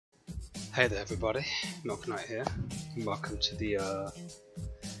Hey there everybody, Milknyte here, and welcome to the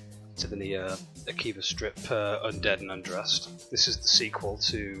Akiba strip Undead and Undressed. This is the sequel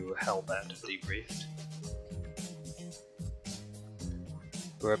to Hellbound and Debriefed.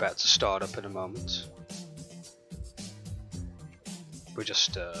 We're about to start up in a moment. I'm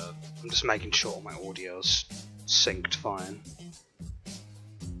just making sure my audio's synced fine.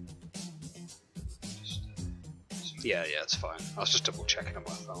 Yeah, it's fine. I was just double checking on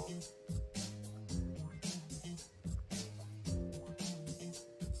my phone.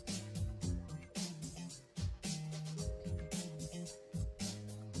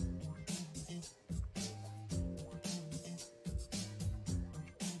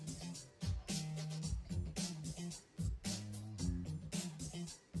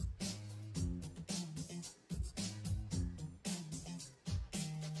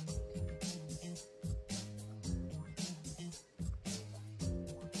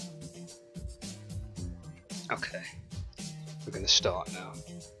 Okay, we're going to start now.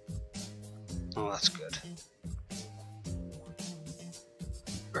 Oh, that's good.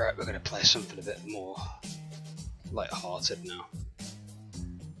 Right, we're going to play something a bit more light-hearted now.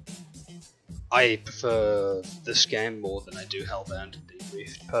 I prefer this game more than I do Hellbound and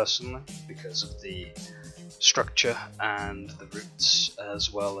Debriefed personally, because of the structure and the roots,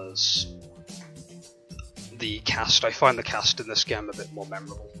 as well as the cast. I find the cast in this game a bit more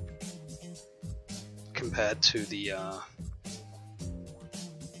memorable compared to the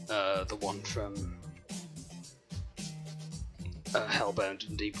one from Hellbound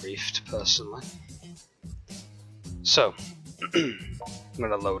and Debriefed, personally. So, I'm going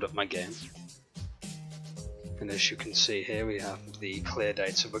to load up my game, and as you can see here we have the clear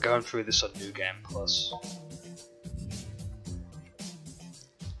data. We're going through this on New Game Plus.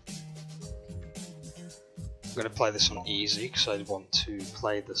 I'm going to play this on easy because I want to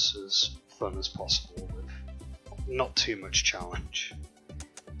play this as fun as possible with not too much challenge.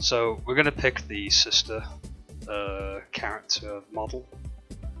 So we're going to pick the sister character model,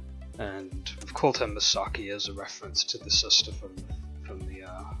 and we've called her Misaki as a reference to the sister from the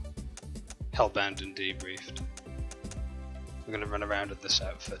Hellbound and Debriefed. We're going to run around in this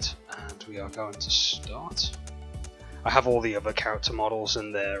outfit, and we are going to start. I have all the other character models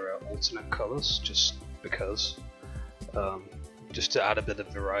in their alternate colours, just because, just to add a bit of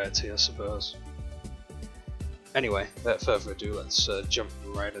variety, I suppose. Anyway, without further ado, let's jump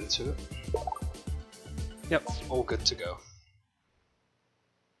right into it. Yep, all good to go.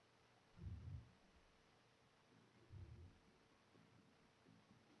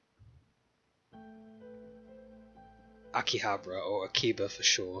 Akiba, or Akiba for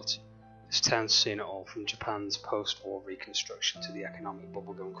short. This town's seen it all, from Japan's post-war reconstruction to the economic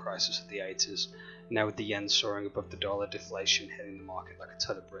bubblegum crisis of the 80s. Now with the yen soaring above the dollar, deflation hitting the market like a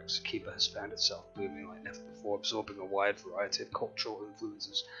ton of bricks, Akiba has found itself blooming like never before, absorbing a wide variety of cultural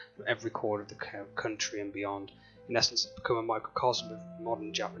influences from every corner of the country and beyond. In essence, it's become a microcosm of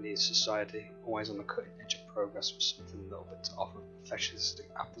modern Japanese society, always on the cutting edge of progress with something a little bit to offer fascistic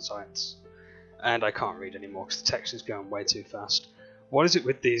appetites. And I can't read anymore because the text is going way too fast. What is it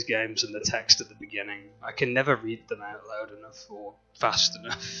with these games and the text at the beginning? I can never read them out loud enough or fast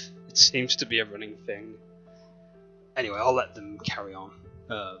enough. It seems to be a running thing. Anyway, I'll let them carry on.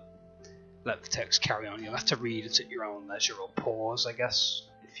 Let the text carry on. You'll have to read it at your own leisure, or pause, I guess,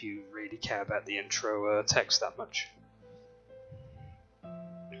 if you really care about the intro text that much.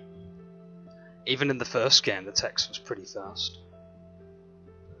 Even in the first game, the text was pretty fast.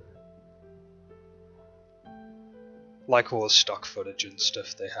 Like all the stock footage and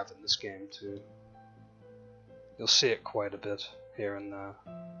stuff they have in this game too. You'll see it quite a bit here and there.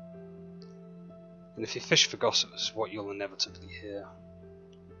 And if you fish for gossip, this is what you'll inevitably hear.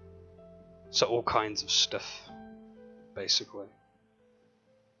 So all kinds of stuff, basically.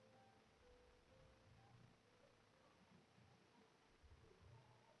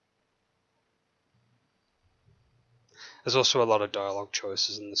 There's also a lot of dialogue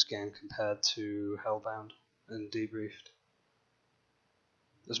choices in this game compared to Hellbound and Debriefed.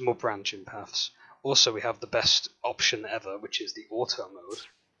 There's more branching paths. Also, we have the best option ever, which is the auto mode,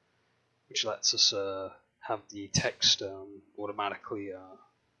 which lets us have the text automatically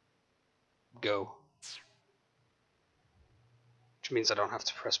go, which means I don't have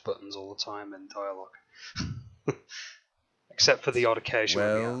to press buttons all the time in dialogue, except for the odd occasion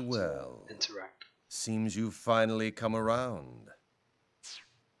when we have to interact. Seems you've finally come around.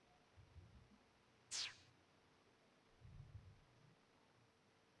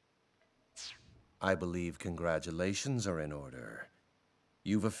 I believe congratulations are in order.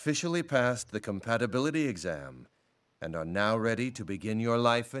 You've officially passed the compatibility exam and are now ready to begin your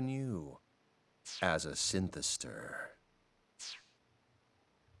life anew. as a synthester.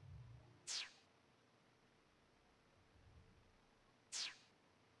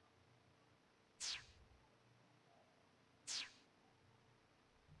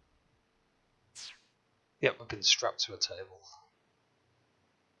 Yep, we've been strapped to a table.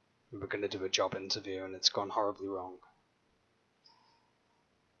 We were going to do a job interview and it's gone horribly wrong.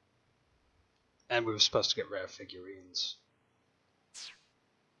 And we were supposed to get rare figurines.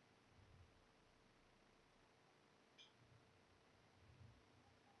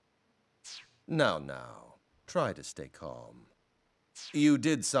 Now, try to stay calm. You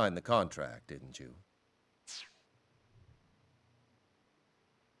did sign the contract, didn't you?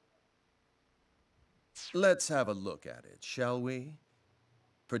 Let's have a look at it, shall we?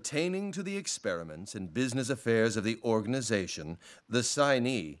 Pertaining to the experiments and business affairs of the organization, the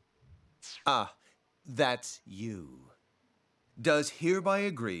signee... Ah, that's you. Does hereby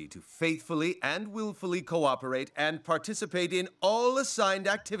agree to faithfully and willfully cooperate and participate in all assigned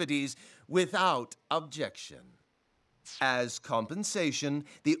activities without objection. As compensation,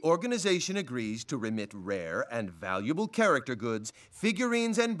 the organization agrees to remit rare and valuable character goods,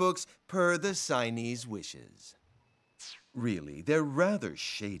 figurines, and books per the signee's wishes. Really, they're rather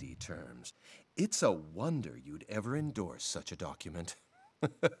shady terms. It's a wonder you'd ever endorse such a document.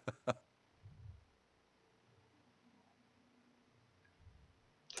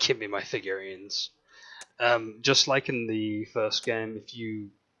 Give me my figurines. Just like in the first game, if you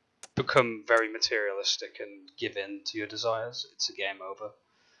become very materialistic and give in to your desires, it's a game over.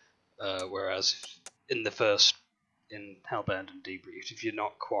 Whereas in Hellbound and Debriefed, if you're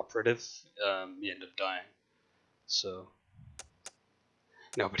not cooperative, you end up dying. So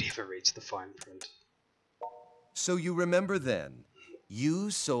nobody ever reads the fine print. So you remember then,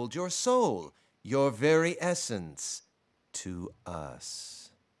 you sold your soul, your very essence, to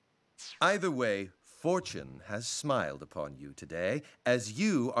us. Either way, fortune has smiled upon you today, as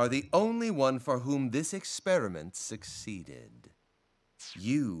you are the only one for whom this experiment succeeded.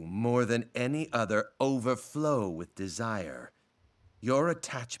 You, more than any other, overflow with desire. Your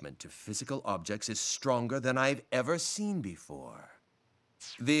attachment to physical objects is stronger than I've ever seen before.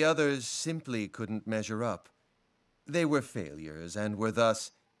 The others simply couldn't measure up. They were failures and were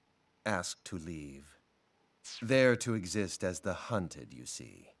thus asked to leave. There to exist as the hunted, you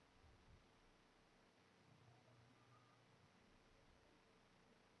see.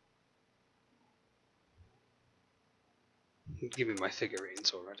 Give me my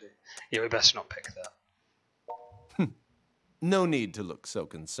figurines already. Yeah, we best not pick that. No need to look so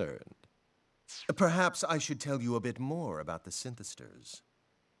concerned. Perhaps I should tell you a bit more about the synthesters.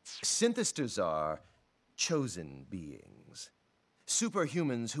 Synthesters are chosen beings.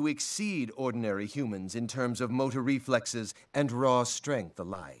 Superhumans who exceed ordinary humans in terms of motor reflexes and raw strength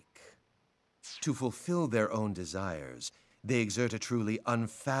alike. To fulfill their own desires, they exert a truly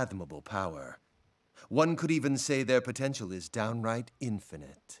unfathomable power. One could even say their potential is downright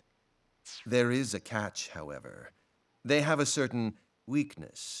infinite. There is a catch, however. They have a certain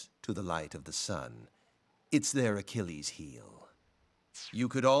weakness to the light of the sun. It's their Achilles heel. You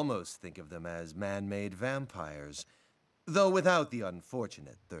could almost think of them as man-made vampires, though without the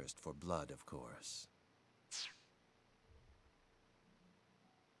unfortunate thirst for blood, of course.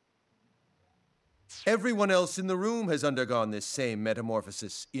 Everyone else in the room has undergone this same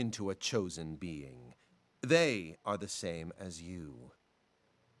metamorphosis into a chosen being. They are the same as you.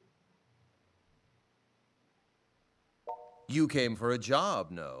 You came for a job,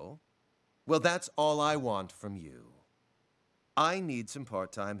 no? Well, that's all I want from you. I need some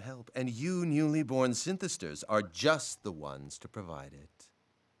part-time help, and you newly born synthesters are just the ones to provide it.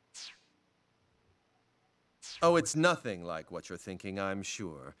 Oh, it's nothing like what you're thinking, I'm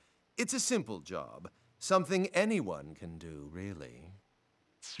sure. It's a simple job, something anyone can do, really.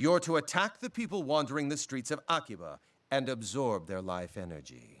 You're to attack the people wandering the streets of Akiba and absorb their life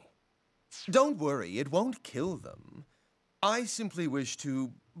energy. Don't worry, it won't kill them. I simply wish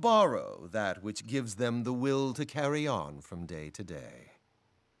to borrow that which gives them the will to carry on from day to day.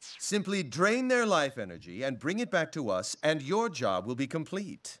 Simply drain their life energy and bring it back to us, and your job will be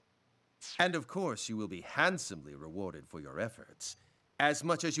complete. And of course, you will be handsomely rewarded for your efforts. As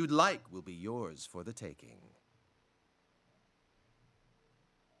much as you'd like will be yours for the taking.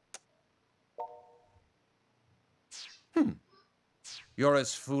 You're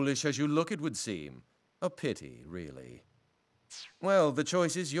as foolish as you look, it would seem. A pity, really. Well, the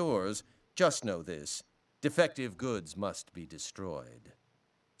choice is yours. Just know this. Defective goods must be destroyed.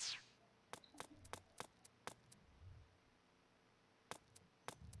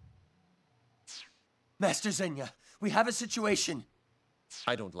 Master Xenia, we have a situation.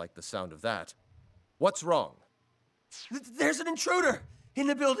 I don't like the sound of that. What's wrong? There's an intruder in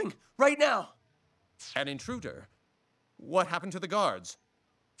the building right now. An intruder? What happened to the guards?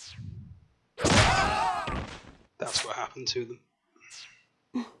 That's what happened to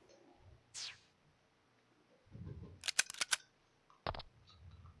them.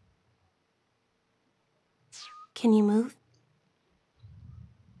 Can you move?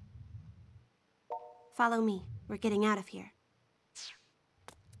 Follow me. We're getting out of here.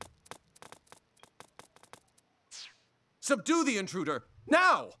 Subdue the intruder!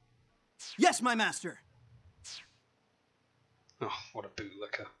 Now! Yes, my master. Oh, what a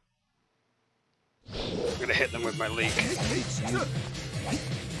bootlicker. I'm gonna hit them with my leak.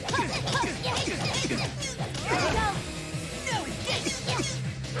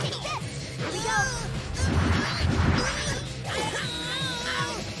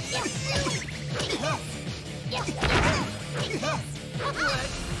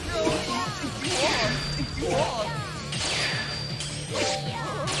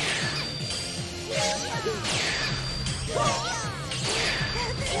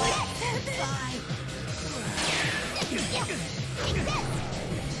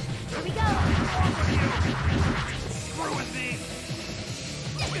 Here we go! Screw with me!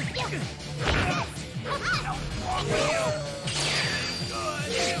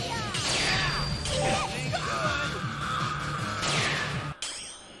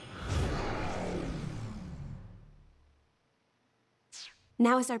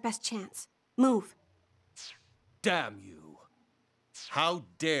 Now is our best chance. Move. Damn you! How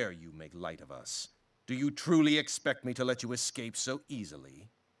dare you make light of us? Do you truly expect me to let you escape so easily?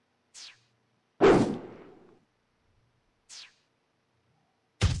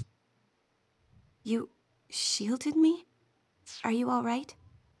 You shielded me? Are you all right?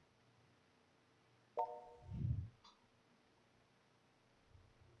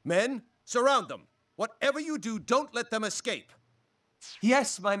 Men, surround them! Whatever you do, don't let them escape!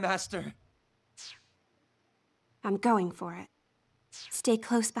 Yes, my master. I'm going for it. Stay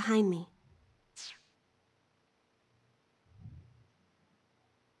close behind me.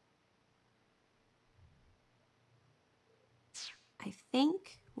 I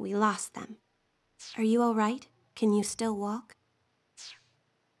think we lost them. Are you all right? Can you still walk?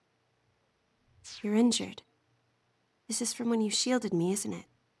 You're injured. This is from when you shielded me, isn't it?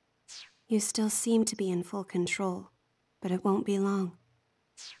 You still seem to be in full control, but it won't be long.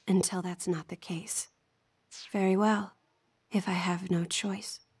 Until that's not the case. Very well, if I have no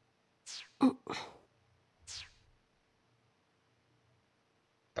choice.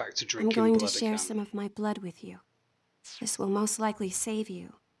 Back to I'm drinking going to blood share again. some of my blood with you. This will most likely save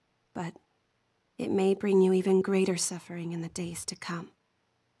you, but it may bring you even greater suffering in the days to come.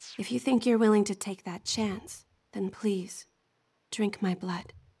 If you think you're willing to take that chance, then please, drink my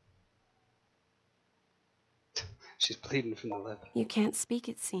blood. She's bleeding from the lip. You can't speak,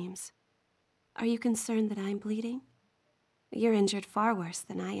 it seems. Are you concerned that I'm bleeding? You're injured far worse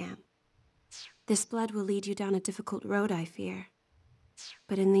than I am. This blood will lead you down a difficult road, I fear.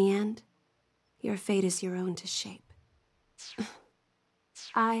 But in the end, your fate is your own to shape.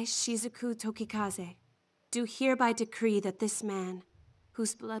 I, Shizuku Tokikaze, do hereby decree that this man,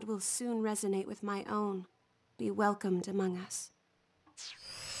 whose blood will soon resonate with my own, be welcomed among us.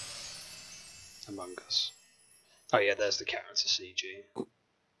 Among Us. Oh yeah, there's the character CG.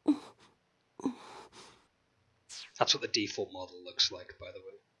 That's what the default model looks like, by the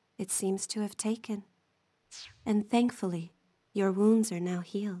way. It seems to have taken. And thankfully, your wounds are now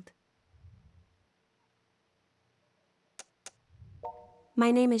healed.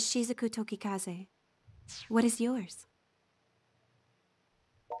 My name is Shizuku Tokikaze. What is yours?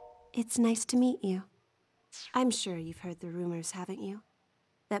 It's nice to meet you. I'm sure you've heard the rumors, haven't you?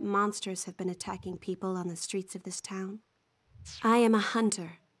 That monsters have been attacking people on the streets of this town. I am a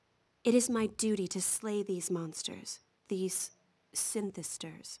hunter. It is my duty to slay these monsters, these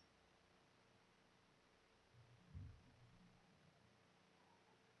synthesters.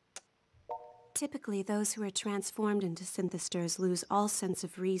 Typically, those who are transformed into synthesters lose all sense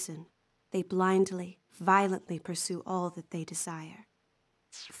of reason. They blindly, violently pursue all that they desire.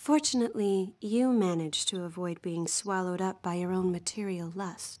 Fortunately, you managed to avoid being swallowed up by your own material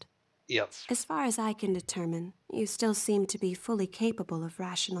lust. Yep. As far as I can determine, you still seem to be fully capable of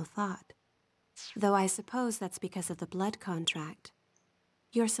rational thought. Though I suppose that's because of the blood contract.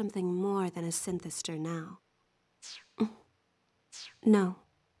 You're something more than a synthester now. No,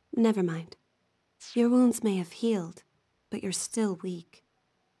 never mind. Your wounds may have healed, but you're still weak.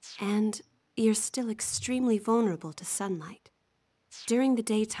 And you're still extremely vulnerable to sunlight. During the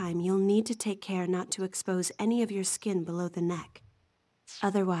daytime, you'll need to take care not to expose any of your skin below the neck.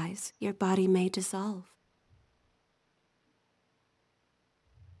 Otherwise, your body may dissolve.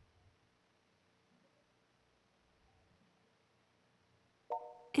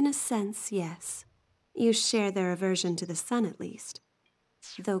 In a sense, yes. You share their aversion to the sun at least.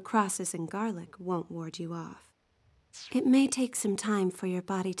 Though crosses and garlic won't ward you off. It may take some time for your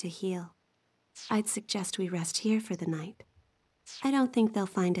body to heal. I'd suggest we rest here for the night. I don't think they'll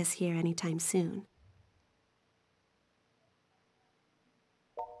find us here anytime soon.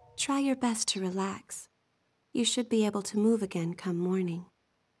 Try your best to relax. You should be able to move again come morning.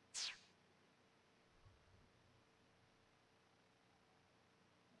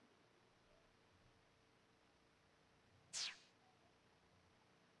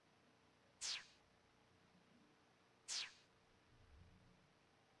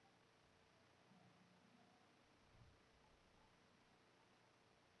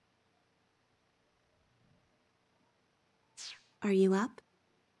 Are you up?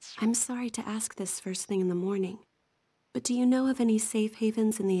 I'm sorry to ask this first thing in the morning, but do you know of any safe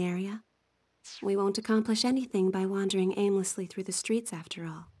havens in the area? We won't accomplish anything by wandering aimlessly through the streets after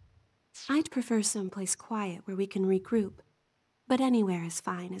all. I'd prefer someplace quiet where we can regroup, but anywhere is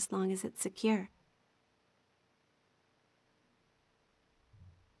fine as long as it's secure.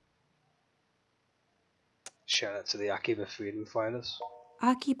 Shout out to the Akiba freedom fighters.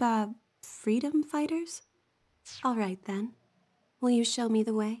 Akiba freedom fighters? All right then. Will you show me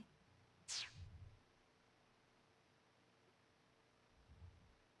the way?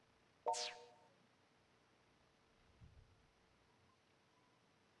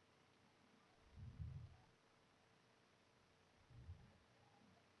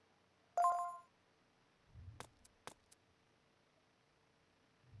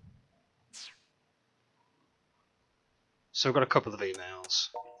 So I've got a couple of emails.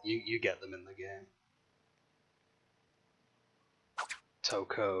 You get them in the game.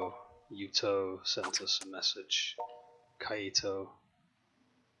 Toko, Yuto sent us a message. Kaito.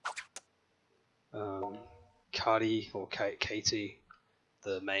 Kari, or Katie,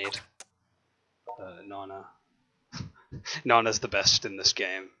 the maid. Nana. Nana's the best in this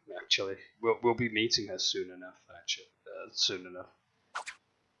game, actually. We'll be meeting her soon enough, actually. Soon enough.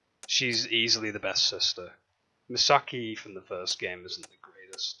 She's easily the best sister. Misaki from the first game isn't the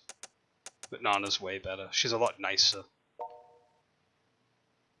greatest, but Nana's way better. She's a lot nicer.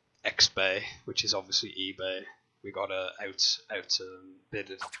 X-Bay, which is obviously eBay. We got her out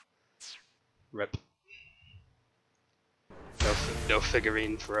bidded. Rip. No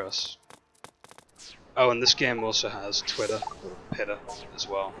figurine for us. Oh, and this game also has Twitter, or Pitter, as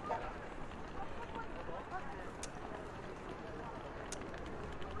well.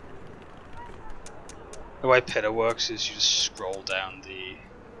 The way Pitter works is you just scroll down the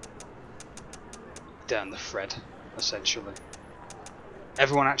thread, essentially.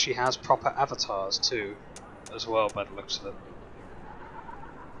 Everyone actually has proper avatars too, as well, by the looks of it.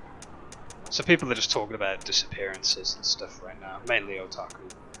 So people are just talking about disappearances and stuff right now, mainly otaku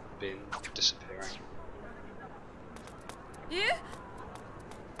being disappearing. Yeah?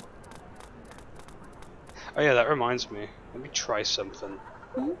 Oh yeah, that reminds me. Let me try something.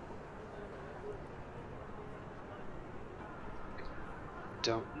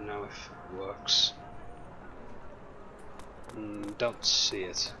 Don't know if it works. Don't see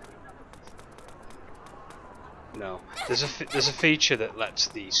it. No, there's a feature that lets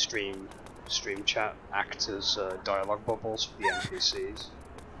the stream chat act as dialogue bubbles for the NPCs,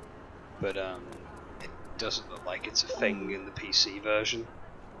 but it doesn't look like it's a thing in the PC version.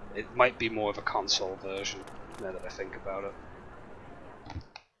 It might be more of a console version now that I think about it.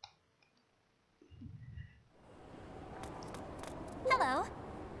 Hello.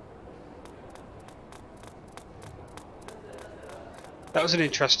 That was an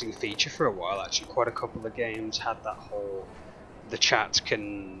interesting feature for a while, actually. Quite a couple of games had that whole the chat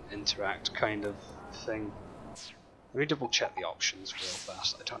can interact kind of thing. Let me double check the options real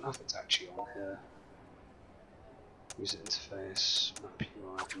fast. I don't know if it's actually on here. User interface, map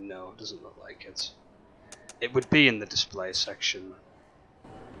UI. No, it doesn't look like it. It would be in the display section.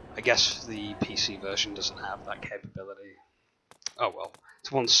 I guess the PC version doesn't have that capability. Oh well,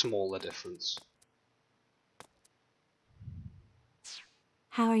 it's one smaller difference.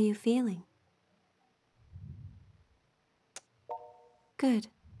 How are you feeling? Good.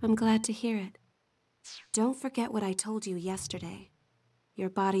 I'm glad to hear it. Don't forget what I told you yesterday. Your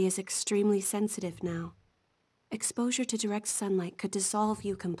body is extremely sensitive now. Exposure to direct sunlight could dissolve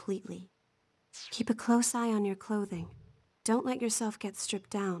you completely. Keep a close eye on your clothing. Don't let yourself get stripped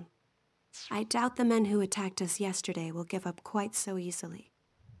down. I doubt the men who attacked us yesterday will give up quite so easily.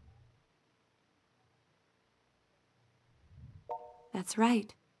 That's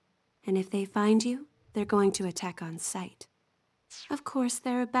right. And if they find you, they're going to attack on sight. Of course,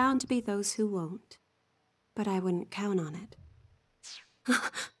 there are bound to be those who won't. But I wouldn't count on it.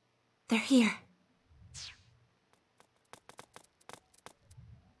 They're here.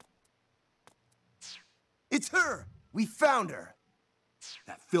 It's her! We found her!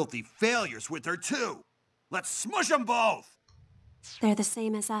 That filthy failure's with her, too! Let's smush them both! They're the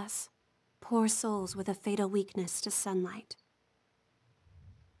same as us. Poor souls with a fatal weakness to sunlight.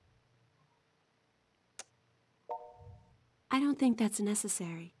 I don't think that's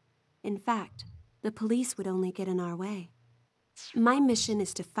necessary. In fact, the police would only get in our way. My mission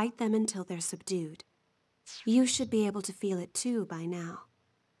is to fight them until they're subdued. You should be able to feel it too by now.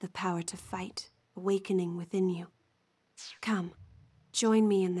 The power to fight, awakening within you. Come, join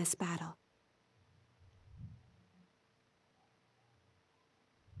me in this battle.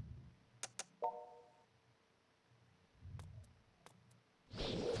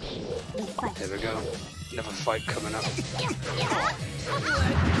 Here we go. Another fight coming up.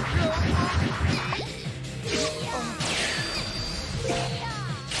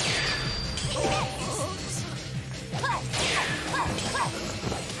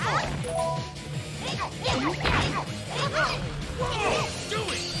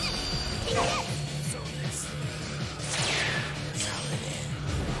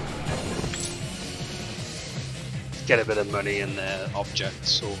 Get a bit of money in their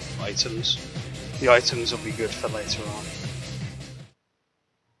objects or items. The items will be good for later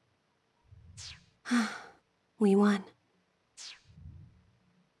on. We won.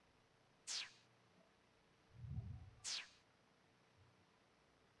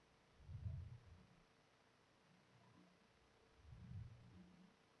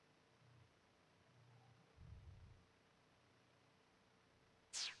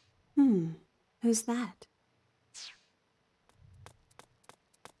 Who's that?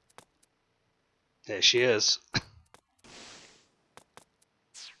 There she is.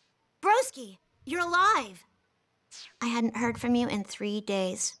 Broski, you're alive! I hadn't heard from you in 3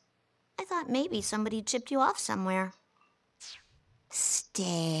 days. I thought maybe somebody chipped you off somewhere. Stare.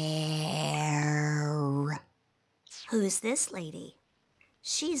 Who's this lady?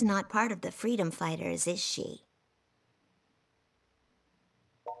 She's not part of the freedom fighters, is she?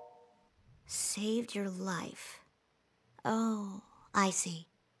 Saved your life. Oh, I see.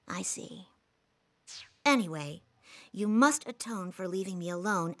 I see. Anyway, you must atone for leaving me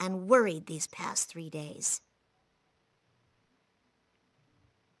alone and worried these past 3 days.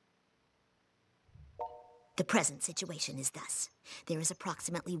 The present situation is thus. There is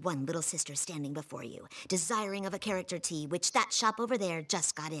approximately one little sister standing before you, desiring of a character tea, which that shop over there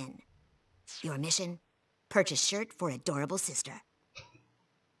just got in. Your mission? Purchase shirt for adorable sister.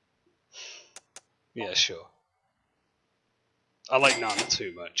 Yeah, sure. I like Nana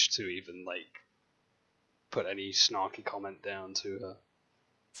too much to even, like, put any snarky comment down to her.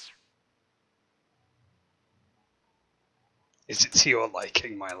 Is it to your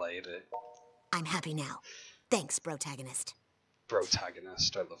liking, my lady? I'm happy now. Thanks, protagonist.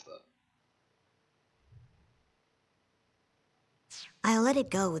 Protagonist, I love that. I'll let it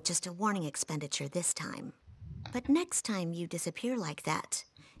go with just a warning expenditure this time. But next time you disappear like that,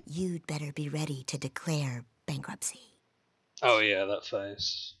 you'd better be ready to declare bankruptcy. Oh yeah, that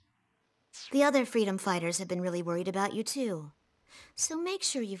face. The other freedom fighters have been really worried about you too. So make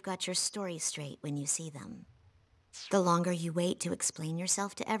sure you've got your story straight when you see them. The longer you wait to explain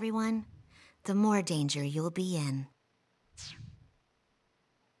yourself to everyone, the more danger you'll be in.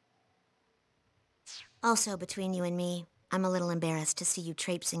 Also, between you and me, I'm a little embarrassed to see you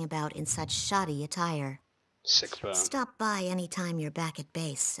traipsing about in such shoddy attire. Sick burn. Stop by any time you're back at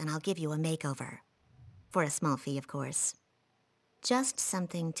base, and I'll give you a makeover. For a small fee, of course. Just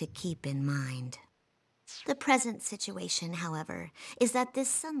something to keep in mind. The present situation, however, is that this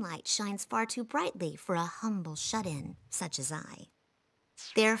sunlight shines far too brightly for a humble shut-in such as I.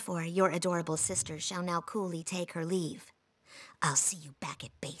 Therefore, your adorable sister shall now coolly take her leave. I'll see you back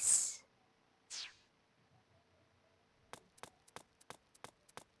at base.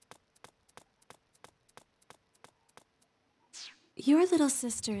 Your little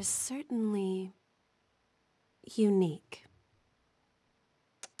sister is certainly unique.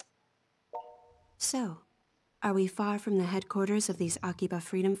 So, are we far from the headquarters of these Akiba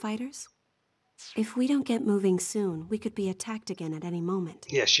freedom fighters? If we don't get moving soon, we could be attacked again at any moment.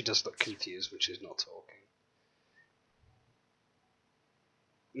 Yeah, she does look confused when she's not talking.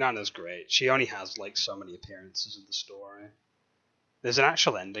 Nana's great. She only has, like, so many appearances in the story. There's an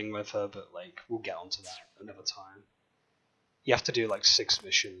actual ending with her, but, like, we'll get onto that another time. You have to do, like, 6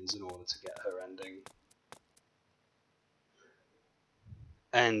 missions in order to get her ending.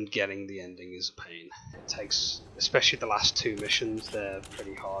 and getting the ending is a pain. It takes, especially the last 2 missions, they're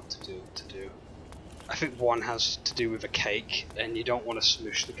pretty hard to do. I think one has to do with a cake, and you don't want to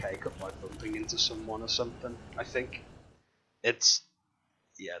smush the cake up by bumping into someone or something. I think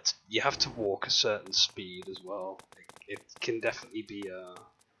you have to walk a certain speed as well. It can definitely be a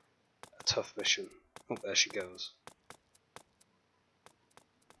tough mission. Oh, there she goes.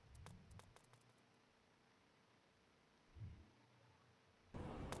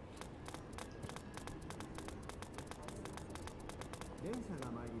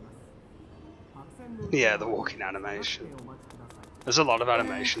 Yeah, the walking animation. There's a lot of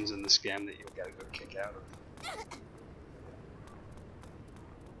animations in this game that you'll get a good kick out of.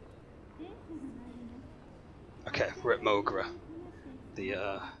 Okay, we're at Mogra,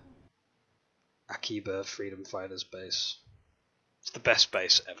 the Akiba Freedom Fighters base. It's the best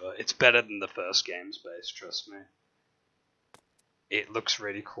base ever. It's better than the first game's base, trust me. It looks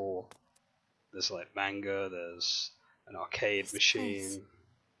really cool. There's like manga, there's an arcade machine.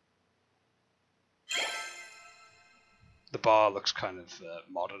 The bar looks kind of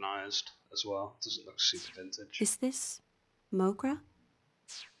modernized as well. It doesn't look super vintage. Is this Mogra?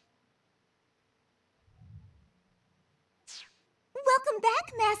 Welcome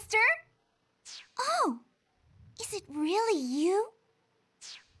back, Master! Oh, is it really you?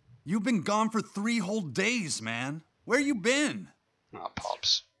 You've been gone for 3 whole days, man. Where you been? Ah,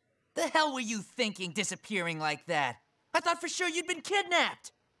 Pops. The hell were you thinking, disappearing like that? I thought for sure you'd been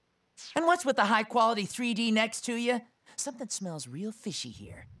kidnapped. And what's with the high-quality 3D next to you? Something smells real fishy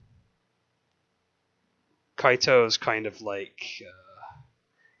here. Kaito's kind of like...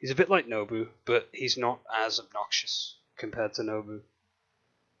 he's a bit like Nobu, but he's not as obnoxious compared to Nobu.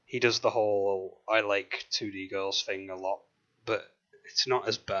 He does the whole I like 2D girls thing a lot, but it's not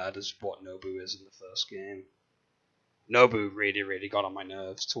as bad as what Nobu is in the first game. Nobu really got on my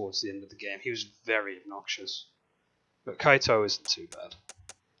nerves towards the end of the game. He was very obnoxious. But Kaito isn't too bad.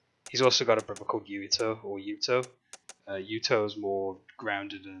 He's also got a brother called Yuito, or Yuto. Yuto is more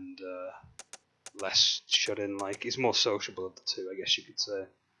grounded and less shut-in. Like, he's more sociable of the two, I guess you could say.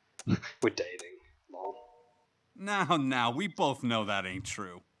 We're dating. Lol. Now, we both know that ain't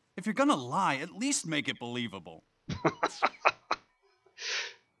true. If you're gonna lie, at least make it believable.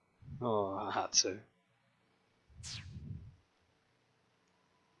 Oh, I had to.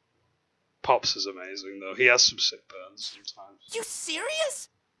 Pops is amazing, though. He has some sick burns sometimes. You serious?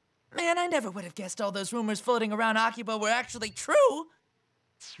 Man, I never would have guessed all those rumors floating around Akiba were actually true.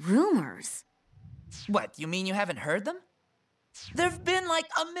 Rumors? What, you mean you haven't heard them? There've been like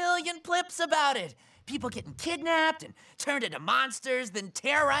 1 million clips about it. People getting kidnapped and turned into monsters, then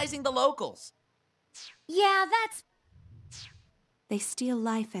terrorizing the locals. Yeah, that's... They steal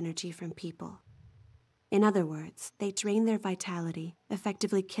life energy from people. In other words, they drain their vitality,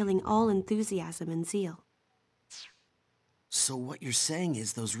 effectively killing all enthusiasm and zeal. So what you're saying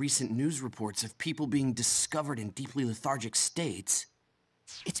is those recent news reports of people being discovered in deeply lethargic states...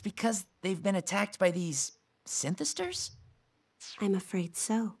 It's because they've been attacked by these... synthesters? I'm afraid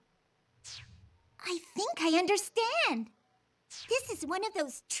so. I think I understand. This is one of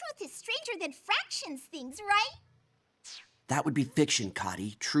those truth is stranger than fractions things, right? That would be fiction,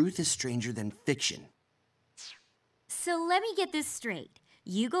 Kadi. Truth is stranger than fiction. So let me get this straight.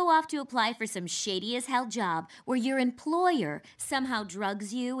 You go off to apply for some shady-as-hell job where your employer somehow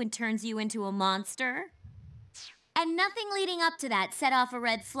drugs you and turns you into a monster? And nothing leading up to that set off a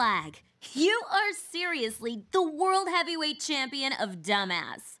red flag. You are seriously the world heavyweight champion of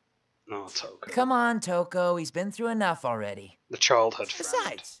dumbass. Oh, Toko. Come on, Toko. He's been through enough already. The childhood friend.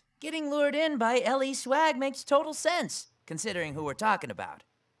 Besides, getting lured in by LE swag makes total sense, considering who we're talking about.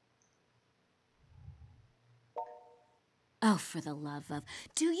 Oh, for the love of...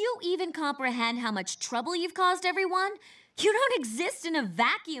 Do you even comprehend how much trouble you've caused everyone? You don't exist in a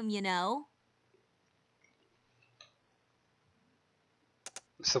vacuum, you know.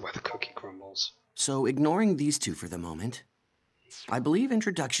 It's the way the cookie crumbles. So, ignoring these two for the moment, I believe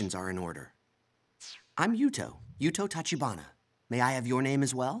introductions are in order. I'm Yuto Tachibana. May I have your name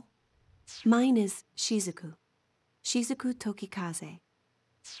as well? Mine is Shizuku Tokikaze.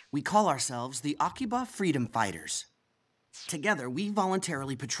 We call ourselves the Akiba Freedom Fighters. Together, we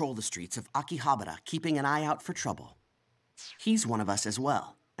voluntarily patrol the streets of Akihabara, keeping an eye out for trouble. He's one of us as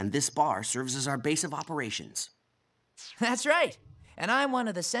well, and this bar serves as our base of operations. That's right. And I'm one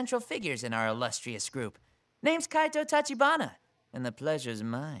of the central figures in our illustrious group. Name's Kaito Tachibana, and the pleasure's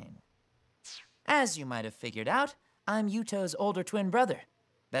mine. As you might have figured out, I'm Yuto's older twin brother.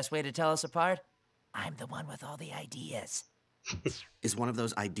 Best way to tell us apart? I'm the one with all the ideas. Is one of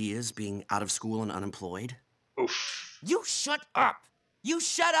those ideas being out of school and unemployed? Oof. You shut up! You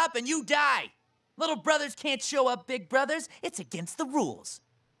shut up and you die! Little brothers can't show up big brothers. It's against the rules.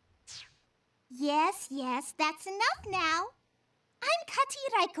 Yes, that's enough now. I'm Kati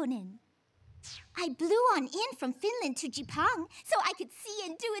Raikkonen. I blew on in from Finland to Japan so I could see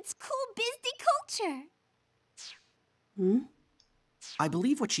and do its cool bizdy culture. I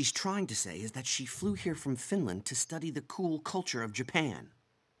believe what she's trying to say is that she flew here from Finland to study the cool culture of Japan.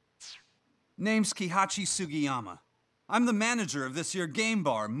 Name's Kihachi Sugiyama. I'm the manager of this here game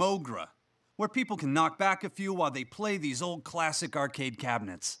bar, Mogra, where people can knock back a few while they play these old classic arcade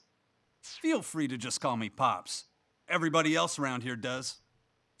cabinets. Feel free to just call me Pops. Everybody else around here does.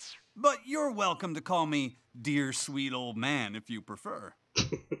 But you're welcome to call me Dear Sweet Old Man if you prefer.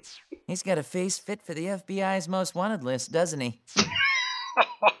 He's got a face fit for the FBI's most wanted list, doesn't he?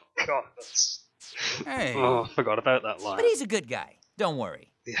 Oh, God. Hey. Oh, I forgot about that line. But he's a good guy. Don't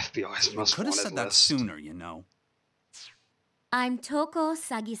worry. The FBI's most Could have wanted said that list. sooner, you know. I'm Toko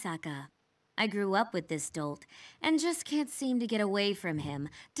Sagisaka. I grew up with this dolt and just can't seem to get away from him,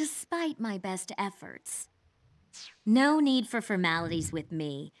 despite my best efforts. No need for formalities with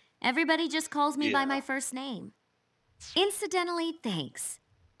me. Everybody just calls me by my first name. Incidentally, thanks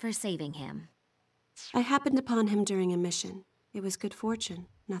for saving him. I happened upon him during a mission. It was good fortune,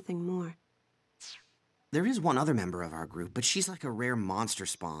 nothing more. There is one other member of our group, but she's like a rare monster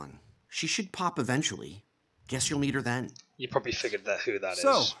spawn. She should pop eventually. Guess you'll meet her then. You probably figured that who that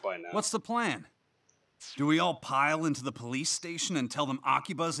So, is by now. what's the plan? Do we all pile into the police station and tell them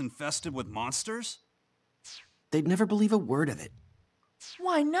Akiba's infested with monsters? They'd never believe a word of it.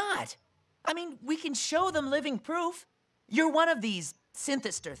 Why not? I mean, we can show them living proof. You're one of these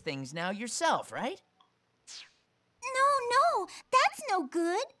synthester things now yourself, right? No, that's no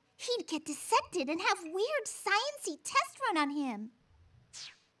good. He'd get dissected and have weird sciencey tests run on him.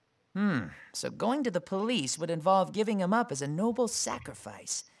 So going to the police would involve giving him up as a noble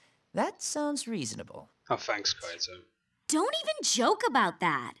sacrifice. That sounds reasonable. Oh, thanks, Kaito. Don't even joke about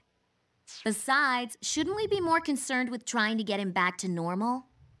that. Besides, shouldn't we be more concerned with trying to get him back to normal?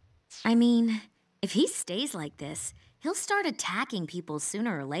 I mean, if he stays like this, he'll start attacking people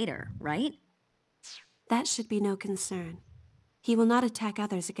sooner or later, right? That should be no concern. He will not attack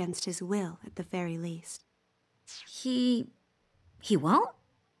others against his will, at the very least. He won't?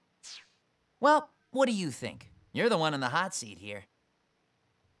 Well, what do you think? You're the one in the hot seat here.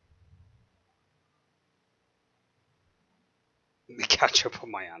 Let me catch up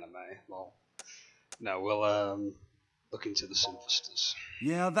on my anime. Well, no, we'll look into the synthesters.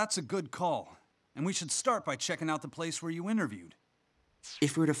 Yeah, that's a good call. And we should start by checking out the place where you interviewed.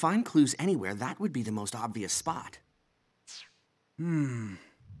 If we were to find clues anywhere, that would be the most obvious spot.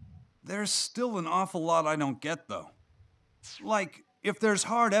 There's still an awful lot I don't get, though. Like, if there's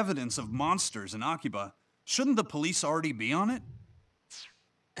hard evidence of monsters in Akiba, shouldn't the police already be on it?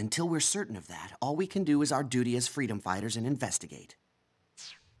 Until we're certain of that, all we can do is our duty as freedom fighters and investigate.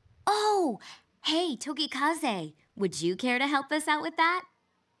 Oh, hey, Togikaze, would you care to help us out with that?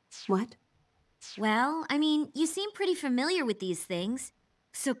 What? Well, I mean, you seem pretty familiar with these things.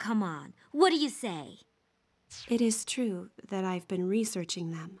 So come on, what do you say? It is true that I've been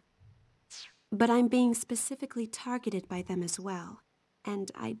researching them. But I'm being specifically targeted by them as well,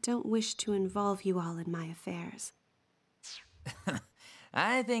 and I don't wish to involve you all in my affairs.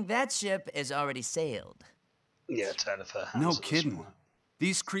 I think that ship has already sailed. Yeah, it's out of her hands. No at this kidding. point.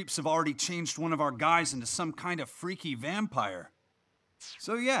 These creeps have already changed one of our guys into some kind of freaky vampire.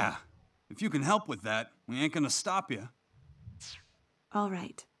 So yeah, if you can help with that, we ain't gonna stop you. All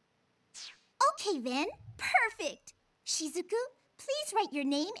right. Okay then, perfect. Shizuku, please write your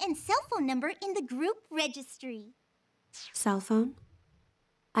name and cell phone number in the group registry. Cell phone?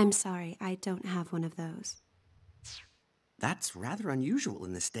 I'm sorry, I don't have one of those. That's rather unusual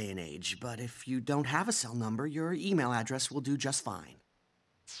in this day and age, but if you don't have a cell number, your email address will do just fine.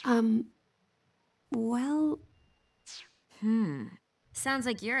 Well... Sounds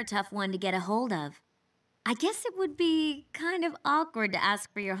like you're a tough one to get a hold of. I guess it would be kind of awkward to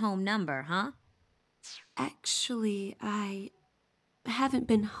ask for your home number, huh? Actually, I haven't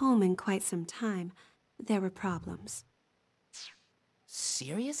been home in quite some time. There were problems.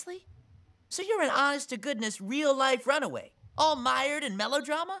 Seriously? So you're an honest-to-goodness real-life runaway, all mired in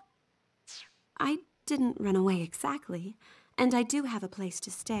melodrama? I didn't run away exactly, and I do have a place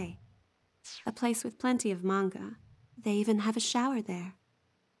to stay. A place with plenty of manga. They even have a shower there.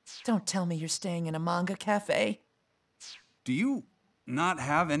 Don't tell me you're staying in a manga cafe. Do you not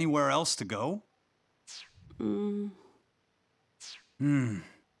have anywhere else to go?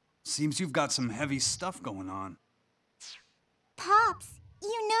 Seems you've got some heavy stuff going on. Pops,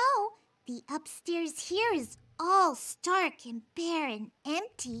 you know, the upstairs here is all stark and bare and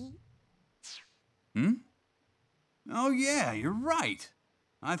empty. Hmm? Oh yeah, you're right.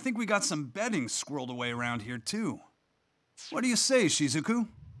 I think we got some bedding squirreled away around here too. What do you say, Shizuku?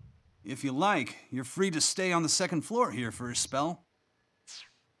 If you like, you're free to stay on the second floor here for a spell.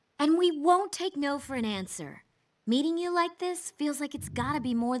 And we won't take no for an answer. Meeting you like this feels like it's gotta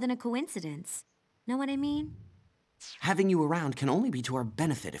be more than a coincidence. Know what I mean? Having you around can only be to our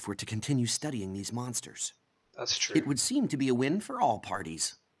benefit if we're to continue studying these monsters. That's true. It would seem to be a win for all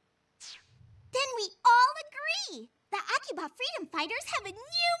parties. Then we all agree! The Akiba Freedom Fighters have a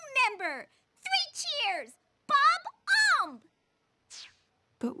new member! 3 cheers! Bob Umb!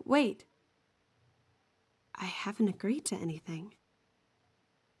 But wait. I haven't agreed to anything.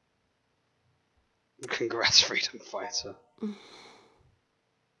 Congrats, Freedom Fighter.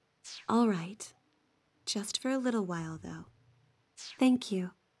 All right. Just for a little while, though. Thank you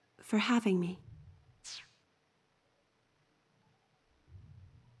for having me.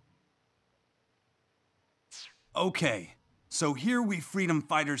 Okay, so here we freedom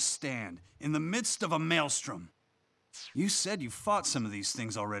fighters stand, in the midst of a maelstrom. You said you fought some of these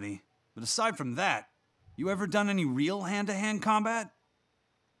things already, but aside from that, you ever done any real hand-to-hand combat?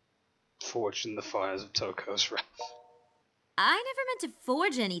 Forged in the fires of Toko's wrath. I never meant to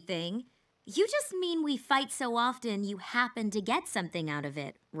forge anything. You just mean we fight so often you happen to get something out of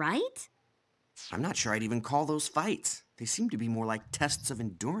it, right? I'm not sure I'd even call those fights. They seem to be more like tests of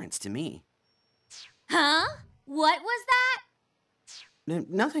endurance to me. Huh? What was that?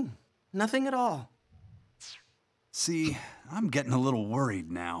 Nothing. Nothing at all. See, I'm getting a little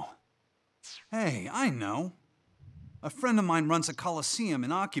worried now. Hey, I know. A friend of mine runs a coliseum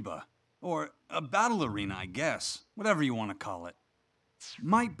in Akiba. Or a battle arena, I guess. Whatever you want to call it.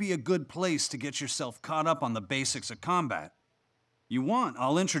 Might be a good place to get yourself caught up on the basics of combat. You want,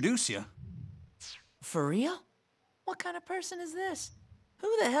 I'll introduce you. For real? What kind of person is this?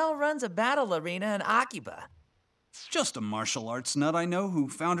 Who the hell runs a battle arena in Akiba? Just a martial arts nut I know who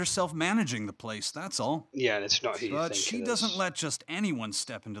found herself managing the place, that's all. Yeah, and it's not who you think But she it doesn't is. let just anyone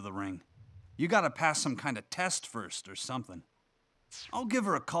step into the ring. You gotta pass some kind of test first or something. I'll give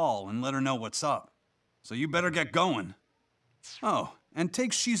her a call and let her know what's up. So you better get going. Oh, and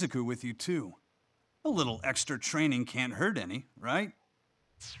take Shizuku with you too. A little extra training can't hurt any, right?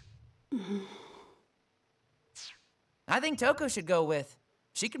 I think Toko should go with.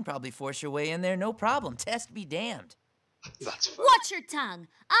 She can probably force her way in there, no problem. Test be damned. That's fine. Watch your tongue.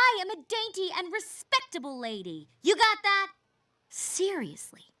 I am a dainty and respectable lady. You got that?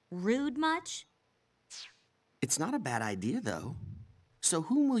 Seriously, rude much? It's not a bad idea, though. So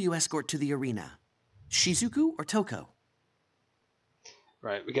whom will you escort to the arena? Shizuku or Toko?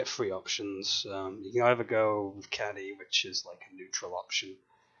 Right, we get 3 options. You can either go with Caddy, which is like a neutral option.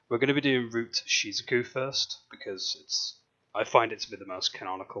 We're going to be doing route to Shizuku first, because I find it to be the most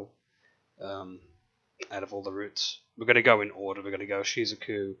canonical out of all the routes. We're going to go in order. We're going to go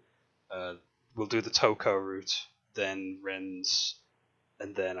Shizuku, we'll do the Toko route, then Ren's,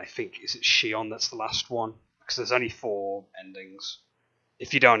 and then I think, is it Shion that's the last one? Because there's only 4 endings.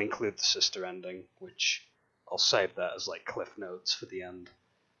 If you don't include the sister ending, which I'll save that as like cliff notes for the end.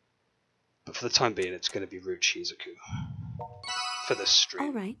 But for the time being, it's going to be Route Shizuku for this stream.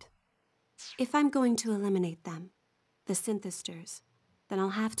 All right. If I'm going to eliminate them, the synthesters, then I'll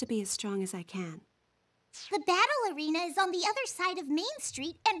have to be as strong as I can. The battle arena is on the other side of Main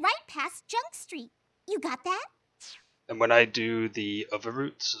Street and right past Junk Street. You got that? And when I do the other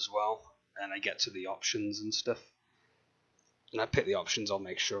routes as well, and I get to the options and stuff, and I pick the options, I'll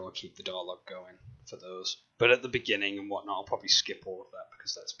make sure I'll keep the dialogue going for those. But at the beginning and whatnot, I'll probably skip all of that,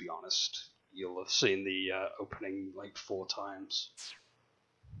 because let's be honest, you'll have seen the opening like 4 times.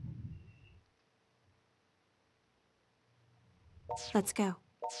 Let's go.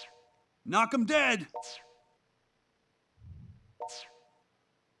 Knock 'em dead!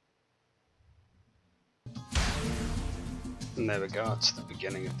 And there we go, it's the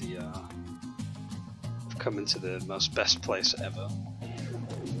beginning of the I've come into the most best place ever.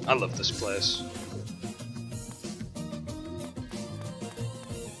 I love this place.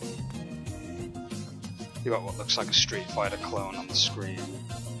 You got what looks like a Street Fighter clone on the screen.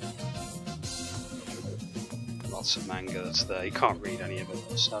 Lots of manga that's there. You can't read any of it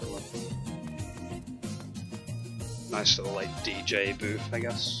though, sadly. Nice little like DJ booth, I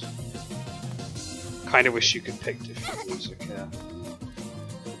guess. Kinda wish you could pick different music here.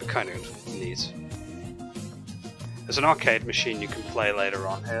 It'd be kinda neat. There's an arcade machine you can play later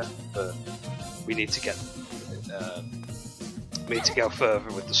on here, but we need to get go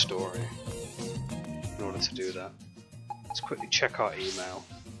further with the story in order to do that. Let's quickly check our email.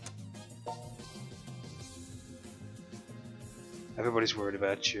 Everybody's worried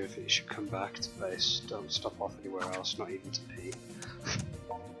about you if you should come back to base. Don't stop off anywhere else, not even to pee.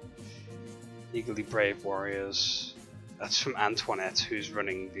 Eagerly brave warriors. That's from Antoinette, who's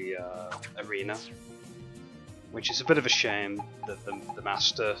running the arena. Which is a bit of a shame that the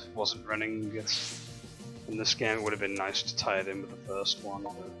master wasn't running it in this game. It would have been nice to tie it in with the first one,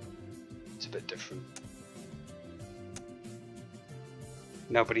 but it's a bit different.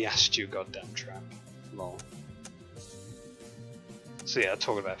 Nobody asked you, goddamn tramp. Lol. So yeah,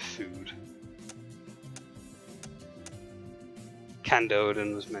 talking about food. Canned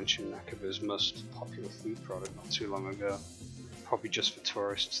Odin was mentioned, Akiba's most popular food product not too long ago. Probably just for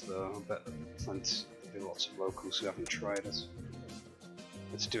tourists though, I bet there'll be lots of locals who haven't tried it.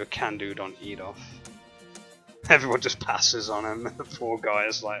 Let's do a canned udon eat off. Everyone just passes on him, the poor guy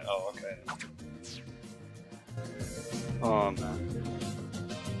is like, oh okay. Oh man.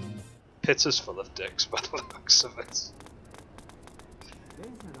 Pizza's full of dicks by the looks of it.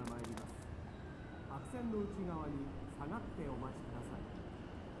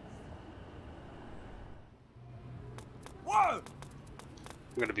 Whoa!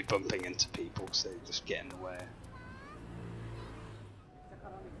 I'm gonna be bumping into people because they just get in the way.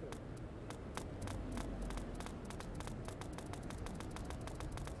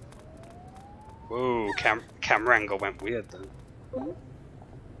 Whoa, camera angle went weird then.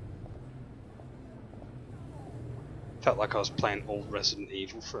 Felt like I was playing old Resident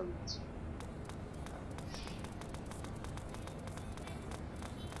Evil for a minute.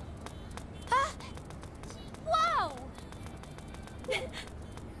 Whoa!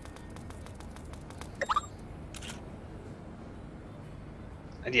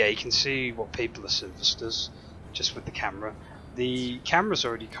 And yeah, you can see what people are synthesized just with the camera. The camera's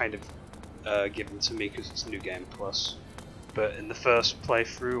already kind of given to me because it's New Game Plus, but in the first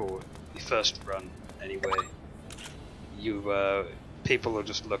playthrough or the first run anyway, people will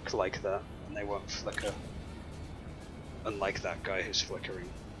just look like that and they won't flicker, unlike that guy who's flickering.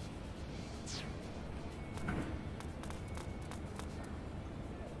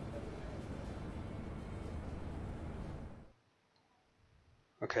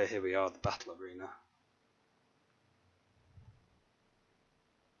 Okay, here we are, the battle arena.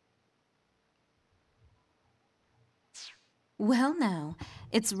 Well now,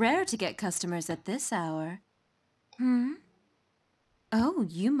 it's rare to get customers at this hour. Oh,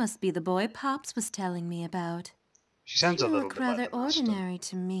 you must be the boy Pops was telling me about. She sounds a You little look bit like rather the master. ordinary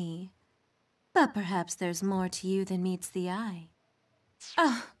to me. But perhaps there's more to you than meets the eye.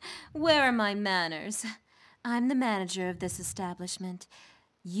 Oh, where are my manners? I'm the manager of this establishment.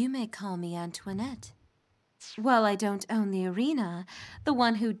 You may call me Antoinette. While I don't own the arena, the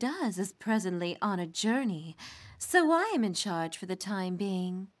one who does is presently on a journey, so I am in charge for the time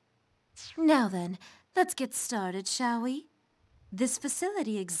being. Now then, let's get started, shall we? This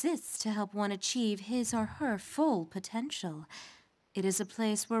facility exists to help one achieve his or her full potential. It is a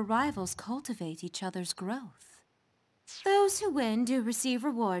place where rivals cultivate each other's growth. Those who win do receive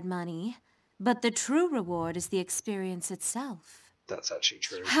reward money, but the true reward is the experience itself. That's actually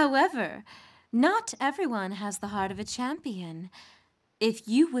true. However, not everyone has the heart of a champion. If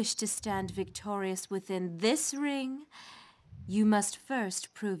you wish to stand victorious within this ring, you must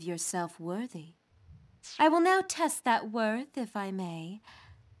first prove yourself worthy. I will now test that worth, if I may.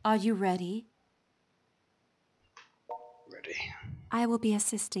 Are you ready? Ready. I will be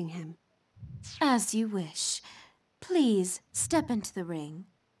assisting him. As you wish. Please, step into the ring.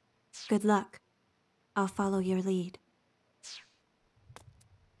 Good luck. I'll follow your lead.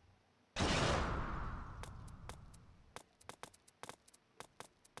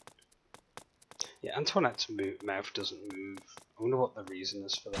 Yeah, Antoinette's mouth doesn't move. I wonder what the reason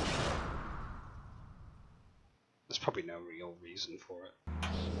is for that. There's probably no real reason for it.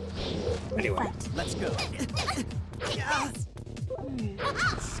 Anyway. Let's go.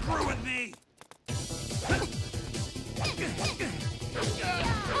 Screw with me!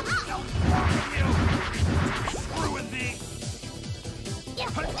 Screw with me!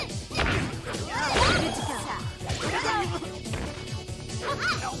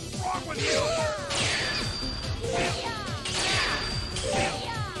 What's wrong with you?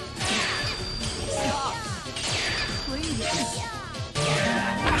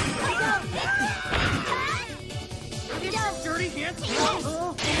 Dirty hands! Here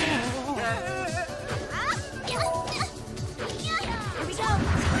we go!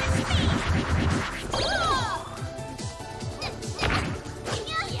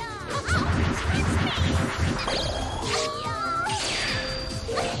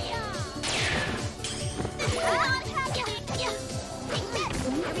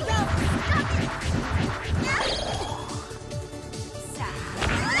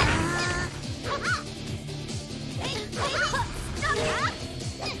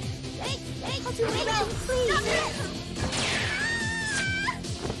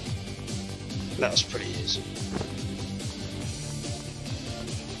 that was pretty easy.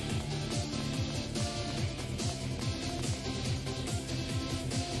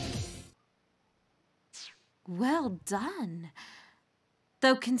 Well done.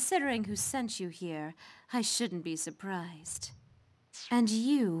 Though considering who sent you here, I shouldn't be surprised. And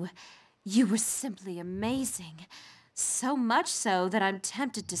you were simply amazing. So much so that I'm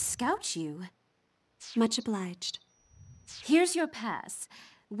tempted to scout you. Much obliged. Here's your pass.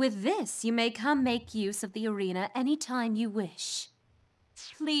 With this, you may come make use of the arena anytime you wish.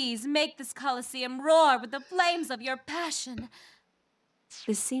 Please make this Colosseum roar with the flames of your passion.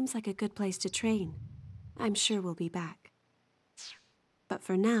 This seems like a good place to train. I'm sure we'll be back. But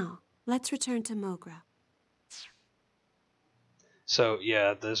for now, let's return to Mogra. So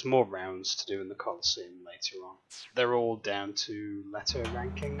yeah, there's more rounds to do in the Colosseum later on. They're all down to letter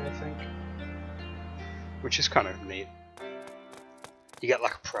ranking, I think, which is kind of neat. You get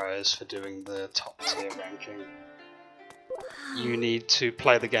like a prize for doing the top tier ranking. You need to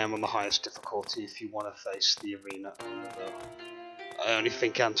play the game on the highest difficulty if you want to face the arena owner though. I only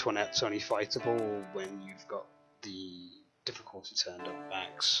think Antoinette's only fightable when you've got the difficulty turned up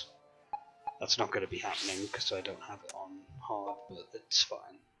max. That's not going to be happening because I don't have it on hard, but it's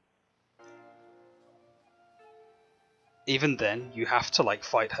fine. Even then, you have to like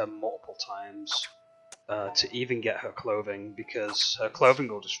fight her multiple times to even get her clothing, because her clothing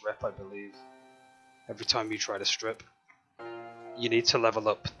will just rip, I believe, every time you try to strip. You need to level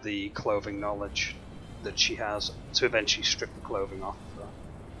up the clothing knowledge that she has to eventually strip the clothing off of her.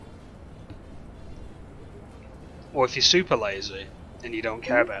 Or if you're super lazy and you don't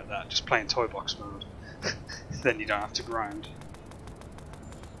care about that, just play in toy box mode. Then you don't have to grind.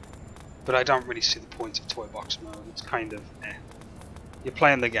 But I don't really see the point of toy box mode. It's kind of eh. You're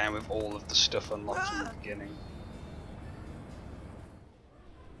playing the game with all of the stuff unlocked from the beginning.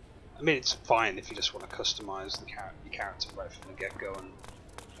 I mean, it's fine if you just want to customize your character right from the get-go and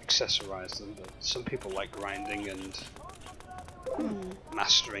accessorize them, but some people like grinding and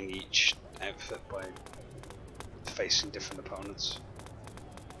mastering each outfit by facing different opponents.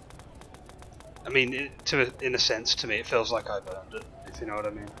 I mean, in a sense, to me, it feels like I've earned it, if you know what I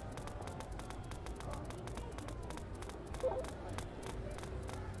mean.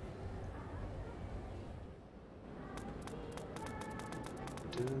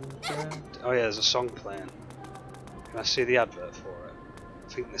 Oh yeah, there's a song playing. Can I see the advert for it?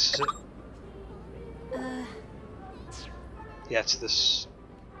 I think this is it. Yeah, it's this.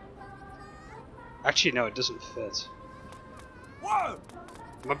 Actually, no, it doesn't fit. Whoa!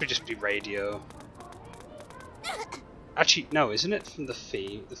 It might just be radio. Actually, no, isn't it from the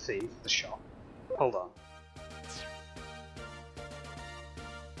theme? The shop. Hold on.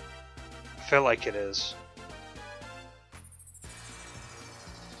 I feel like it is.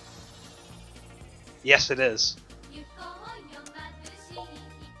 Yes, it is.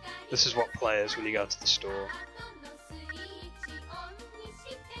 This is what plays when you go to the store.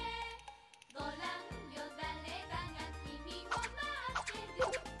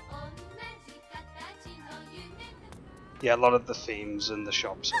 Yeah, a lot of the themes in the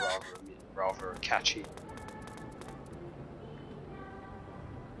shops are rather catchy.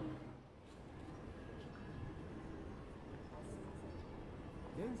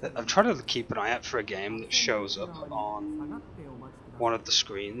 I'm trying to keep an eye out for a game that shows up on one of the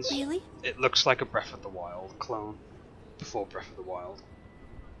screens. Really? It looks like a Breath of the Wild clone before Breath of the Wild.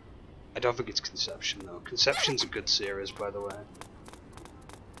 I don't think it's Conception though. Conception's a good series, by the way.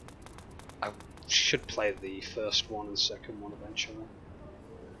 I should play the first one and second one eventually.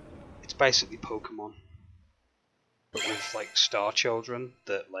 It's basically Pokemon, but with like star children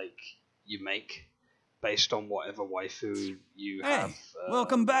that like you make based on whatever waifu you have.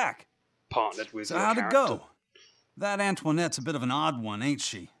 Welcome back. Partnered with. So your how'd it character. go? That Antoinette's a bit of an odd one, ain't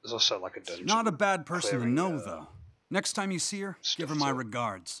she? There's also like a dungeon. Not a bad person to clearing, know, though. Next time you see her, give her my too.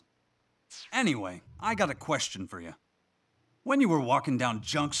 regards. Anyway, I got a question for you. When you were walking down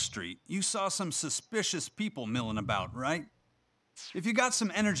Junk Street, you saw some suspicious people milling about, right? If you got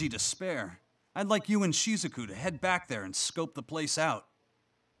some energy to spare, I'd like you and Shizuku to head back there and scope the place out.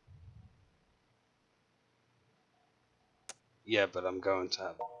 Yeah, but I'm going to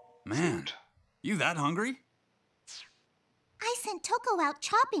have Man, food. you that hungry? I sent Toko out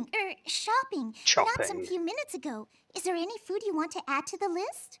shopping. Not some Chopping. few minutes ago. Is there any food you want to add to the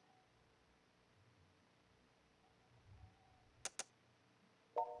list?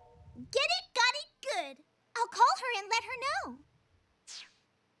 Get it, got it, good. I'll call her and let her know.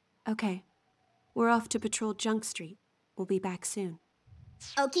 Okay. We're off to patrol Junk Street. We'll be back soon.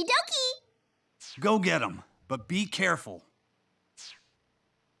 Okie dokie. Go get 'em, but be careful.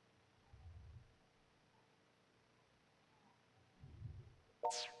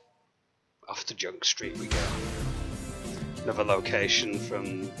 Junk Street we go. Another location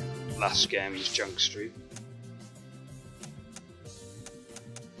from last game's Junk Street.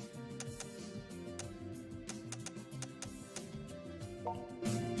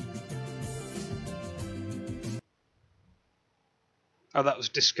 Oh, that was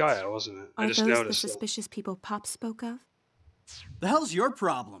Disgaea, wasn't it? Are I just those noticed the suspicious people Pop spoke of? The hell's your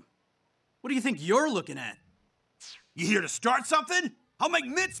problem? What do you think you're looking at? You here to start something? I'll make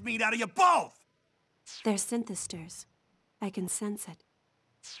mincemeat out of you both! They're synthesters. I can sense it.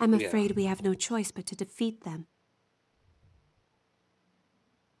 I'm afraid we have no choice but to defeat them.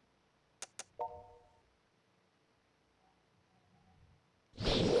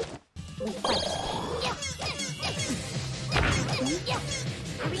 We fight. Here we go!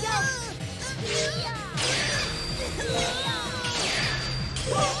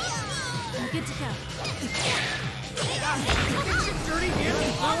 I'm good to go. Get your dirty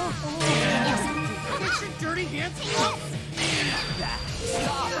hands off! Get your dirty hands off!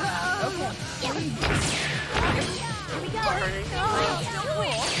 Okay. Here we go! I'm still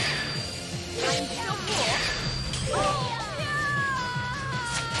cool. I'm still cool.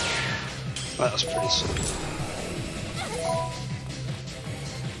 That was pretty simple.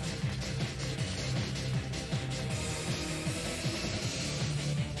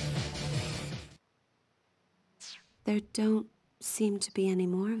 There don't seem to be any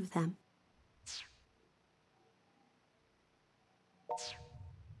more of them.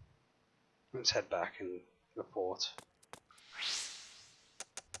 Let's head back and report.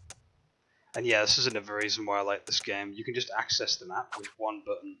 And yeah, this is another reason why I like this game. You can just access the map with one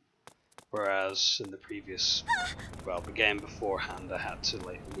button, whereas in the previous, well, the game beforehand, I had to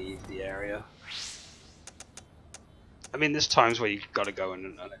like leave the area. I mean, there's times where you've got to go in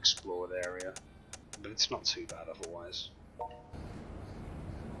an unexplored area, but it's not too bad otherwise.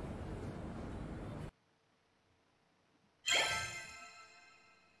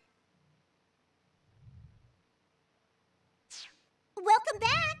 Welcome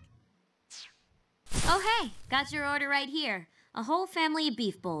back! Oh, hey, got your order right here. A whole family of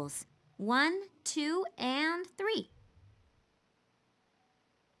beef bowls. 1, 2, and 3.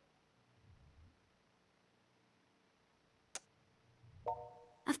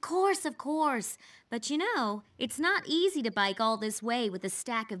 Of course. But you know, it's not easy to bike all this way with a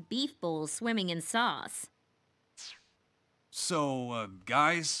stack of beef bowls swimming in sauce. So,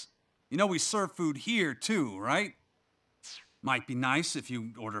 guys, you know we serve food here too, right? Might be nice if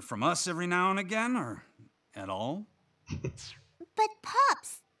you order from us every now and again, or at all. But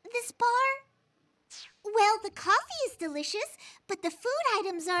Pops, this bar... Well, the coffee is delicious, but the food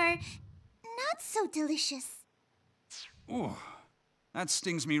items are not so delicious. Ooh, that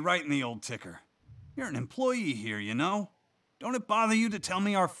stings me right in the old ticker. You're an employee here, you know? Don't it bother you to tell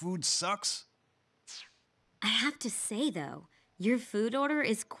me our food sucks? I have to say, though, your food order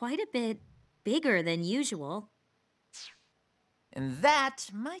is quite a bit bigger than usual. And that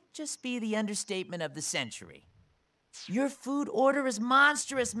might just be the understatement of the century. Your food order is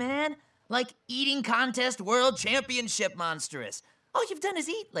monstrous, man. Like eating contest world championship monstrous. All you've done is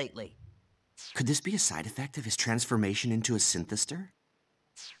eat lately. Could this be a side effect of his transformation into a synthester?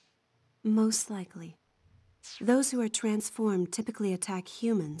 Most likely. Those who are transformed typically attack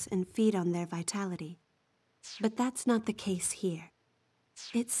humans and feed on their vitality. But that's not the case here.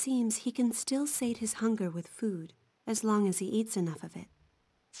 It seems he can still sate his hunger with food, as long as he eats enough of it.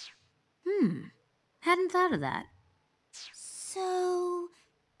 Hadn't thought of that. So,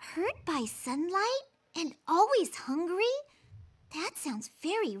 hurt by sunlight and always hungry? That sounds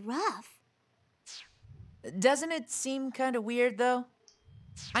very rough. Doesn't it seem kind of weird, though?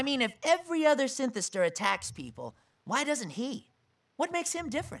 I mean, if every other synthester attacks people, why doesn't he? What makes him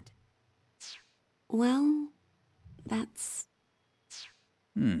different? Well, that's...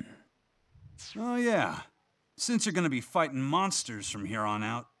 Oh yeah. Since you're gonna be fighting monsters from here on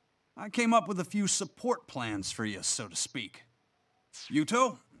out, I came up with a few support plans for you, so to speak.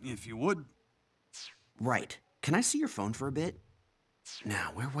 Yuto, if you would. Right. Can I see your phone for a bit?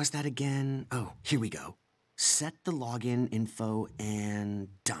 Now, where was that again? Oh, here we go. Set the login info and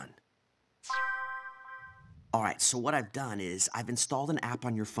done. All right, so what I've done is I've installed an app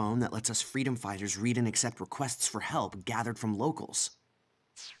on your phone that lets us freedom fighters read and accept requests for help gathered from locals.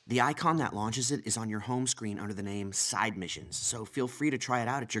 The icon that launches it is on your home screen under the name Side Missions, so feel free to try it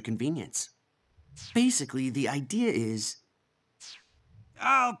out at your convenience. Basically, the idea is...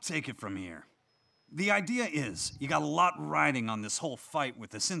 I'll take it from here. The idea is, you got a lot riding on this whole fight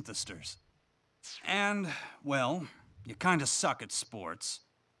with the synthesters. And, well, you kinda suck at sports.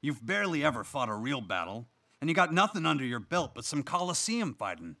 You've barely ever fought a real battle, and you got nothing under your belt but some Coliseum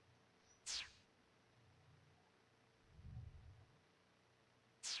fighting.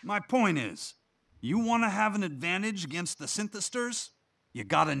 My point is, you want to have an advantage against the Synthesters? You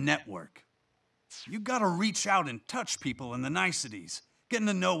gotta network. You gotta reach out and touch people in the niceties, getting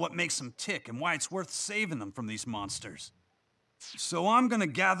to know what makes them tick and why it's worth saving them from these monsters. So I'm gonna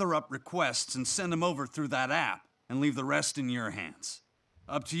gather up requests and send them over through that app, and leave the rest in your hands.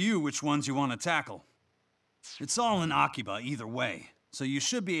 Up to you which ones you want to tackle. It's all in Akiba either way, so you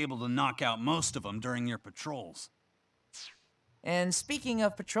should be able to knock out most of them during your patrols. And speaking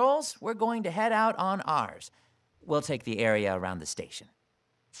of patrols, we're going to head out on ours. We'll take the area around the station.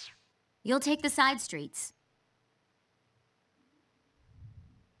 You'll take the side streets.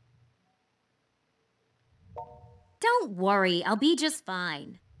 Don't worry, I'll be just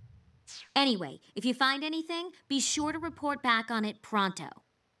fine. Anyway, if you find anything, be sure to report back on it pronto.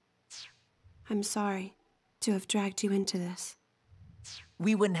 I'm sorry to have dragged you into this.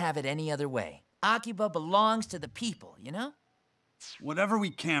 We wouldn't have it any other way. Akiba belongs to the people, you know? Whatever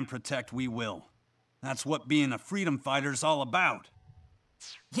we can protect, we will. That's what being a freedom fighter's all about.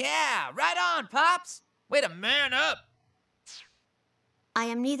 Yeah, right on, Pops! Way to man up! I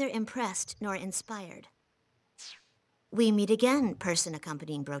am neither impressed nor inspired. We meet again, person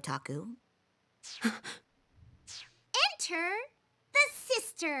accompanying Brotaku. Enter the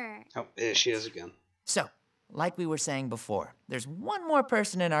sister. Oh, here she is again. So, like we were saying before, there's one more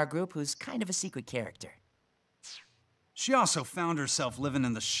person in our group who's kind of a secret character. She also found herself living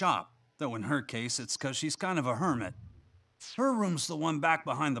in the shop, though in her case, it's 'cause she's kind of a hermit. Her room's the one back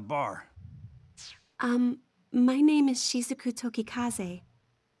behind the bar. My name is Shizuku Tokikaze.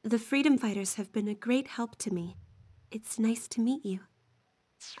 The freedom fighters have been a great help to me. It's nice to meet you.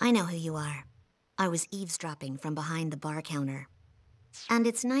 I know who you are. I was eavesdropping from behind the bar counter. And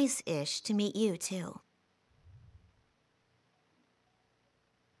it's nice-ish to meet you, too.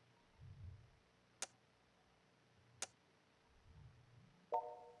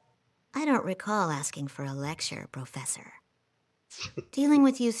 I don't recall asking for a lecture, Professor. Dealing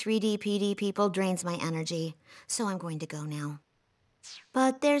with you 3D PD people drains my energy, so I'm going to go now.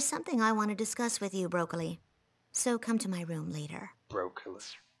 But there's something I want to discuss with you, Broccoli. So come to my room later. Broccoli.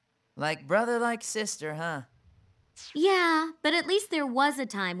 Like brother, like sister, huh? Yeah, but at least there was a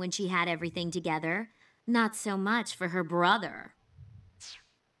time when she had everything together. Not so much for her brother.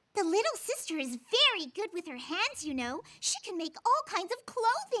 The little sister is very good with her hands, you know. She can make all kinds of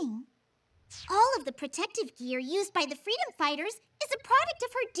clothing. All of the protective gear used by the freedom fighters is a product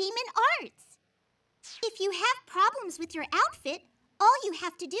of her demon arts. If you have problems with your outfit, all you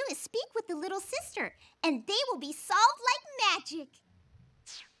have to do is speak with the little sister, and they will be solved like magic.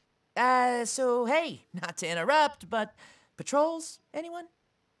 So hey, not to interrupt, but patrols, anyone?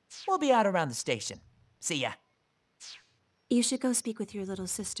 We'll be out around the station. See ya. You should go speak with your little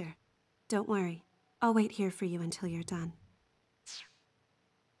sister. Don't worry. I'll wait here for you until you're done.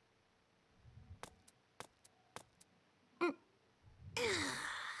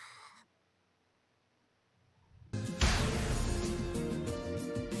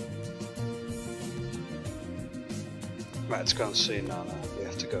 Right, let's go and see Nana. We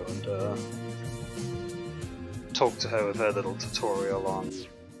have to go and talk to her with her little tutorial on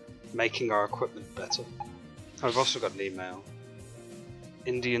making our equipment better. I've also got an email.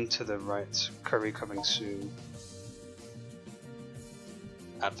 Indian to the right, curry coming soon.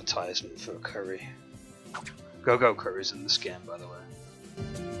 Advertisement for a curry. Go curry's in this game, by the way.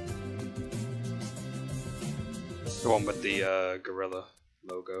 The one with the gorilla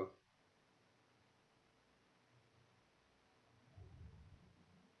logo.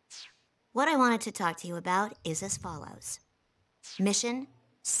 What I wanted to talk to you about is as follows. Mission,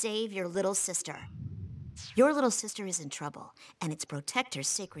 save your little sister. Your little sister is in trouble, and it's Protector's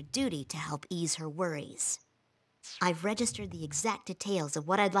sacred duty to help ease her worries. I've registered the exact details of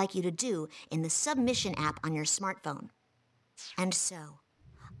what I'd like you to do in the submission app on your smartphone. And so,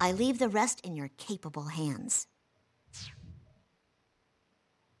 I leave the rest in your capable hands.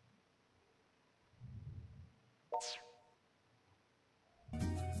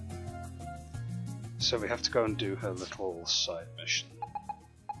 So we have to go and do her little side mission.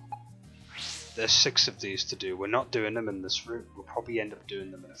 There's 6 of these to do. We're not doing them in this route. We'll probably end up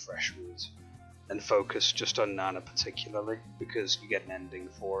doing them in a fresh route. And focus just on Nana particularly, because you get an ending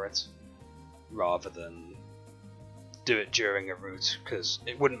for it. Rather than do it during a route, because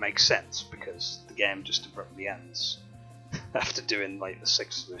it wouldn't make sense, because the game just abruptly ends after doing like the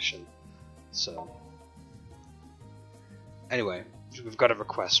 6th mission. So anyway, we've got a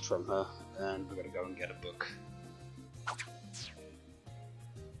request from her, and we're gonna go and get a book.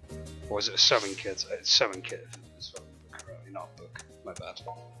 Or is it a sewing kit? It's sewing kit. It's not a book. My bad.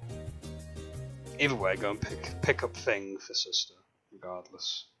 Either way, go and pick up thing for sister,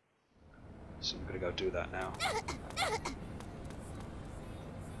 regardless. So I'm gonna go do that now.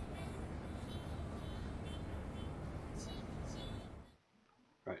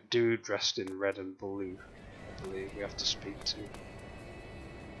 Right, dude dressed in red and blue, I believe we have to speak to.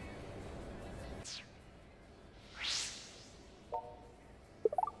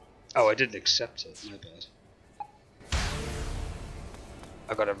 Oh, I didn't accept it, my bad.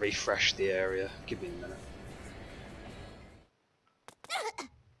 I gotta refresh the area, give me a minute.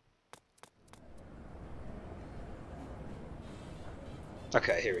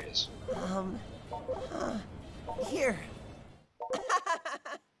 Okay, here he is. Here.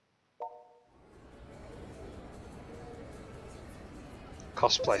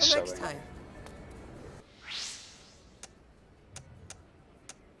 Cosplay Till next sewing. time.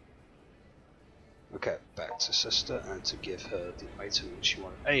 Okay, back to sister and to give her the item that she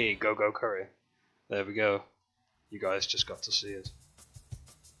wanted. Hey, go curry. There we go. You guys just got to see it.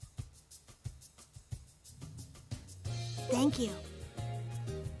 Thank you.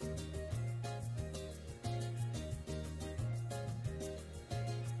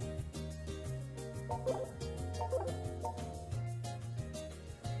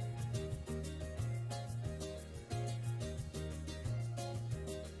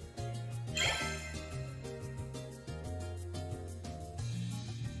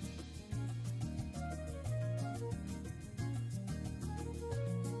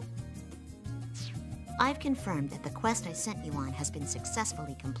 I've confirmed that the quest I sent you on has been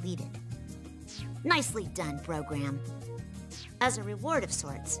successfully completed. Nicely done, program. As a reward of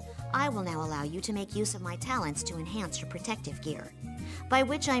sorts, I will now allow you to make use of my talents to enhance your protective gear, by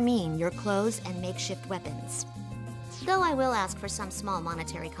which I mean your clothes and makeshift weapons. Though I will ask for some small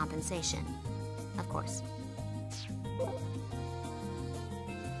monetary compensation, of course.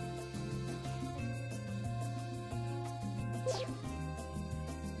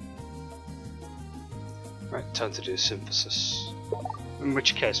 Right, time to do synthesis. In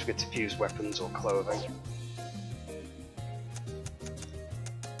which case we get to fuse weapons or clothing.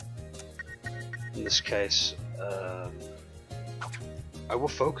 In this case, I will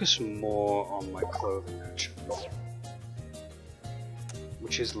focus more on my clothing actually.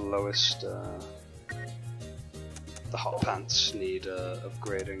 Which is lowest, the hot pants need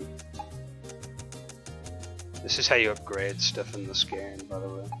upgrading. This is how you upgrade stuff in this game, by the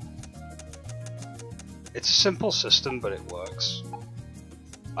way. It's a simple system, but it works.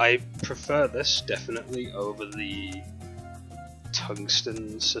 I prefer this definitely over the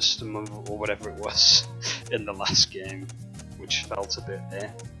tungsten system or whatever it was in the last game, which felt a bit eh.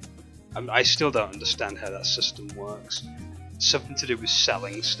 I still don't understand how that system works. It's something to do with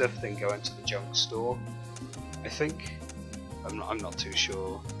selling stuff, then going to the junk store, I think. I'm not too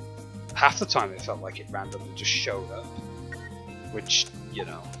sure. Half the time it felt like it randomly just showed up, which, you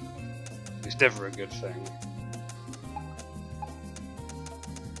know, it's never a good thing.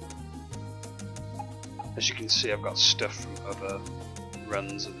 As you can see, I've got stuff from other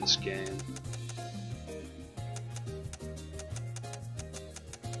runs in this game.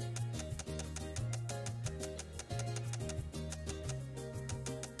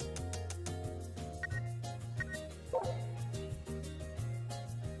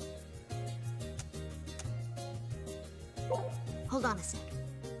 Hold on a sec.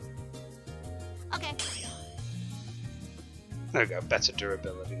 Okay. There we go, better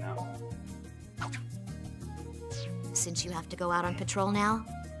durability now. Since you have to go out on patrol now,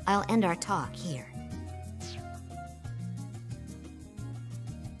 I'll end our talk here.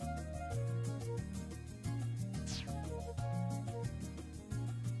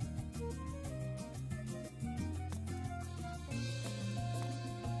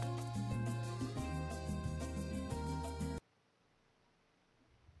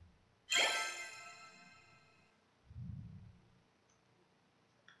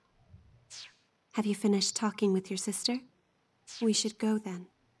 Have you finished talking with your sister? We should go then.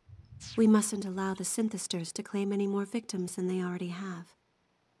 We mustn't allow the synthesters to claim any more victims than they already have.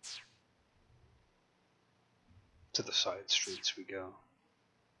 To the side streets we go.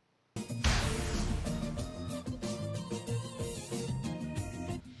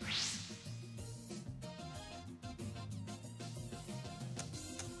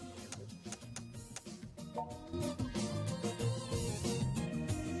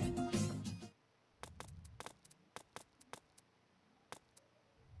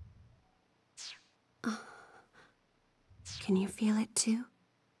 Can you feel it too?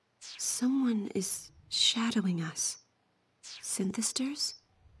 Someone is shadowing us. Synthesters?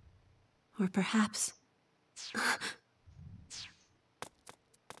 Or perhaps...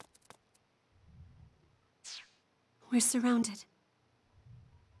 We're surrounded.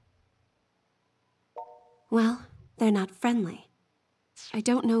 Well, they're not friendly. I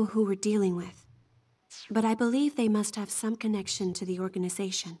don't know who we're dealing with, but I believe they must have some connection to the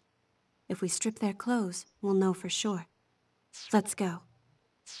organization. If we strip their clothes, we'll know for sure. Let's go.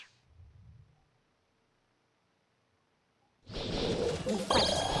 Good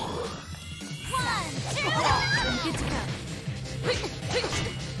to go.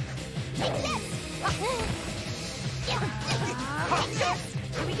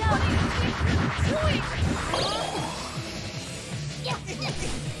 Here we go.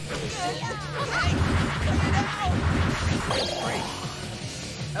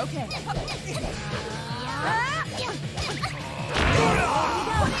 Okay.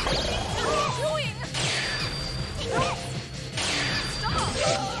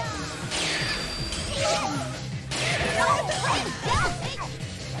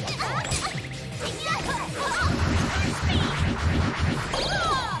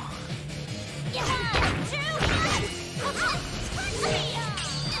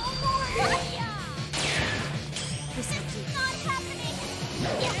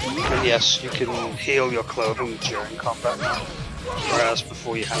 And yes, you can heal your clothing during combat now, whereas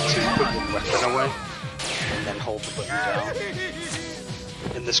before you had to put your weapon away and then hold the button down.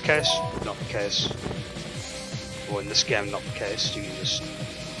 In this case, not the case. Or in this game, not the case. You can just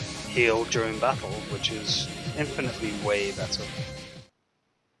heal during battle, which is infinitely way better.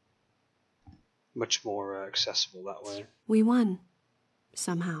 Much more accessible that way. We won.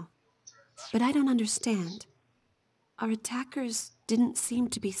 Somehow. But I don't understand. Our attackers didn't seem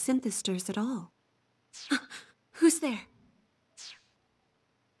to be synthesters at all. Who's there?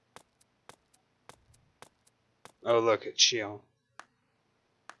 Oh look, it's Shion.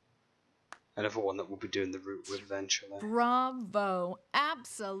 Another one that we'll be doing the route with eventually. Bravo!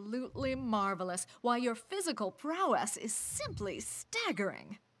 Absolutely marvelous. Why, your physical prowess is simply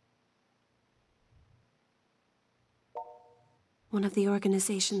staggering. One of the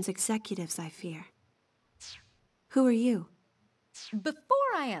organization's executives, I fear. Who are you?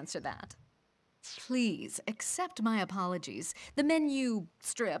 Before I answer that, please accept my apologies. The men you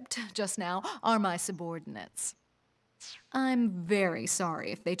stripped just now are my subordinates. I'm very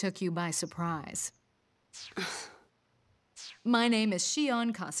sorry if they took you by surprise. My name is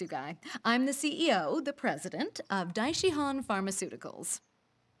Shion Kasugai. I'm the CEO, the president of Daishihan Pharmaceuticals.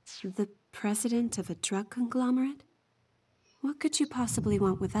 The president of a drug conglomerate? What could you possibly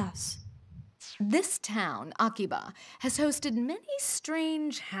want with us? This town, Akiba, has hosted many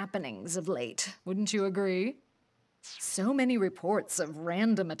strange happenings of late, wouldn't you agree? So many reports of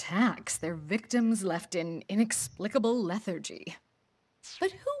random attacks, their victims left in inexplicable lethargy.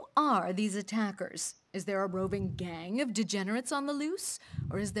 But who are these attackers? Is there a roving gang of degenerates on the loose?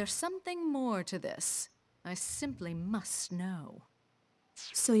 Or is there something more to this? I simply must know.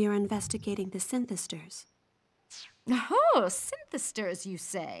 So you're investigating the synthesters? Oh, synthesters, you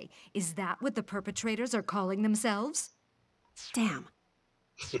say? Is that what the perpetrators are calling themselves? Damn.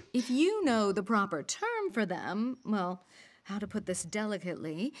 If you know the proper term for them, well, how to put this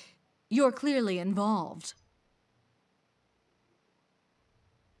delicately, you're clearly involved.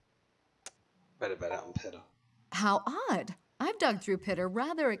 Better bet on Pitter. How odd. I've dug through Pitter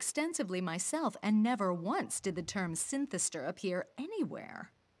rather extensively myself, and never once did the term synthester appear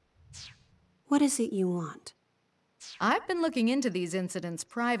anywhere. What is it you want? I've been looking into these incidents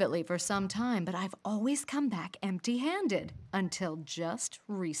privately for some time, but I've always come back empty-handed, until just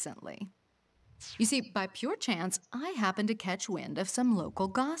recently. You see, by pure chance, I happened to catch wind of some local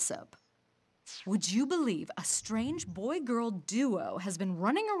gossip. Would you believe a strange boy-girl duo has been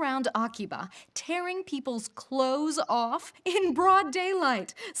running around Akiba, tearing people's clothes off in broad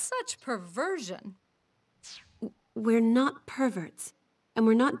daylight? Such perversion. We're not perverts, and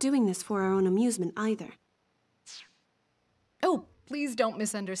we're not doing this for our own amusement either. Oh, please don't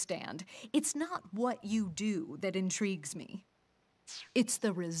misunderstand. It's not what you do that intrigues me. It's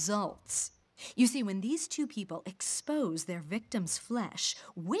the results. You see, when these two people expose their victim's flesh,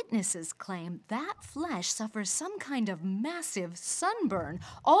 witnesses claim that flesh suffers some kind of massive sunburn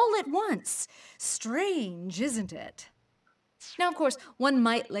all at once. Strange, isn't it? Now, of course, one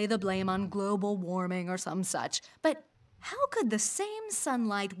might lay the blame on global warming or some such, but how could the same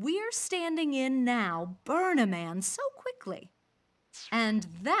sunlight we're standing in now burn a man so quickly? And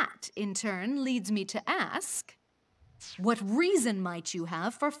that, in turn, leads me to ask, what reason might you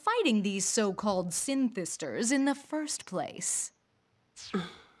have for fighting these so-called synthesters in the first place?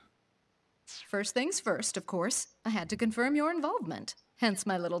 First things first, of course, I had to confirm your involvement, hence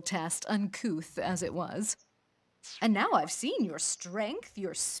my little test, uncouth as it was. And now I've seen your strength,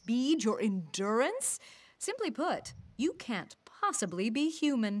 your speed, your endurance. Simply put, you can't possibly be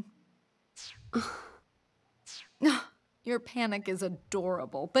human. Your panic is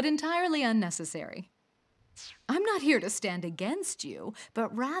adorable, but entirely unnecessary. I'm not here to stand against you,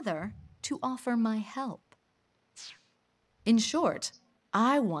 but rather to offer my help. In short,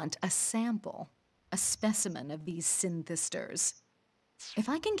 I want a sample, a specimen of these synthisters. If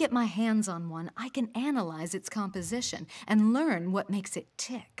I can get my hands on one, I can analyze its composition and learn what makes it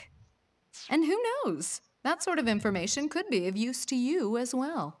tick. And who knows? That sort of information could be of use to you as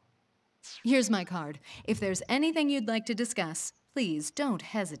well. Here's my card. If there's anything you'd like to discuss, please don't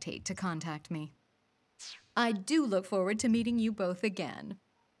hesitate to contact me. I do look forward to meeting you both again.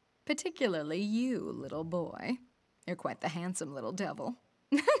 Particularly you, little boy. You're quite the handsome little devil.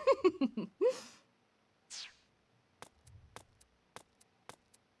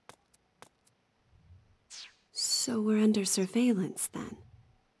 So we're under surveillance, then.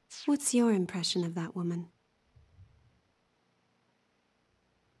 What's your impression of that woman?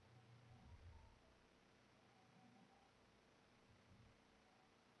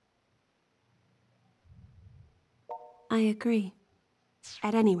 I agree.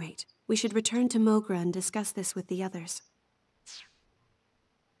 At any rate, we should return to Mogra and discuss this with the others.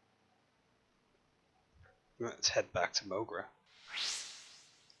 Let's head back to Mogra.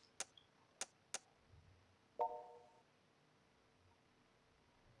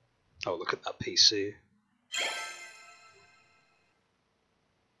 Oh, look at that PC.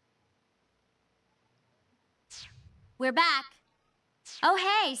 We're back. Oh,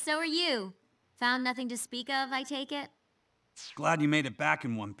 hey, so are you. Found nothing to speak of, I take it? Glad you made it back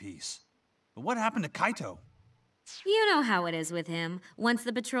in one piece. But what happened to Kaito? You know how it is with him. Once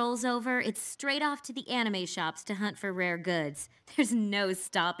the patrol's over, it's straight off to the anime shops to hunt for rare goods. There's no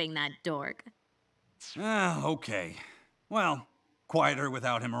stopping that dork. Okay. Well, quieter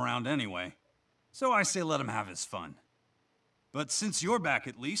without him around anyway. So I say let him have his fun. But since you're back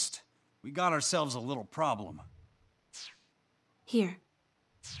at least, we got ourselves a little problem. Here.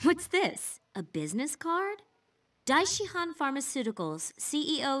 What's this? A business card? Daishihan Pharmaceuticals,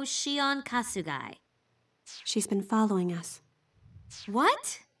 CEO Shion Kasugai. She's been following us.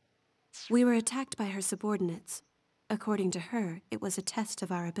 What? We were attacked by her subordinates. According to her, it was a test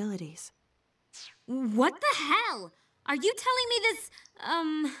of our abilities. What the hell? Are you telling me this,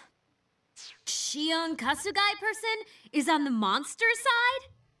 Shion Kasugai person is on the monster side?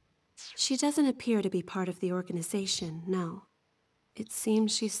 She doesn't appear to be part of the organization, no. It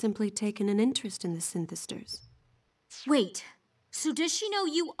seems she's simply taken an interest in the synthisters. Wait, so does she know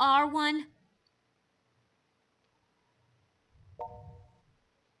you are one?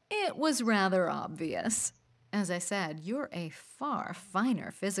 It was rather obvious. As I said, you're a far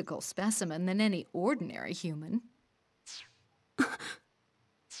finer physical specimen than any ordinary human.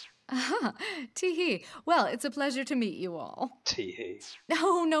 Aha, tee-hee. Well, it's a pleasure to meet you all. Tee-hee.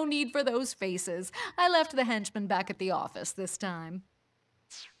 Oh, no need for those faces. I left the henchman back at the office this time.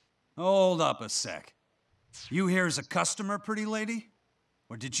 Hold up a sec. You here as a customer, pretty lady?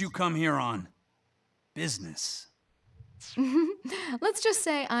 Or did you come here on business? Let's just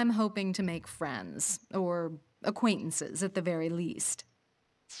say I'm hoping to make friends, or acquaintances at the very least.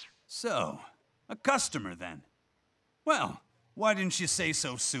 So, a customer then. Well, why didn't you say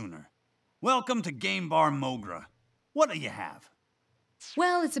so sooner? Welcome to Game Bar Mogra. What do you have?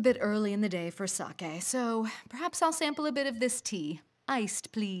 Well, it's a bit early in the day for sake, so perhaps I'll sample a bit of this tea.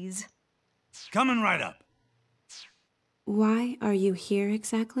 Iced, please. Coming right up. Why are you here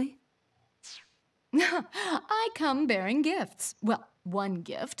exactly? I come bearing gifts. Well, one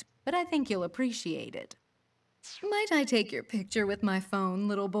gift, but I think you'll appreciate it. Might I take your picture with my phone,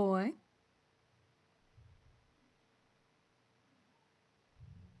 little boy?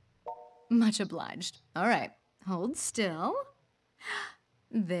 Much obliged. All right, hold still.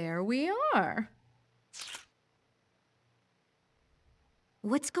 There we are.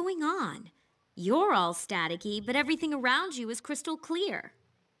 What's going on? You're all staticky, but everything around you is crystal clear.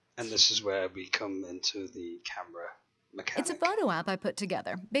 And this is where we come into the camera mechanic. It's a photo app I put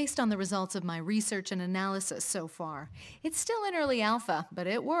together, based on the results of my research and analysis so far. It's still in early alpha, but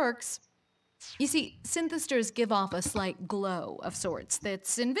it works. You see, synthisters give off a slight glow of sorts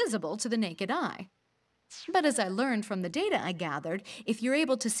that's invisible to the naked eye. But as I learned from the data I gathered, if you're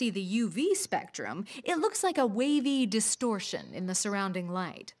able to see the UV spectrum, it looks like a wavy distortion in the surrounding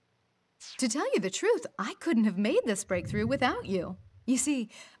light. To tell you the truth, I couldn't have made this breakthrough without you. You see,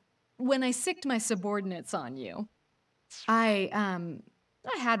 when I sicked my subordinates on you, I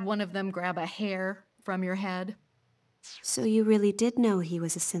had one of them grab a hair from your head. So you really did know he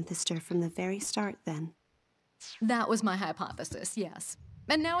was a synthister from the very start, then? That was my hypothesis, yes.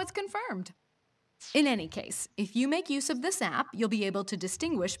 And now it's confirmed. In any case, if you make use of this app, you'll be able to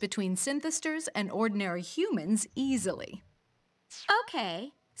distinguish between synthesters and ordinary humans easily.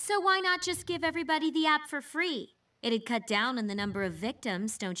 Okay, so why not just give everybody the app for free? It'd cut down on the number of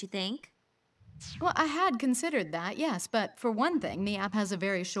victims, don't you think? Well, I had considered that, yes, but for one thing, the app has a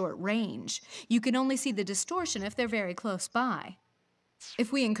very short range. You can only see the distortion if they're very close by.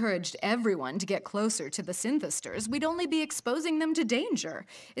 If we encouraged everyone to get closer to the synthesters, we'd only be exposing them to danger.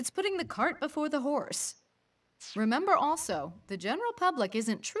 It's putting the cart before the horse. Remember also, the general public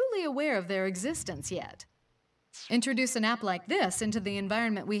isn't truly aware of their existence yet. Introduce an app like this into the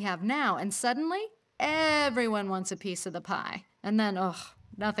environment we have now, and suddenly, everyone wants a piece of the pie. And then, ugh,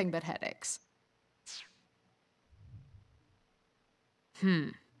 nothing but headaches.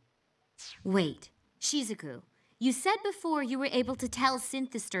 Wait, Shizuku, you said before you were able to tell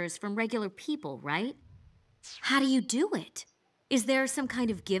synthesters from regular people, right? How do you do it? Is there some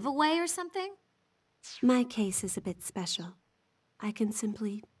kind of giveaway or something? My case is a bit special. I can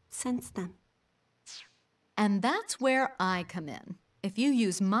simply sense them. And that's where I come in. If you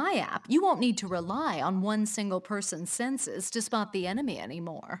use my app, you won't need to rely on one single person's senses to spot the enemy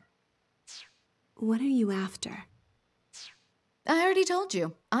anymore. What are you after? I already told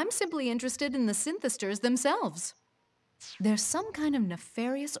you. I'm simply interested in the synthesters themselves. There's some kind of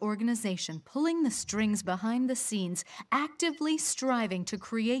nefarious organization pulling the strings behind the scenes, actively striving to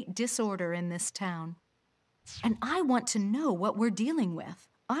create disorder in this town. And I want to know what we're dealing with.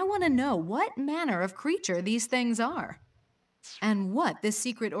 I want to know what manner of creature these things are, and what this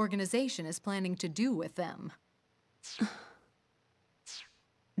secret organization is planning to do with them.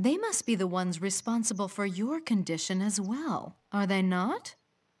 They must be the ones responsible for your condition as well, are they not?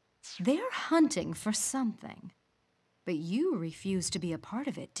 They're hunting for something. But you refused to be a part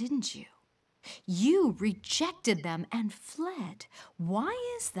of it, didn't you? You rejected them and fled. Why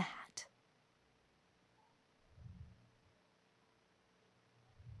is that?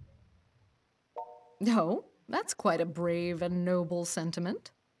 No, that's quite a brave and noble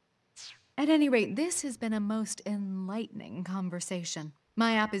sentiment. At any rate, this has been a most enlightening conversation.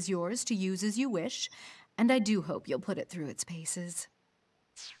 My app is yours to use as you wish, and I do hope you'll put it through its paces.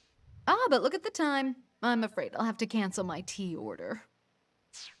 Ah, but look at the time. I'm afraid I'll have to cancel my tea order.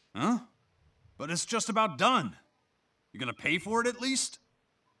 Huh? But it's just about done. You gonna pay for it at least?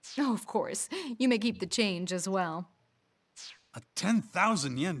 Oh, of course. You may keep the change as well. A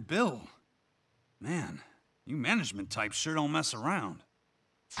 10,000 yen bill. Man, you management types sure don't mess around.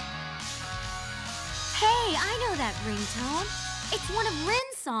 Hey, I know that ringtone. It's one of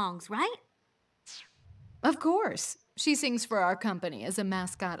Rin's songs, right? Of course. She sings for our company as a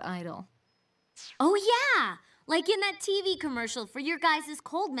mascot idol. Oh yeah, like in that TV commercial for your guys'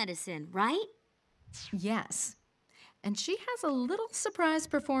 cold medicine, right? Yes. And she has a little surprise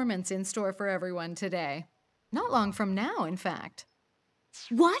performance in store for everyone today. Not long from now, in fact.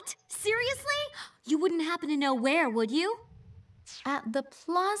 What? Seriously? You wouldn't happen to know where, would you? At the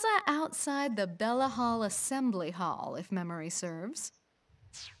plaza outside the Bella Hall Assembly Hall, if memory serves.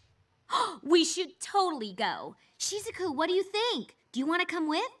 We should totally go. Shizuku, what do you think? Do you want to come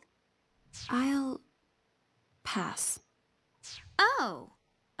with? I'll pass. Oh,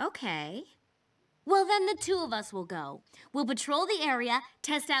 okay. Well, then the two of us will go. We'll patrol the area,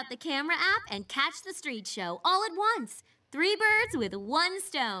 test out the camera app, and catch the street show all at once. 3 birds with 1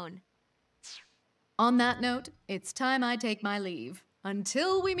 stone. On that note, it's time I take my leave.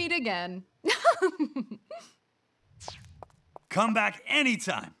 Until we meet again. Come back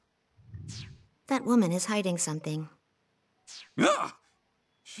anytime. That woman is hiding something. Ugh!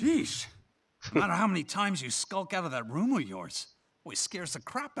 Sheesh. No matter how many times you skulk out of that room of yours, always scares the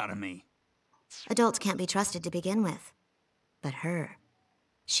crap out of me. Adults can't be trusted to begin with. But her,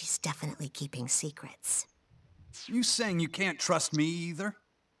 she's definitely keeping secrets. You saying you can't trust me either?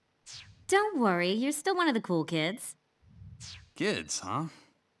 Don't worry, you're still one of the cool kids. Kids, huh?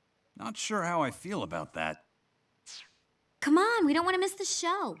 Not sure how I feel about that. Come on, we don't want to miss the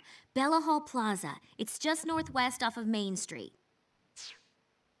show. Bella Hall Plaza. It's just northwest off of Main Street.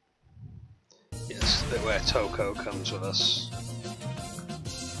 Yes, the bit where Toko comes with us.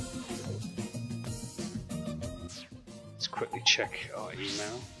 Let's quickly check our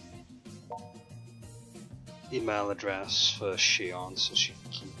email. Email address for Shion so she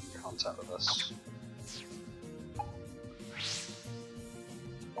can keep in contact with us.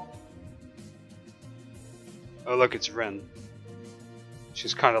 Oh look, it's Rin.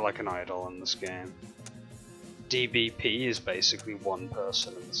 She's kind of like an idol in this game. DBP is basically one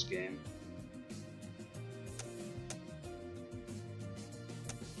person in this game.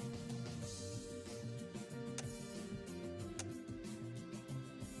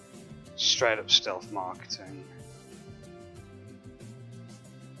 Straight up stealth marketing.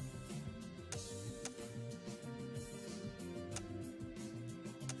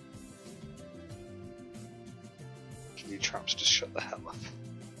 Give you traps to shut the hell up.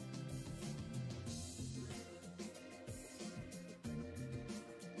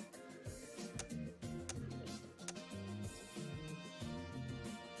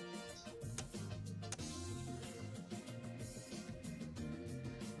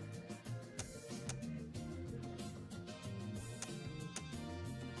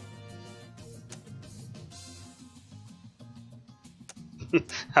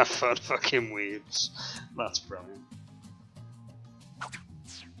 Have fun fucking weebs. That's brilliant.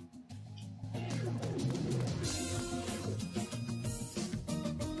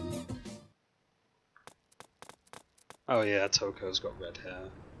 Oh yeah, Toko's got red hair.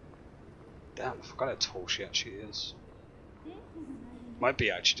 Damn, I forgot how tall she actually is. Might be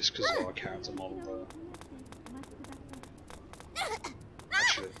actually just because of our character model though.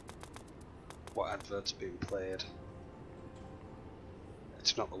 Actually, what advert's being played?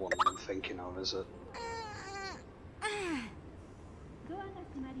 It's not the one that I'm thinking of, is it?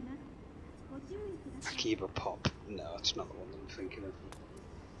 Akiba Pop. No, it's not the one that I'm thinking of.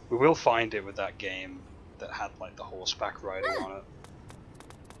 We will find it with that game that had like the horseback riding on it.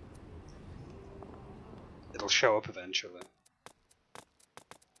 It'll show up eventually.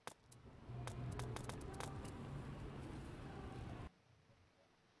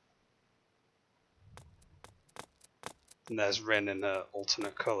 And there's Rin in her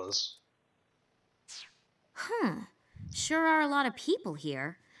alternate colours. Huh. Sure are a lot of people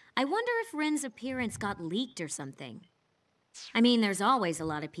here. I wonder if Rin's appearance got leaked or something. I mean, there's always a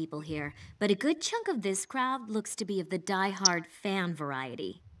lot of people here, but a good chunk of this crowd looks to be of the die-hard fan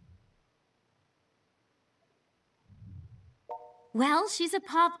variety. Well, she's a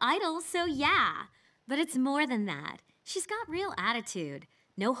pop idol, so yeah. But it's more than that. She's got real attitude.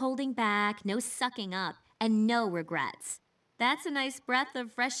 No holding back, no sucking up, and no regrets. That's a nice breath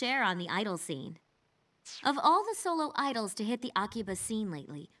of fresh air on the idol scene. Of all the solo idols to hit the Akiba scene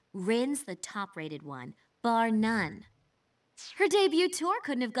lately, Rin's the top-rated one, bar none. Her debut tour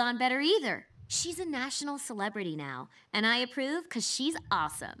couldn't have gone better either. She's a national celebrity now, and I approve because she's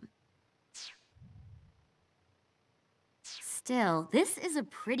awesome. Still, this is a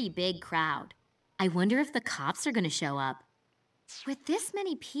pretty big crowd. I wonder if the cops are going to show up. With this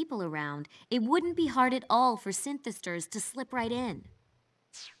many people around, it wouldn't be hard at all for synthesters to slip right in.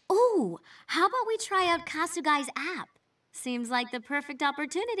 Ooh, how about we try out Kasugai's app? Seems like the perfect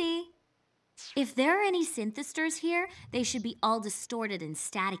opportunity. If there are any synthesters here, they should be all distorted and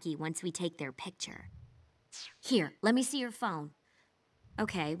staticky once we take their picture. Here, let me see your phone.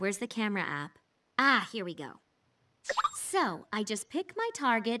 Okay, where's the camera app? Ah, here we go. So, I just pick my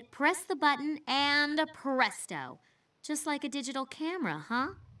target, press the button, and presto. Just like a digital camera, huh?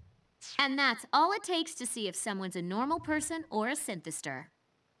 And that's all it takes to see if someone's a normal person or a synthester.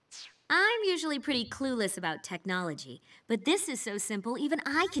 I'm usually pretty clueless about technology, but this is so simple even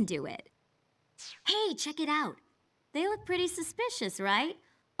I can do it. Hey, check it out. They look pretty suspicious, right?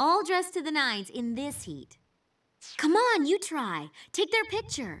 All dressed to the nines in this heat. Come on, you try. Take their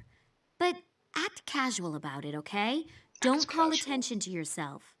picture. But act casual about it, okay? Don't call attention to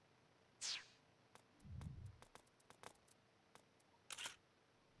yourself.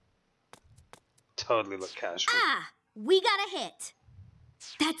 Totally look casual. Ah, we got a hit.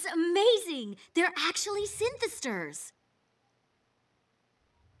 That's amazing. They're actually synthesters.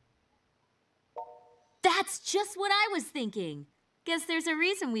 That's just what I was thinking. Guess there's a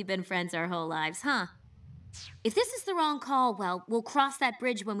reason we've been friends our whole lives, huh? If this is the wrong call, well, we'll cross that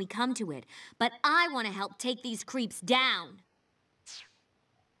bridge when we come to it. But I want to help take these creeps down.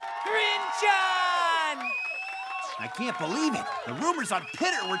 Rin-chan! I can't believe it. The rumors on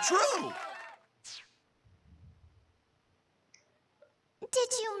Pitter were true. Did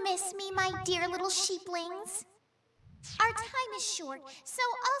you miss me, my dear little sheeplings? Our time is short, so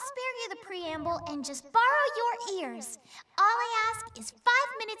I'll spare you the preamble and just borrow your ears. All I ask is 5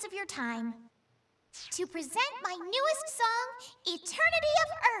 minutes of your time to present my newest song, Eternity of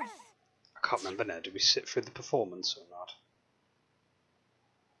Earth. I can't remember now. Did we sit through the performance or not?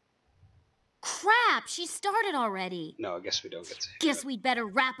 Crap, she started already. No, I guess we don't get to hear Guess we'd better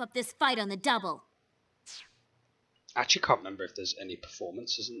wrap up this fight on the double. I actually can't remember if there's any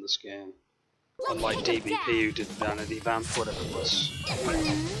performances in this game. Unlike DBP who did Vanity Vamp, whatever it was.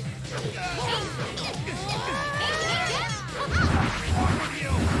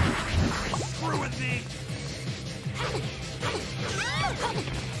 Screw with me.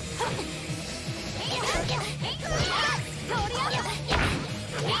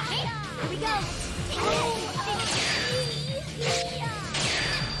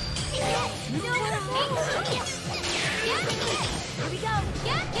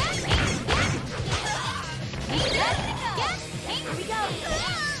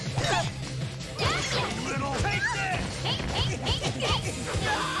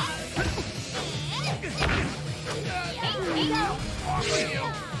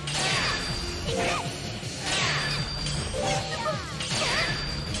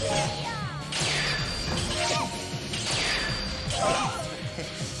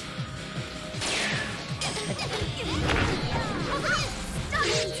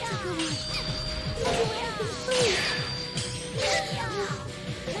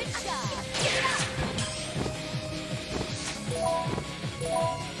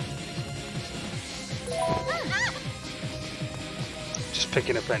 Just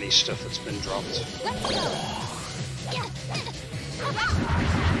picking up any stuff that's been dropped. Let's go.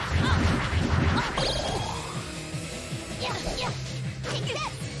 Take this.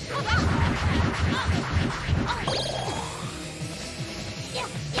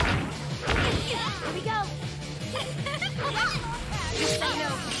 Here we go. Just say no.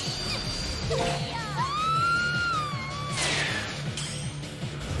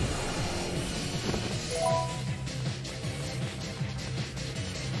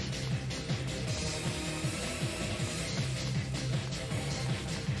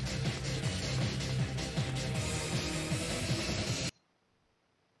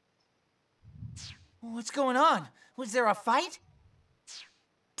 What's going on? Was there a fight?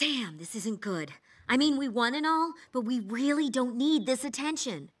 Damn, this isn't good. I mean, we won and all, but we really don't need this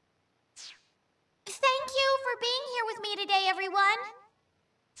attention. Thank you for being here with me today, everyone.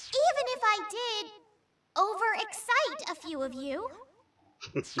 Even if I did overexcite a few of you.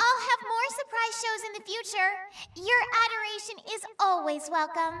 I'll have more surprise shows in the future. Your adoration is always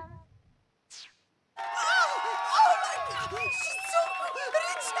welcome. Oh my God! She's so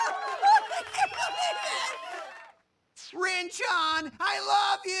Rinchan, I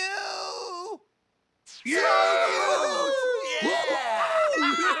love you! Yeah!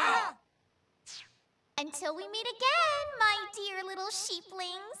 Until we meet again, my dear little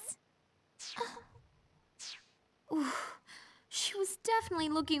sheeplings. Ooh, she was definitely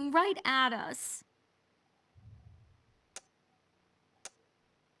looking right at us.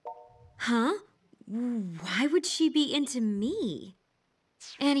 Huh? Why would she be into me?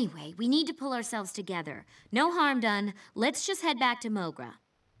 Anyway, we need to pull ourselves together. No harm done. Let's just head back to Mogra.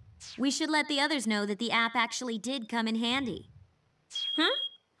 We should let the others know that the app actually did come in handy. Huh?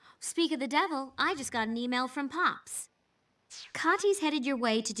 Speak of the devil, I just got an email from Pops. Kati's headed your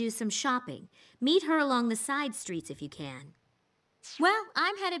way to do some shopping. Meet her along the side streets if you can. Well,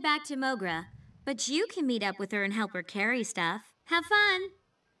 I'm headed back to Mogra, but you can meet up with her and help her carry stuff. Have fun!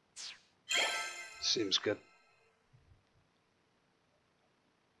 Seems good.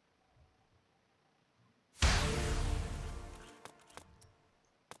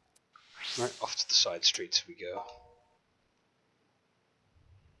 Right, off to the side streets we go.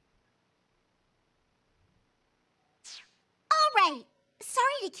 All right.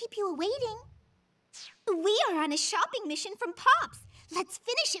 Sorry to keep you waiting. We are on a shopping mission from Pops. Let's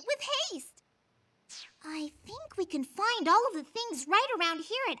finish it with haste. I think we can find all of the things right around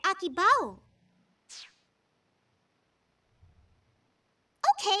here at Akiba.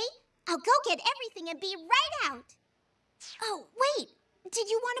 Okay, I'll go get everything and be right out. Oh, wait. Did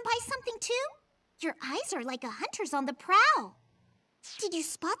you want to buy something too? Your eyes are like a hunter's on the prowl. Did you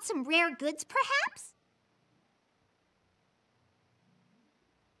spot some rare goods, perhaps?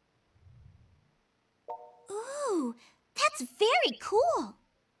 Ooh, that's very cool.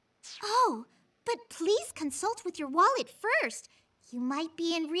 Oh, but please consult with your wallet first. You might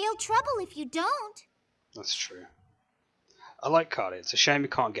be in real trouble if you don't. That's true. I like Cardi. It's a shame you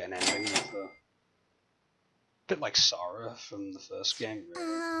can't get an ending with her. Bit like Sarah from the first game,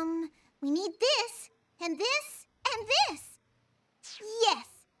 really. We need this, and this, and this. Yes,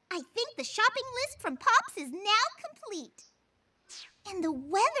 I think the shopping list from Pops is now complete. And the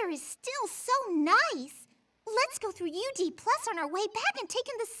weather is still so nice. Let's go through UD Plus on our way back and take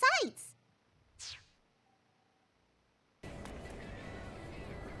in the sights.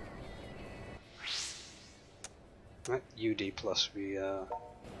 Right, UD Plus we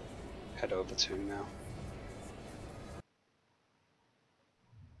head over to now.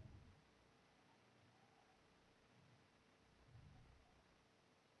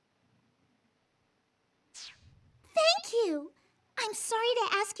 Thank you. I'm sorry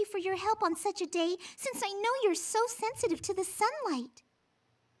to ask you for your help on such a day, since I know you're so sensitive to the sunlight.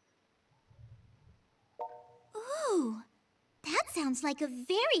 Ooh, that sounds like a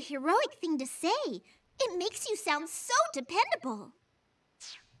very heroic thing to say. It makes you sound so dependable.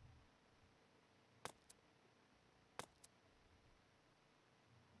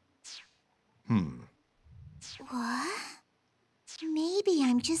 What? Maybe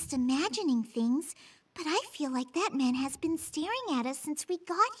I'm just imagining things, but I feel like that man has been staring at us since we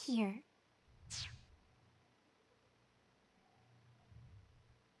got here.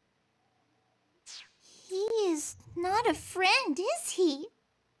 He is not a friend, is he?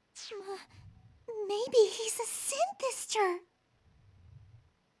 Maybe he's a synthester.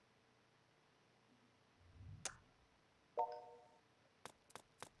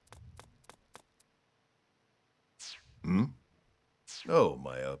 Oh,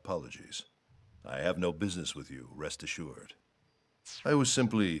 my apologies. I have no business with you, rest assured. I was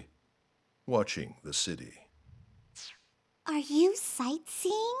simply watching the city. Are you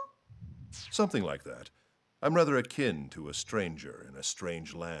sightseeing? Something like that. I'm rather akin to a stranger in a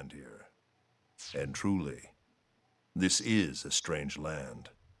strange land here. And truly, this is a strange land.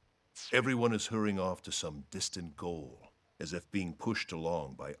 Everyone is hurrying off to some distant goal, as if being pushed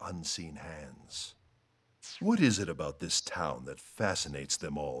along by unseen hands. What is it about this town that fascinates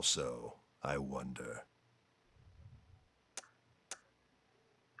them all so, I wonder?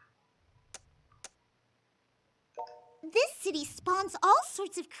 This city spawns all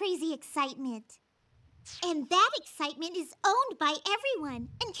sorts of crazy excitement. And that excitement is owned by everyone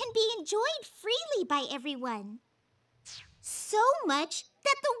and can be enjoyed freely by everyone. So much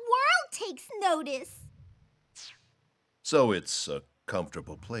that the world takes notice. So it's a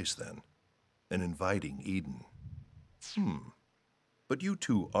comfortable place then. An inviting Eden. But you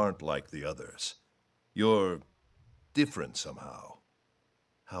two aren't like the others. You're different somehow.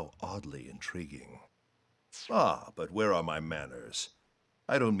 How oddly intriguing. Ah, but where are my manners?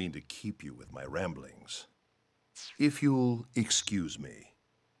 I don't mean to keep you with my ramblings. If you'll excuse me.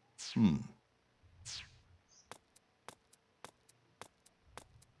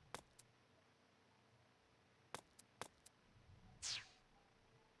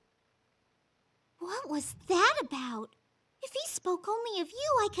 What was that about? If he spoke only of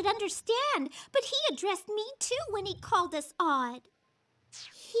you, I could understand, but he addressed me too when he called us odd.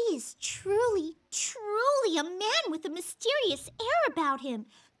 He is truly, truly a man with a mysterious air about him,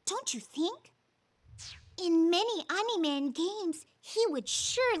 don't you think? In many anime and games, he would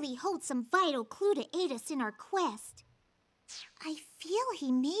surely hold some vital clue to aid us in our quest. I feel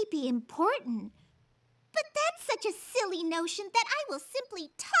he may be important, but that's such a silly notion that I will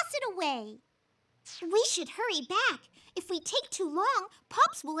simply toss it away. We should hurry back. If we take too long,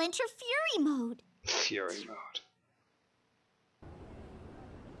 Pops will enter Fury mode. Fury mode.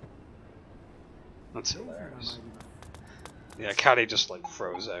 That's hilarious. Yeah, Caddy just like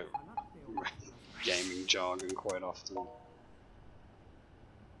throws out gaming jargon quite often.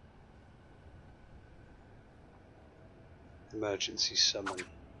 Emergency summon.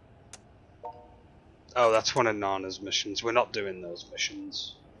 Oh, that's one of Nana's missions. We're not doing those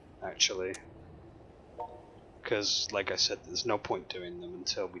missions, actually. Because, like I said, there's no point doing them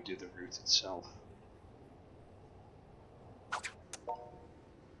until we do the route itself.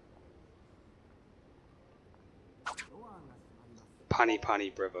 Pani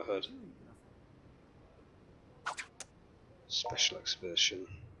Brotherhood. Special Expedition.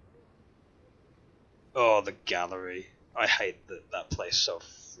 Oh, the gallery. I hate that place so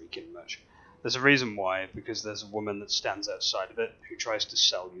freaking much. There's a reason why, because there's a woman that stands outside of it who tries to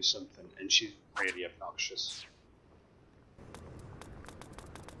sell you something, and she's really obnoxious.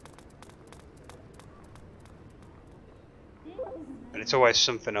 And it's always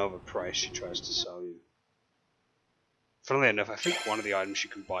something overpriced she tries to sell you. Funnily enough, I think one of the items you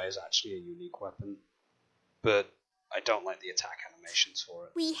can buy is actually a unique weapon, but I don't like the attack animations for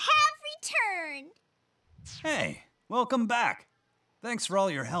it. We have returned! Hey, welcome back. Thanks for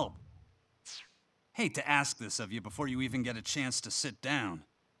all your help. Hate to ask this of you before you even get a chance to sit down,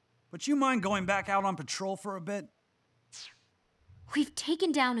 but you mind going back out on patrol for a bit? We've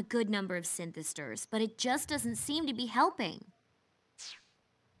taken down a good number of synthesters, but it just doesn't seem to be helping.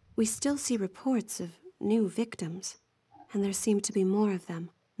 We still see reports of new victims, and there seem to be more of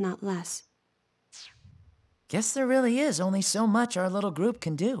them, not less. Guess there really is only so much our little group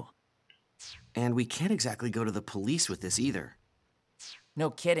can do. And we can't exactly go to the police with this either. No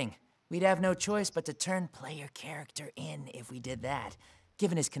kidding. We'd have no choice but to turn player character in if we did that,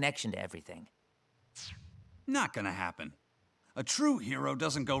 given his connection to everything. Not gonna happen. A true hero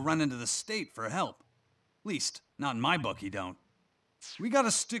doesn't go run into the state for help. Least, not in my book he don't. We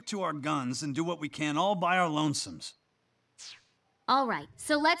gotta stick to our guns and do what we can all by our lonesomes. All right,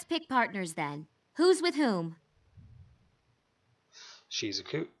 so let's pick partners then. Who's with whom?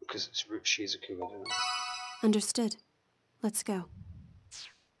 Shizuku, because it's Shizuku, I don't know. Understood. Let's go.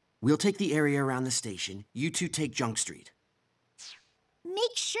 We'll take the area around the station. You two take Junk Street.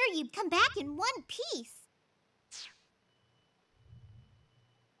 Make sure you come back in one piece.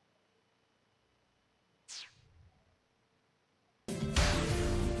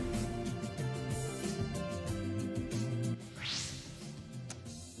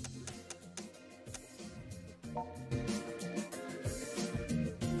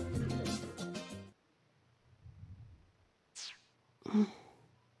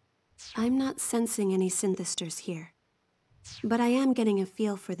 I'm not sensing any synthesters here, but I am getting a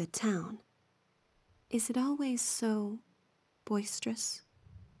feel for the town. Is it always so boisterous?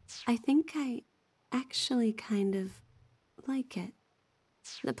 I think I actually kind of like it.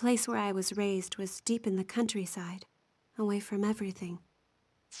 The place where I was raised was deep in the countryside, away from everything.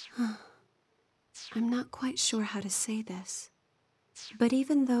 I'm not quite sure how to say this, but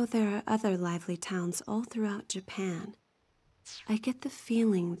even though there are other lively towns all throughout Japan, I get the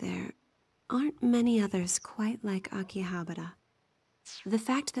feeling there aren't many others quite like Akihabara. The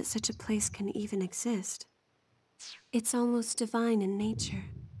fact that such a place can even exist, it's almost divine in nature,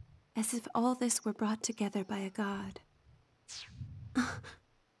 as if all this were brought together by a god.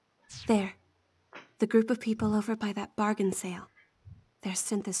 There, the group of people over by that bargain sale. They're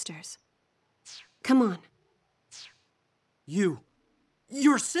synthesters. Come on. You're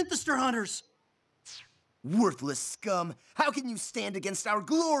synthester hunters! Worthless scum! How can you stand against our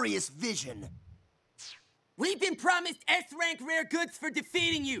glorious vision? We've been promised S-rank rare goods for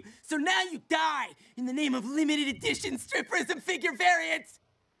defeating you, so now you die in the name of limited edition strippers and figure variants!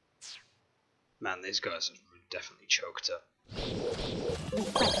 Man, these guys are definitely choked up.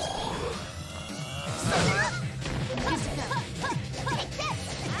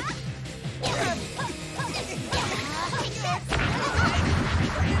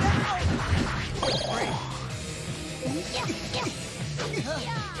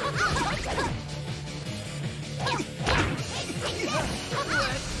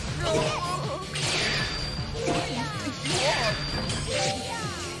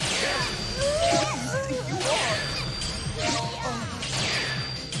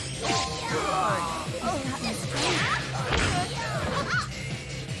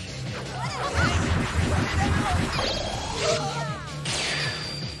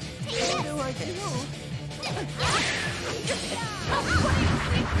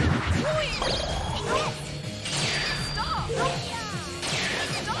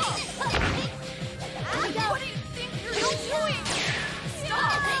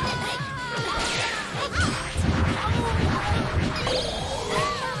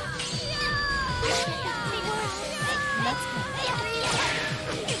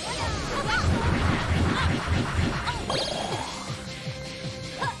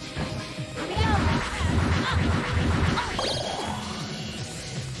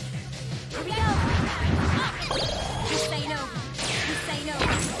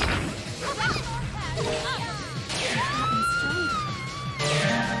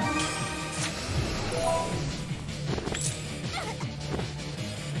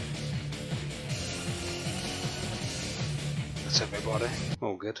 Everybody,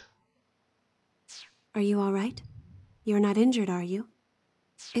 all good. Are you all right? You're not injured, are you?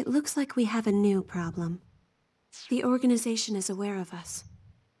 It looks like we have a new problem. The organization is aware of us.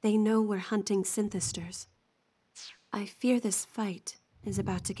 They know we're hunting synthesters. I fear this fight is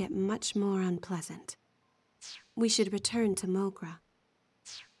about to get much more unpleasant. We should return to Mogra.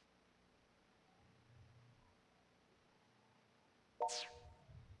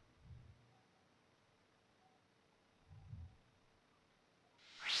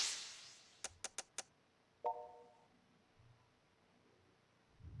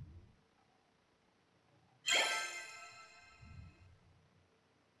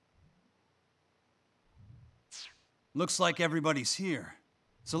 Looks like everybody's here.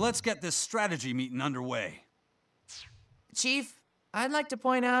 So let's get this strategy meeting underway. Chief, I'd like to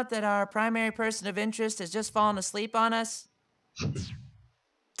point out that our primary person of interest has just fallen asleep on us.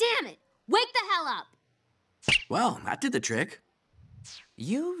 Damn it! Wake the hell up! Well, that did the trick.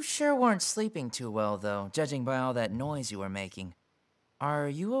 You sure weren't sleeping too well, though, judging by all that noise you were making. Are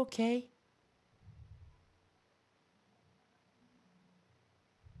you okay?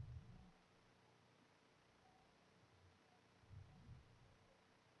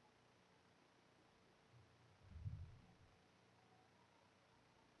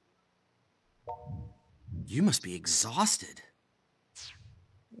 You must be exhausted.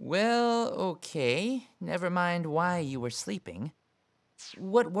 Well, okay. Never mind why you were sleeping.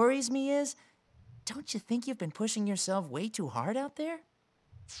 What worries me is, don't you think you've been pushing yourself way too hard out there?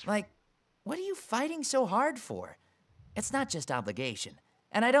 Like, what are you fighting so hard for? It's not just obligation,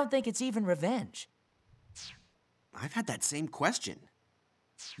 and I don't think it's even revenge. I've had that same question.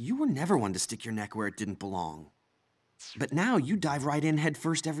 You were never one to stick your neck where it didn't belong. But now you dive right in head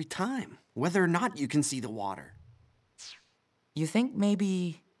first every time, whether or not you can see the water. You think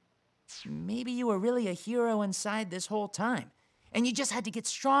maybe you were really a hero inside this whole time, and you just had to get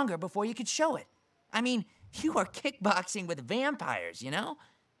stronger before you could show it. I mean, you are kickboxing with vampires, you know?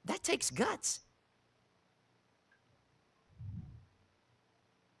 That takes guts.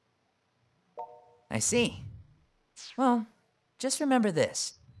 I see. Well, just remember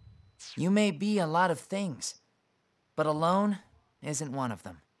this. You may be a lot of things, but alone isn't one of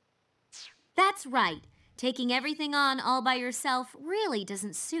them. That's right. Taking everything on all by yourself really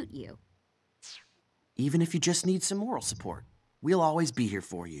doesn't suit you. Even if you just need some moral support, we'll always be here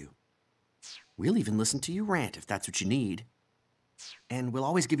for you. We'll even listen to you rant if that's what you need. And we'll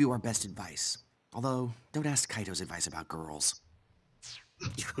always give you our best advice. Although, don't ask Kaito's advice about girls.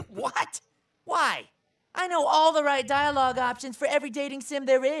 What? Why? I know all the right dialogue options for every dating sim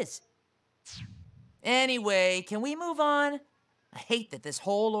there is. Anyway, can we move on? I hate that this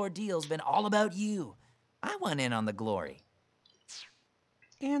whole ordeal's been all about you. I want in on the glory.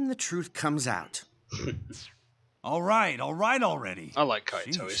 And the truth comes out. All right already. I like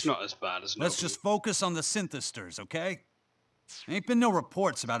Kaito. Sheesh. It's not as bad as Let's Nobu. just focus on the synthesters, okay? Ain't been no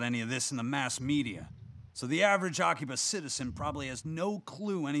reports about any of this in the mass media, so the average Akiba citizen probably has no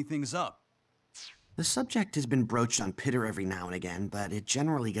clue anything's up. The subject has been broached on Pitter every now and again, but it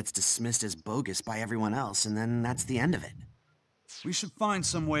generally gets dismissed as bogus by everyone else, and then that's the end of it. We should find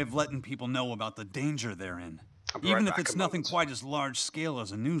some way of letting people know about the danger they're in, I'll be even right if back it's a nothing moment. quite as large scale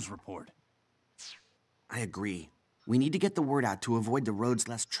as a news report. I agree. We need to get the word out to avoid the roads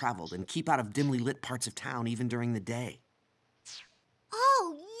less traveled and keep out of dimly lit parts of town even during the day.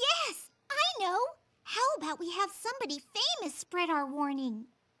 Oh, yes! I know! How about we have somebody famous spread our warning?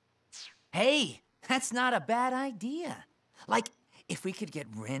 Hey, that's not a bad idea. Like, if we could get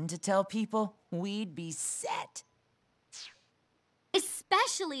Rin to tell people, we'd be set.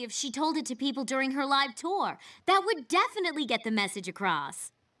 Especially if she told it to people during her live tour. That would definitely get the message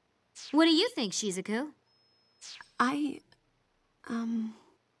across. What do you think, Shizuku? I'm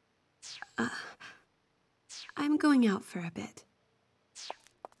going out for a bit.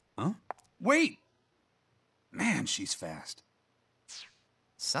 Huh? Wait! Man, she's fast.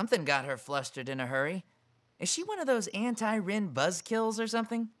 Something got her flustered in a hurry. Is she one of those anti-Rin buzzkills or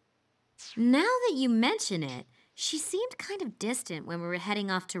something? Now that you mention it, she seemed kind of distant when we were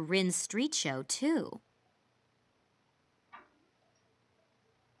heading off to Rin's street show, too.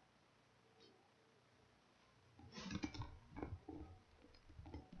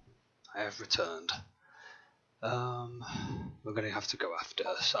 I have returned. We're gonna have to go after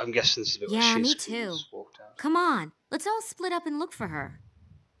her. So I'm guessing this is a bit where Yeah, me Shizuku's too. walked out. Come on, let's all split up and look for her.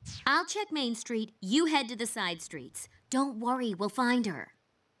 I'll check Main Street, you head to the side streets. Don't worry, we'll find her.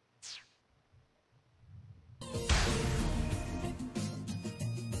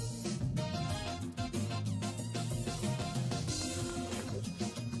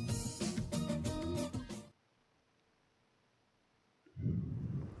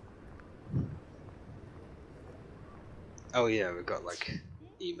 Oh yeah, we've got like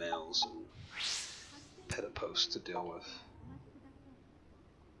emails and Pitter posts to deal with.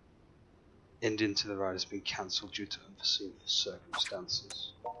 Ending to the ride has been cancelled due to unforeseen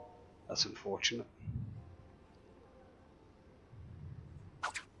circumstances. That's unfortunate.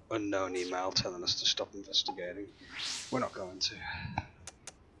 Unknown email telling us to stop investigating. We're not going to.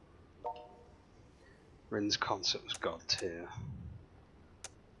 Rin's concert was god tier.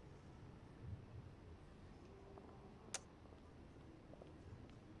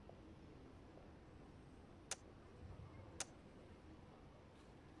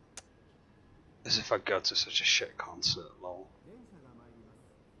 As if I go to such a shit concert, lol.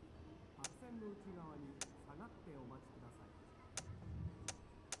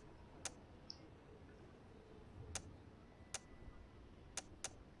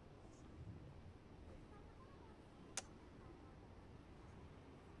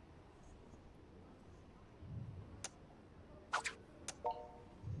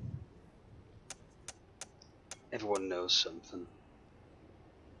 Everyone knows something.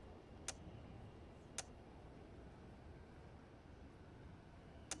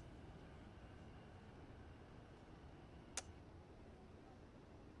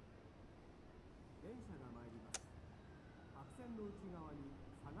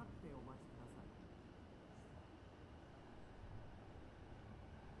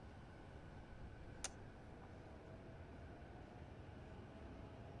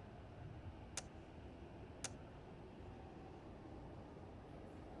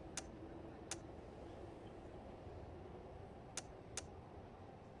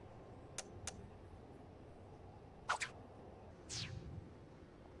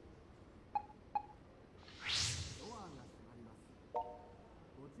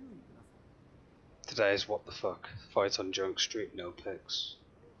 Today's what the fuck. Fight on Junk Street, no pics.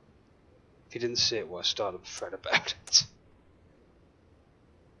 If you didn't see it, well, start a thread about it.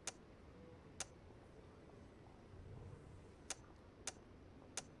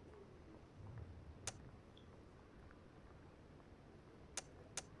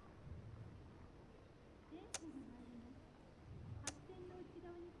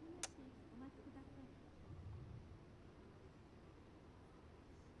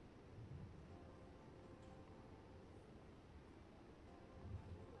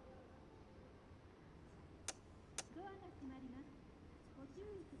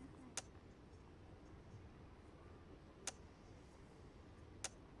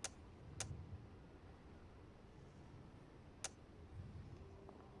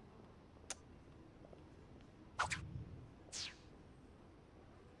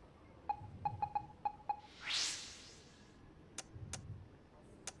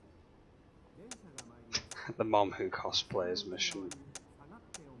 The mom who cosplays mission.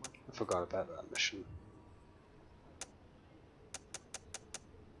 I forgot about that mission.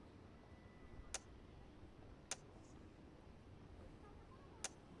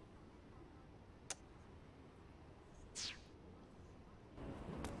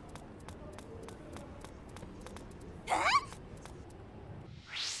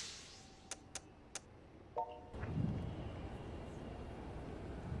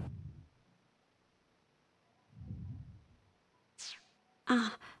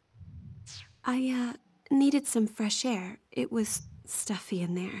 I needed some fresh air. It was stuffy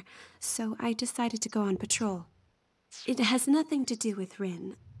in there, so I decided to go on patrol. It has nothing to do with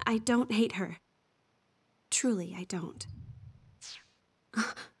Rin. I don't hate her. Truly, I don't.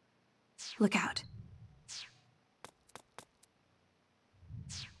 Look out.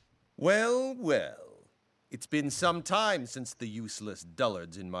 Well, well. It's been some time since the useless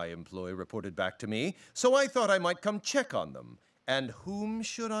dullards in my employ reported back to me, so I thought I might come check on them. And whom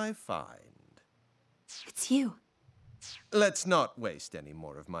should I find? It's you. Let's not waste any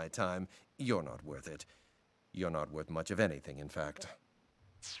more of my time. You're not worth it. You're not worth much of anything, in fact.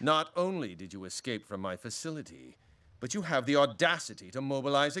 Not only did you escape from my facility, but you have the audacity to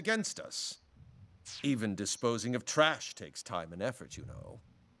mobilize against us. Even disposing of trash takes time and effort, you know.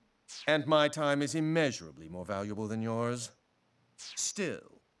 And my time is immeasurably more valuable than yours.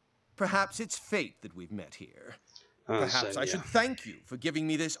 Still, perhaps it's fate that we've met here. Perhaps I should thank you for giving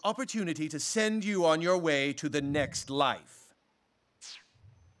me this opportunity to send you on your way to the next life.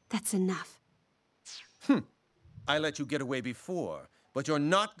 That's enough. I let you get away before, but you're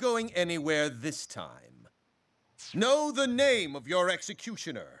not going anywhere this time. Know the name of your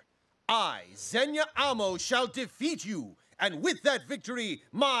executioner. I, Xenia Amo, shall defeat you, and with that victory,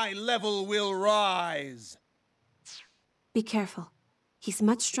 my level will rise. Be careful. He's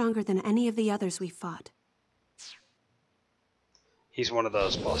much stronger than any of the others we fought. He's one of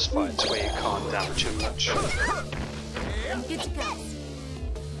those boss fights where you can't damage him much. I'm good to go.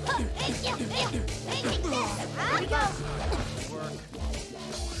 Here we go.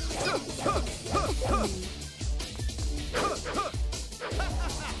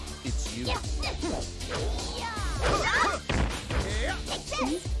 It's you.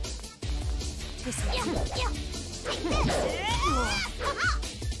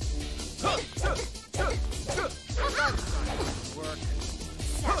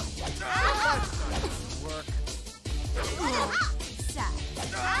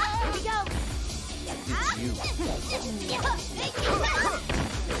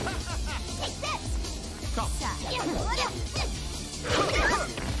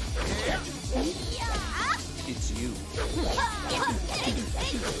 It's you.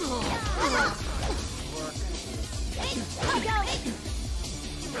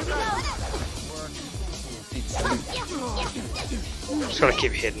 Just gotta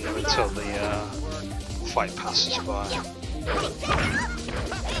keep hitting them until the fight passes by.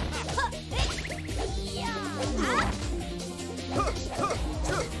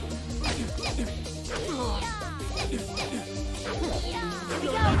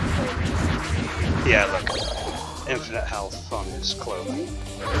 Yeah, look. Infinite health on his clothing.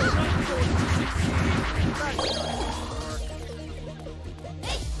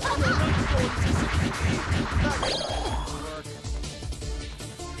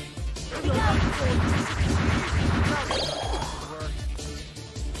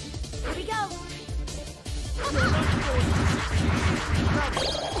 Here we go.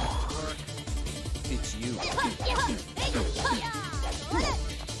 It's you.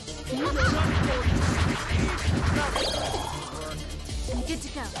 I'm good to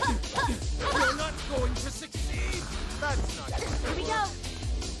go. You're not going to succeed! That's not good. Here we go.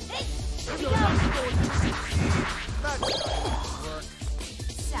 Here we You're go. not going to succeed! That's not gonna work.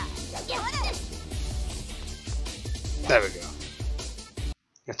 There we go.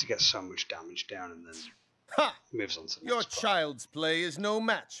 You have to get so much damage down and then Ha! moves on to the Your next part. child's play is no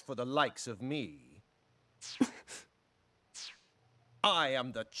match for the likes of me. I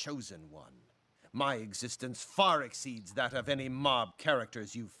am the chosen one. My existence far exceeds that of any mob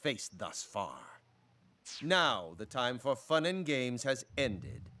characters you've faced thus far. Now the time for fun and games has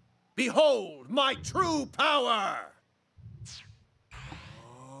ended. Behold my true power!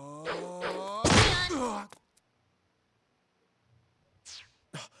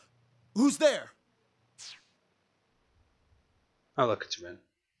 Who's there? Oh, look, it's Rin.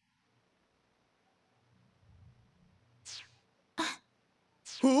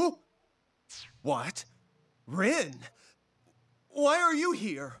 Who? What? Rin? Why are you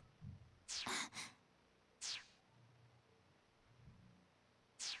here?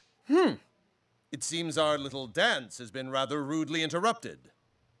 It seems our little dance has been rather rudely interrupted.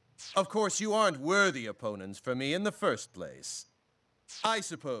 Of course, you aren't worthy opponents for me in the first place. I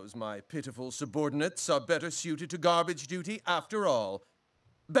suppose my pitiful subordinates are better suited to garbage duty after all.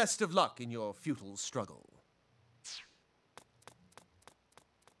 Best of luck in your futile struggle.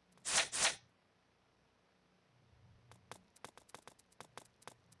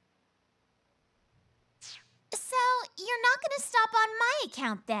 So, you're not gonna stop on my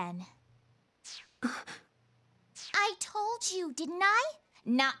account then? I told you, didn't I?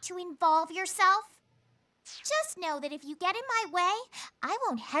 Not to involve yourself? Just know that if you get in my way, I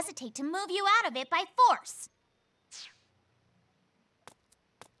won't hesitate to move you out of it by force.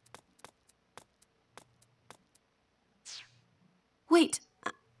 Wait,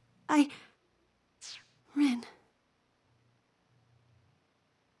 Rin.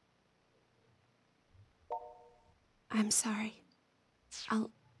 I'm sorry.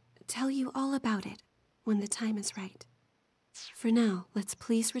 I'll tell you all about it when the time is right. For now, let's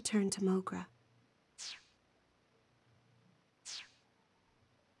please return to Mogra.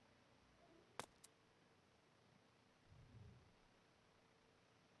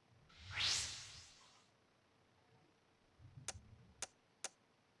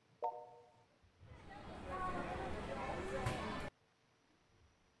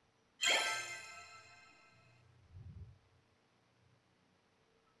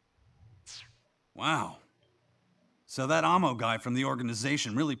 Wow. So that Amo guy from the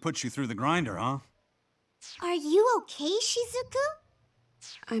organization really put you through the grinder, huh? Are you okay, Shizuku?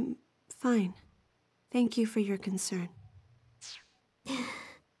 I'm fine. Thank you for your concern.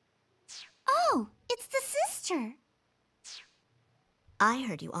 Oh, it's the sister. I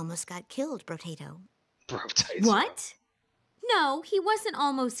heard you almost got killed, Brotato. Brotato. What? No, he wasn't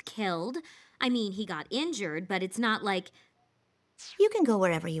almost killed. I mean, he got injured, but it's not like... You can go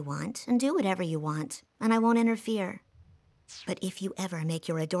wherever you want and do whatever you want, and I won't interfere. But if you ever make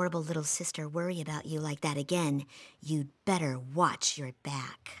your adorable little sister worry about you like that again, you'd better watch your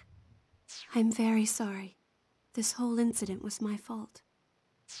back. I'm very sorry. This whole incident was my fault.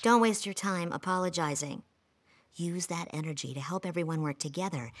 Don't waste your time apologizing. Use that energy to help everyone work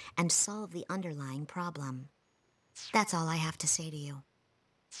together and solve the underlying problem. That's all I have to say to you.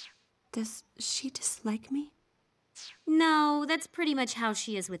 Does she dislike me? No, that's pretty much how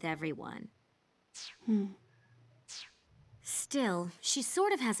she is with everyone. Still, she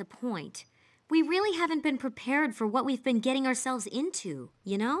sort of has a point. We really haven't been prepared for what we've been getting ourselves into,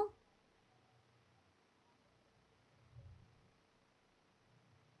 you know?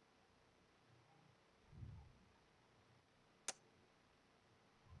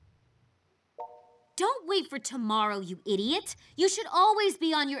 Don't wait for tomorrow, you idiot! You should always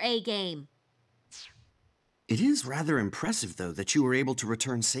be on your A game. It is rather impressive, though, that you were able to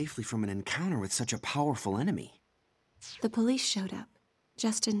return safely from an encounter with such a powerful enemy. The police showed up,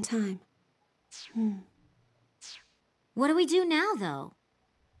 just in time. What do we do now, though?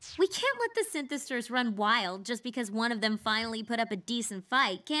 We can't let the synthesters run wild just because one of them finally put up a decent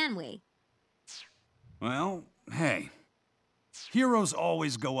fight, can we? Well, hey. Heroes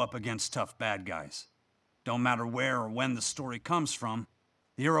always go up against tough bad guys. Don't matter where or when the story comes from,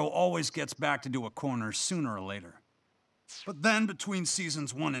 the hero always gets back into a corner sooner or later. But then, between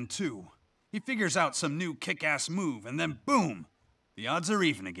seasons 1 and 2, he figures out some new kick-ass move, and then boom! The odds are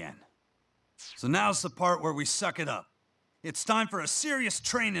even again. So now's the part where we suck it up. It's time for a serious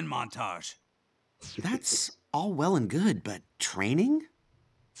training montage. That's all well and good, but training?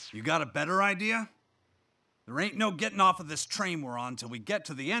 You got a better idea? There ain't no getting off of this train we're on till we get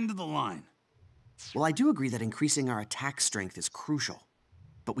to the end of the line. Well, I do agree that increasing our attack strength is crucial.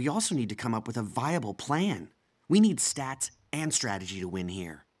 But we also need to come up with a viable plan. We need stats and strategy to win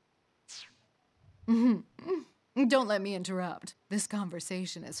here. Don't let me interrupt. This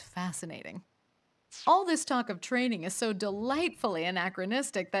conversation is fascinating. All this talk of training is so delightfully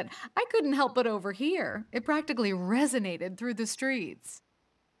anachronistic that I couldn't help but overhear. It practically resonated through the streets.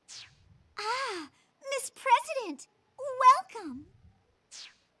 Ah, Miss President, welcome.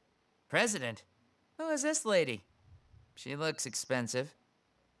 President? Who is this lady? She looks expensive.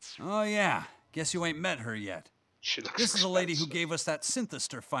 Oh yeah, guess you ain't met her yet. She looks This is the lady who expensive. gave us that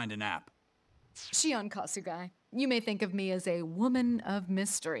synthester finding app. Shion Kasugai. You may think of me as a woman of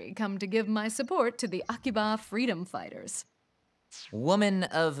mystery, come to give my support to the Akiba freedom fighters. Woman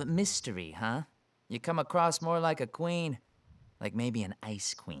of mystery, huh? You come across more like a queen. Like maybe an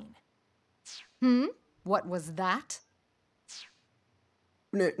ice queen. What was that?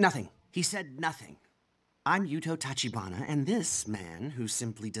 Nothing. He said nothing. I'm Yuto Tachibana, and this man, who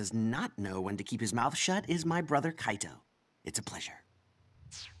simply does not know when to keep his mouth shut, is my brother Kaito. It's a pleasure.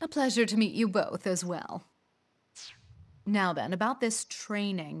 A pleasure to meet you both as well. Now then, about this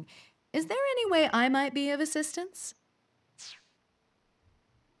training. Is there any way I might be of assistance?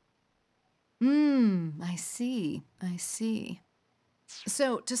 I see.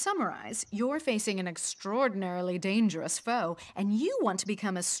 So, to summarize, you're facing an extraordinarily dangerous foe, and you want to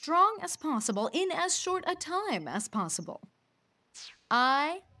become as strong as possible in as short a time as possible.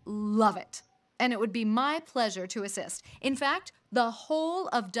 I love it, and it would be my pleasure to assist. In fact, the whole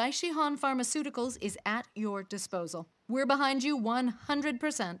of Daishihan Pharmaceuticals is at your disposal. We're behind you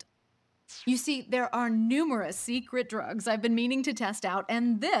 100%. You see, there are numerous secret drugs I've been meaning to test out,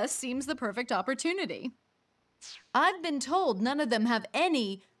 and this seems the perfect opportunity. I've been told none of them have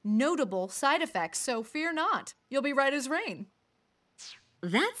any notable side effects, so fear not. You'll be right as rain.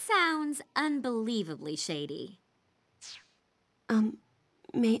 That sounds unbelievably shady.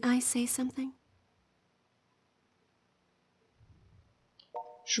 May I say something?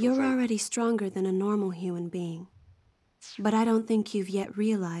 Sure You're thing. already stronger than a normal human being, but I don't think you've yet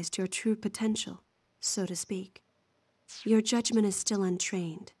realized your true potential, so to speak. Your judgment is still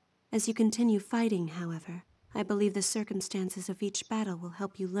untrained. As you continue fighting, however, I believe the circumstances of each battle will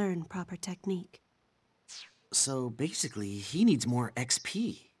help you learn proper technique. So basically, he needs more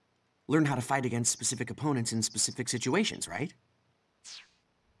XP. Learn how to fight against specific opponents in specific situations, right?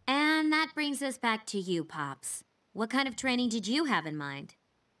 And that brings us back to you, Pops. What kind of training did you have in mind?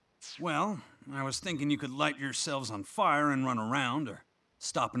 Well, I was thinking you could light yourselves on fire and run around, or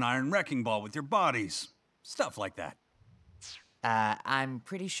stop an iron wrecking ball with your bodies. Stuff like that. I'm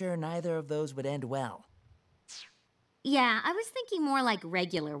pretty sure neither of those would end well. Yeah, I was thinking more like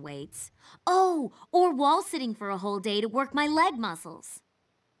regular weights. Oh, or wall sitting for a whole day to work my leg muscles.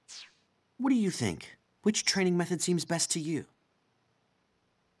 What do you think? Which training method seems best to you?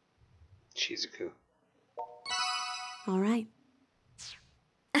 Shizuku. All right.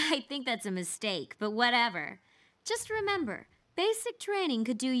 I think that's a mistake, but whatever. Just remember, basic training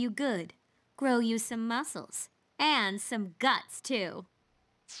could do you good. Grow you some muscles. And some guts, too.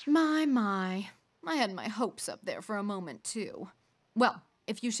 My. I had my hopes up there for a moment, too. Well,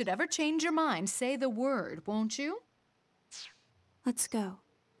 if you should ever change your mind, say the word, won't you? Let's go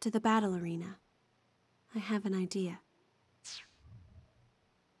to the battle arena. I have an idea.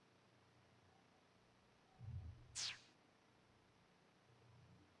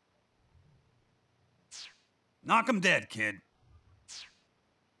 Knock 'em dead, kid.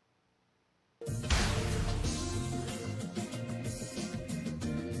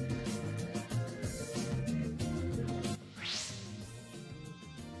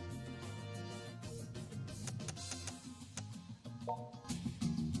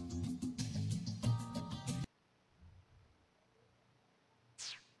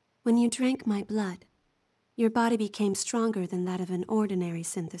 When you drank my blood, your body became stronger than that of an ordinary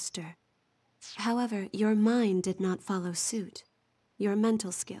synthester. However, your mind did not follow suit. Your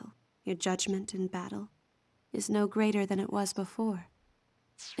mental skill, your judgment in battle, is no greater than it was before.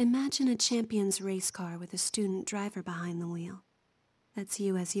 Imagine a champion's race car with a student driver behind the wheel. That's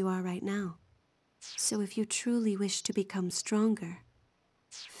you as you are right now. So if you truly wish to become stronger,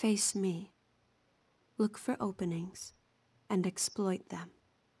 face me. Look for openings and exploit them.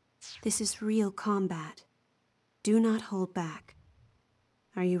 This is real combat. Do not hold back.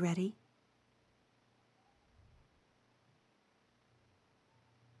 Are you ready?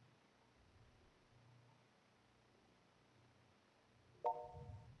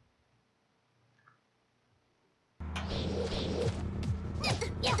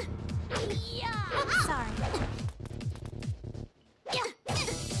 Sorry.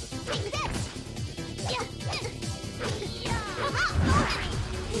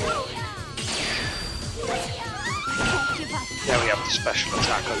 Now we have the special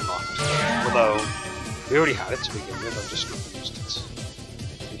attack unlocked. Although, we already had it to begin with, I've just not used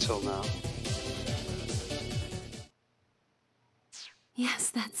it until now. Yes,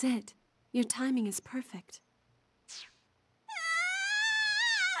 that's it. Your timing is perfect.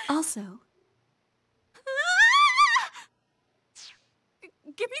 Also,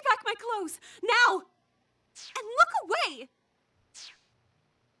 Give me back my clothes, now! And look away!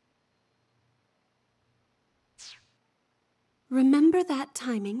 remember that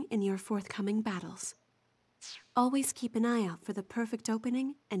timing in your forthcoming battles. Always keep an eye out for the perfect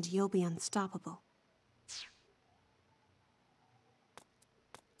opening, and you'll be unstoppable.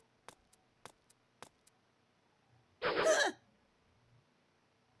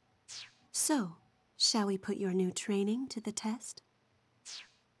 So, shall we put your new training to the test?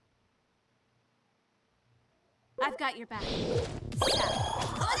 I've got your back.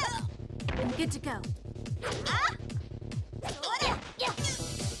 I'm good to go.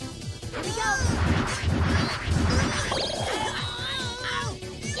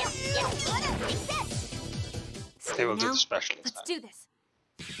 Okay, we'll do now. the special Let's attack. do this.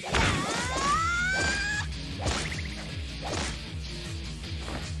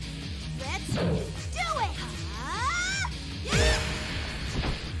 Let's do it!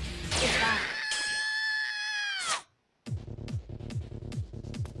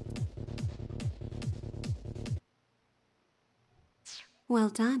 Well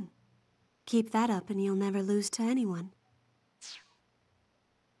done. Keep that up and you'll never lose to anyone.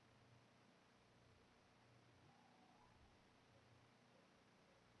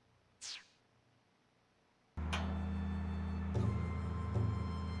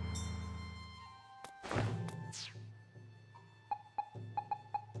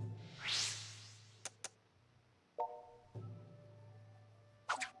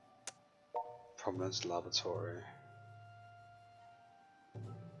 Providence Laboratory.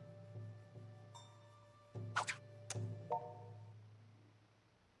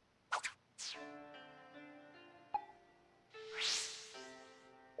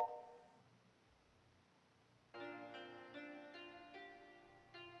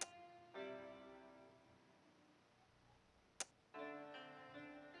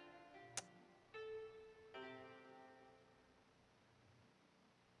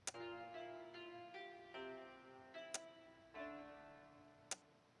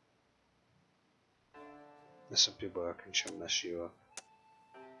 This will be working, she'll mess you up.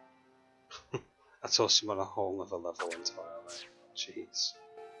 That's also on a whole other level entirely. Jeez.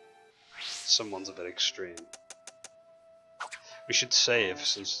 Someone's a bit extreme. We should save,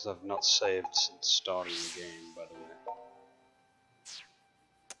 since I've not saved since starting the game, by the way.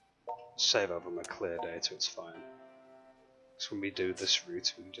 Save over my clear data, it's fine. Because when we do this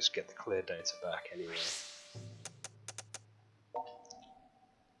route, we can just get the clear data back anyway.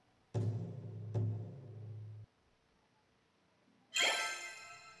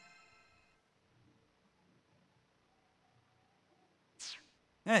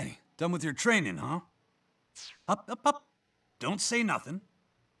 Hey, done with your training, huh? Up, up, up. Don't say nothing.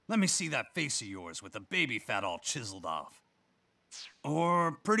 Let me see that face of yours with the baby fat all chiseled off.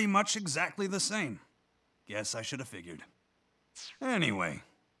 Or pretty much exactly the same. Guess I should have figured. Anyway,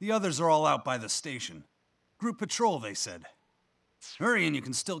 the others are all out by the station. Group patrol, they said. Hurry and you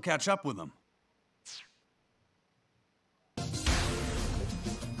can still catch up with them.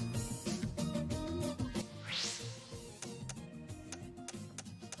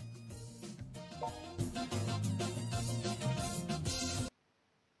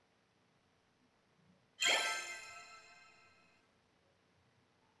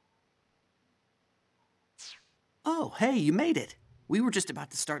 Oh, hey, you made it. We were just about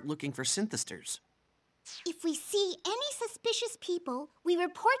to start looking for synthesters. If we see any suspicious people, we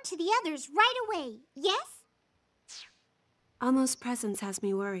report to the others right away, yes? Almost presence has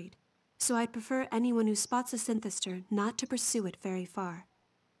me worried, so I'd prefer anyone who spots a synthester not to pursue it very far.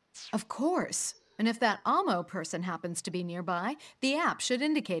 Of course. And if that Amo person happens to be nearby, the app should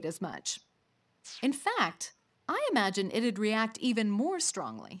indicate as much. In fact, I imagine it'd react even more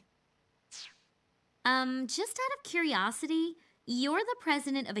strongly. Just out of curiosity, you're the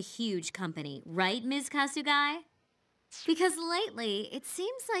president of a huge company, right, Ms. Kasugai? Because lately, it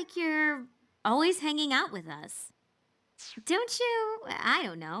seems like you're always hanging out with us. Don't you, I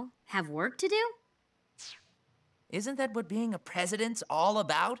don't know, have work to do? Isn't that what being a president's all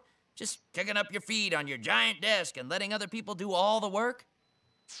about? Just kicking up your feet on your giant desk and letting other people do all the work?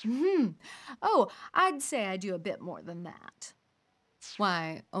 Oh, I'd say I do a bit more than that.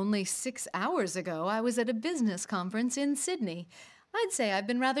 Why, only 6 hours ago, I was at a business conference in Sydney. I'd say I've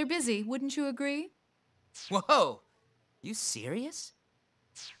been rather busy, wouldn't you agree? Whoa! You serious?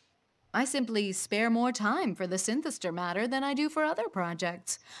 I simply spare more time for the synthester matter than I do for other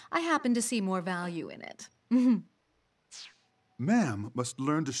projects. I happen to see more value in it. Ma'am must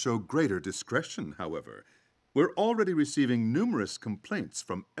learn to show greater discretion, however. We're already receiving numerous complaints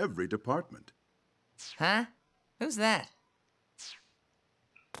from every department. Huh? Who's that?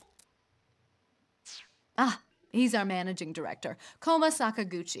 Ah, he's our managing director, Koma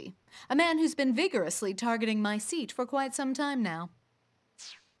Sakaguchi, a man who's been vigorously targeting my seat for quite some time now.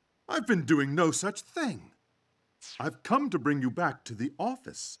 I've been doing no such thing. I've come to bring you back to the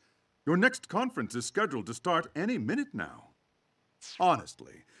office. Your next conference is scheduled to start any minute now.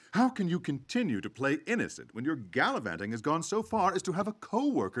 Honestly, how can you continue to play innocent when your gallivanting has gone so far as to have a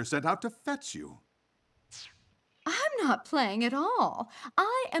co-worker sent out to fetch you? I'm not playing at all.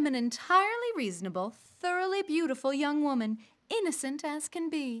 I am an entirely reasonable, thoroughly beautiful young woman, innocent as can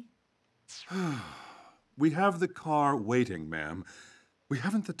be. We have the car waiting, ma'am. We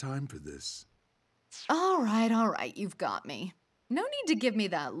haven't the time for this. All right, you've got me. No need to give me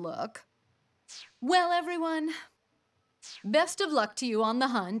that look. Well, everyone, Best of luck to you on the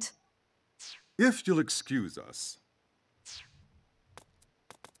hunt. If you'll excuse us.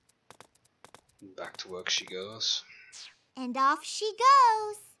 Back to work she goes. And off she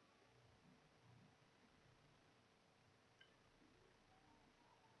goes.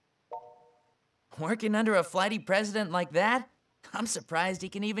 Working under a flighty president like that? I'm surprised he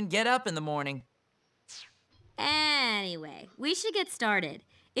can even get up in the morning. Anyway, we should get started.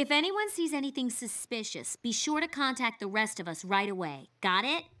 If anyone sees anything suspicious, be sure to contact the rest of us right away. Got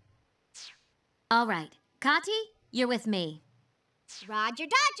it? All right. Kati, you're with me. Roger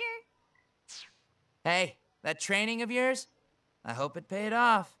Dodger. Hey, that training of yours? I hope it paid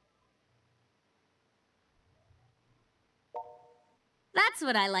off. That's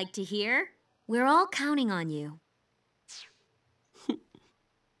what I like to hear. We're all counting on you.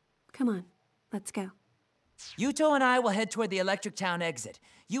 Come on, let's go. Yuto and I will head toward the Electric Town exit.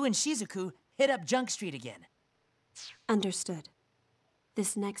 You and Shizuku hit up Junk Street again. Understood.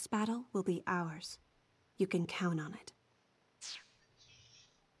 This next battle will be ours. You can count on it.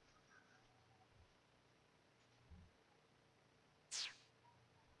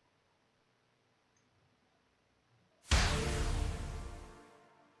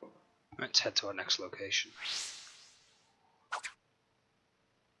 Let's head to our next location.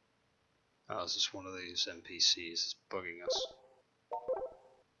 Oh, is this one of these NPCs that's bugging us?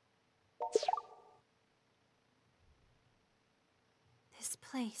 This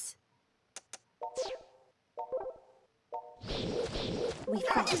place. We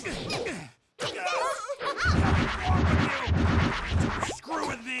fight. Screw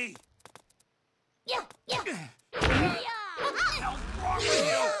with me! Yeah. Hell's wrong with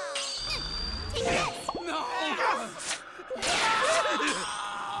you? No!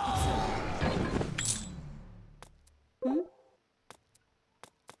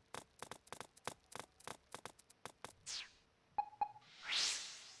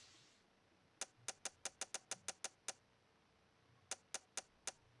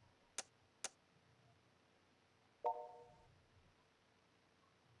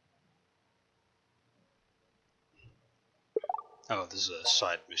 Oh, there's a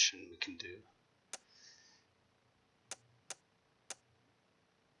side mission we can do.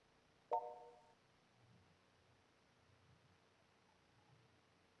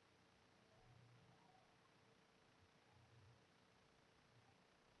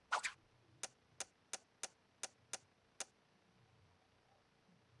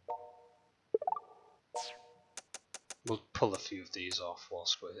 We'll pull a few of these off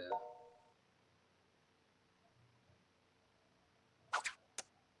whilst we're here.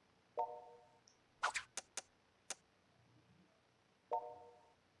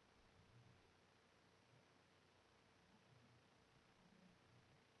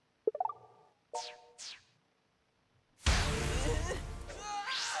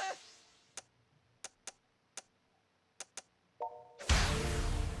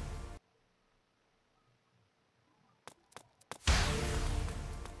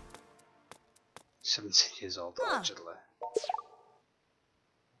 He's 17 years old, allegedly.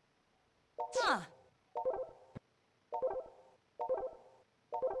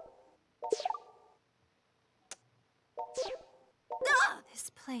 This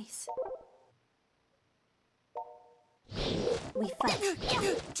place. We fight.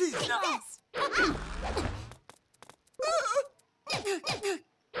 Jesus!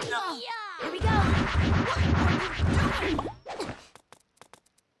 Here we go. Here we go.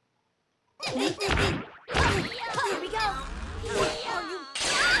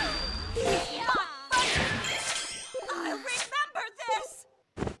 I remember this!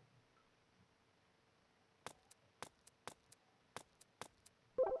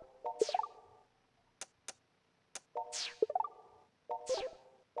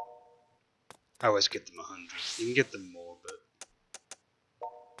 I always get them 100. You can get them more, but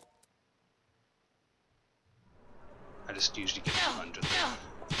I just usually get them 100.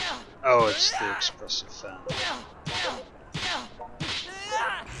 Oh, it's the expressive fan.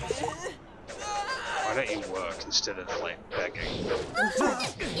 Why don't you work instead of, like, begging?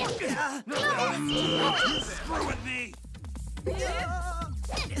 Screw with me!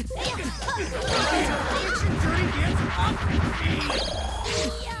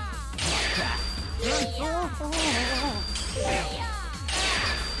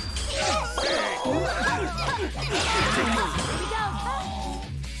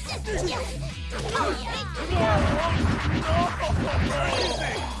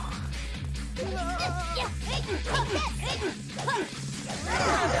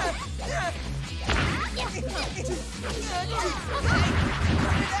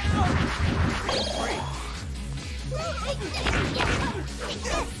 What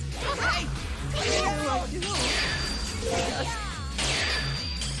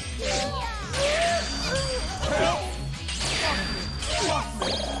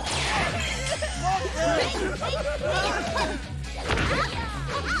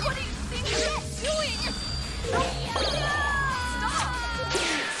do you think you're doing?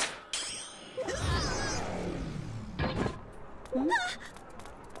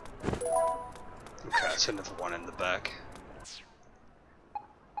 Okay, that's another one in the back.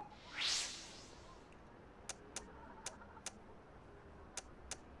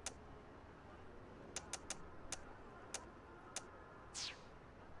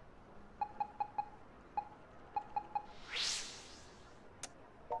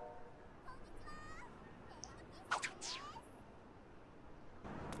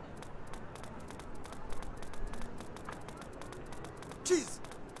 Jeez!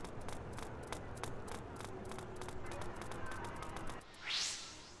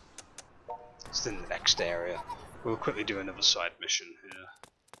 It's in the next area. We'll quickly do another side mission here.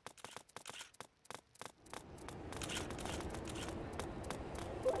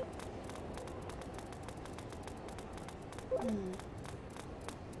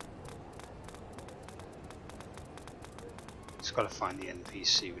 Just gotta find the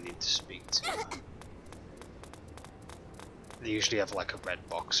NPC we need to speak to. They usually have like a red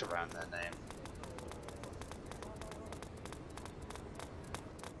box around their name.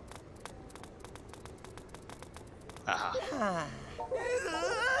 Aha.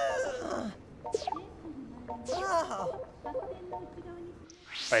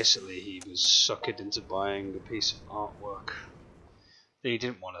 Basically, he was suckered into buying a piece of artwork that he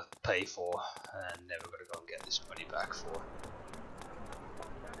didn't want to pay for, and never going to go and get this money back for.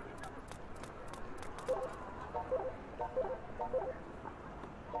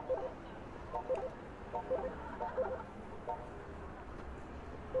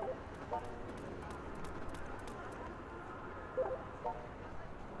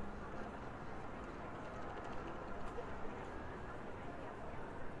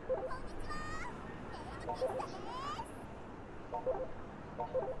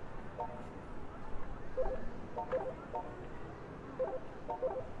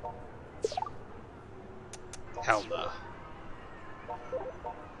 Hell no.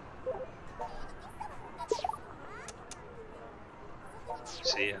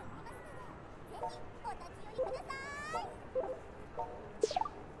 See ya.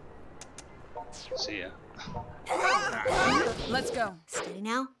 See ya. Let's go. Steady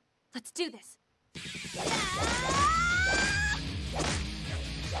now. Let's do this.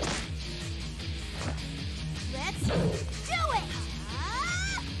 Let's do it!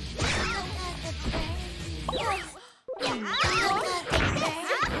 Here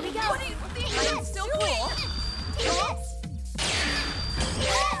we go. What do you think? It's still cool. Here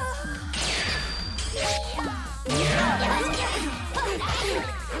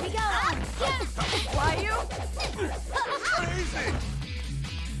we go. Why you? Crazy!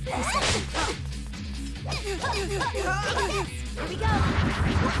 Here we go.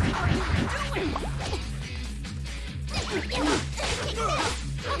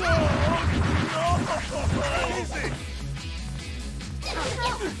 Crazy!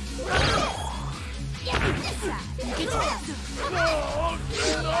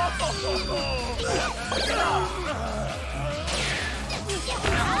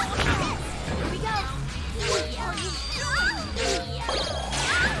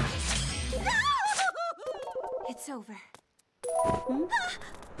 It's over.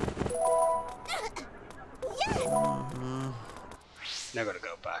 Now gotta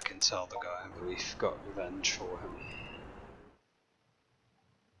go back and tell the guy that we've got revenge for him.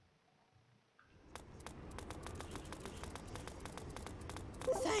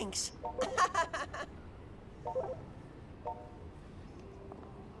 Thanks.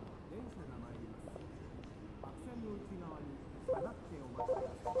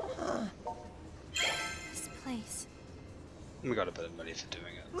 This place. We got a bit of money for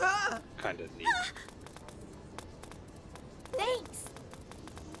doing it. Kinda neat. Thanks.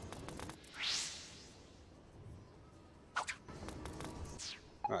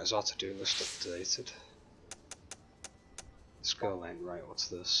 Right, is our to-do list updated? This girl ain't right, what's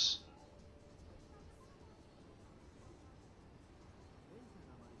this?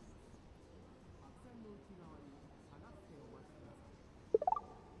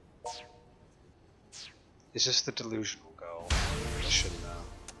 Is this the delusional girl? I should know.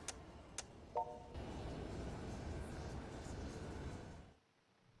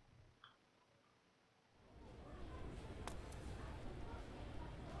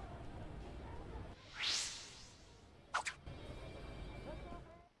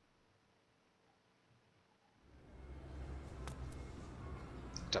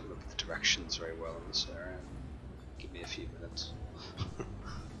 Don't remember the directions very well in this area. Give me a few minutes.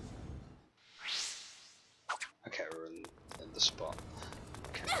 Okay, we're in the spot.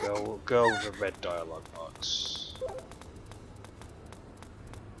 Okay, go with the red dialogue box.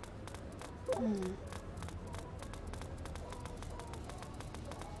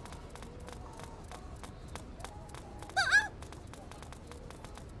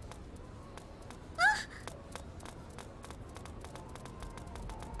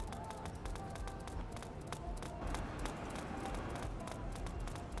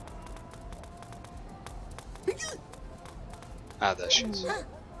 Ah, there she is.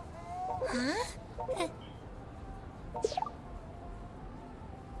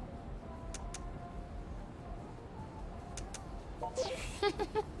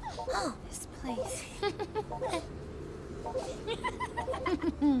 Oh, this place.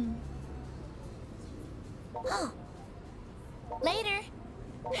 Oh. Later.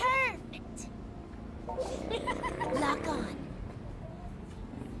 Perfect. Lock on.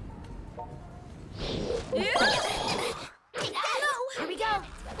 Here we go.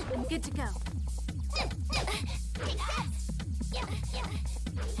 I'm good to go. Here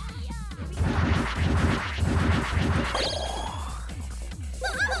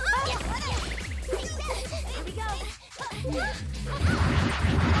we go.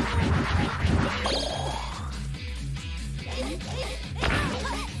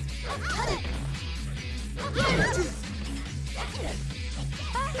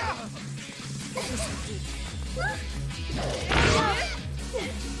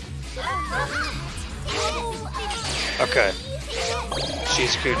 Okay.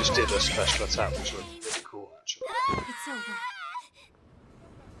 Shizuku just did a special attack, which was really cool, actually. It's over.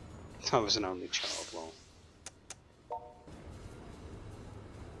 I was an only child, well.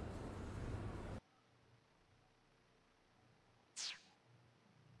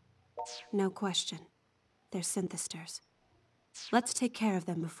 No question. They're synthesters. Let's take care of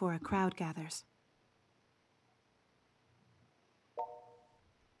them before a crowd gathers.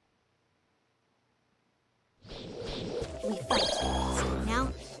 We fight. So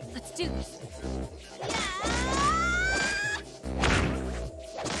now, Let's do this.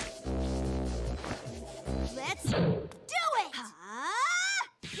 Let's do it!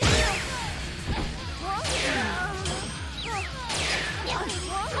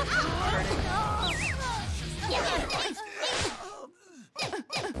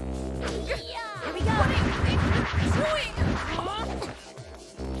 Here we go! Here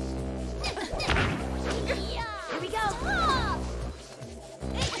we go!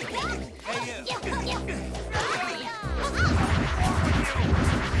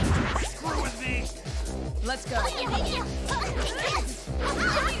 Screw with me! Let's go.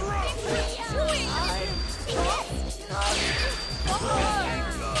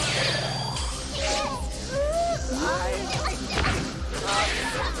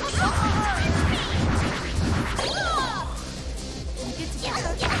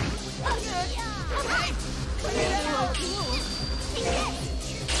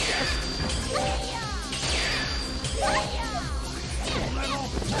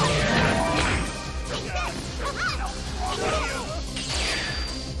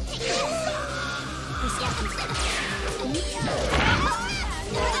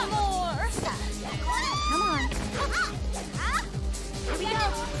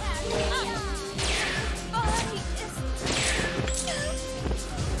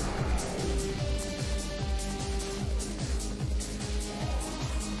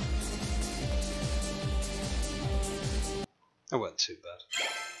 It wasn't too bad.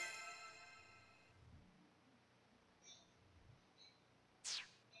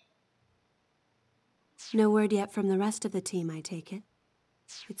 No word yet from the rest of the team, I take it.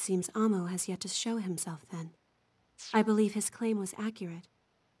 It seems Amo has yet to show himself then. I believe his claim was accurate.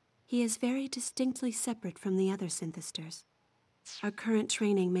 He is very distinctly separate from the other synthesters. Our current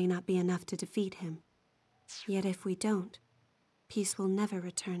training may not be enough to defeat him. Yet if we don't, peace will never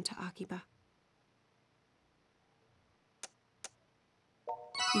return to Akiba.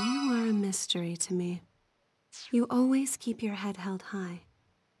 You are a mystery to me. You always keep your head held high,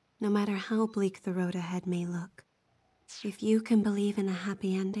 no matter how bleak the road ahead may look. If you can believe in a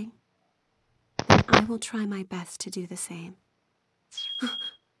happy ending, then I will try my best to do the same.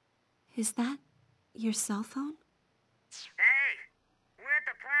 Is that your cell phone? Hey, we're at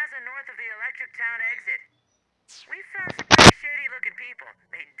the plaza north of the Electric Town exit. We found some pretty shady-looking people.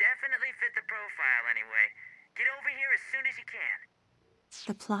 They definitely fit the profile anyway. Get over here as soon as you can.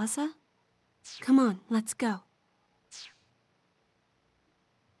 The plaza? Come on, let's go.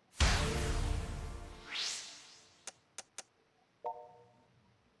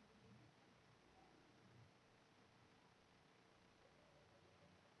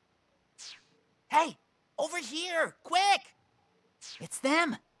 Hey, over here, quick! It's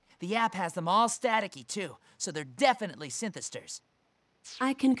them. The app has them all staticky, too, so they're definitely synthesters.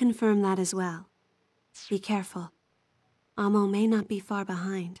 I can confirm that as well. Be careful. Amo may not be far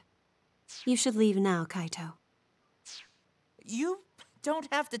behind. You should leave now, Kaito. You don't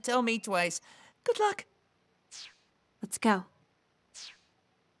have to tell me twice. Good luck. Let's go.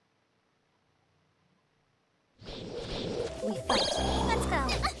 We fight. Let's go.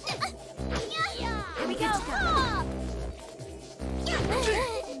 Here we go.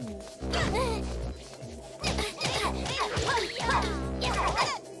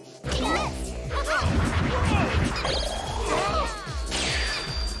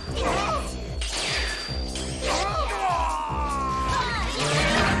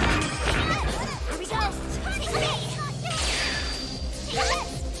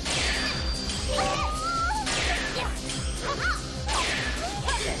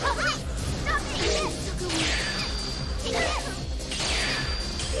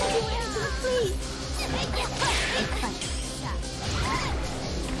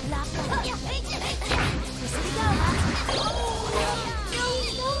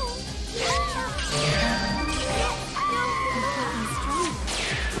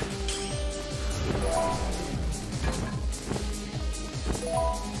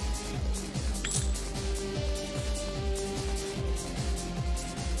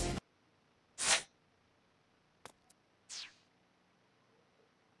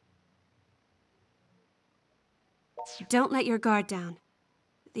 Don't let your guard down.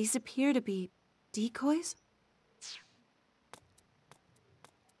 These appear to be decoys?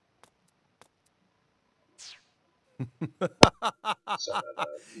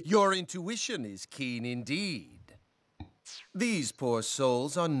 Your intuition is keen indeed. These poor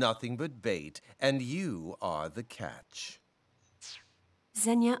souls are nothing but bait, and you are the catch.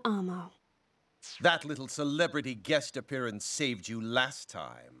 Xenia Amo. That little celebrity guest appearance saved you last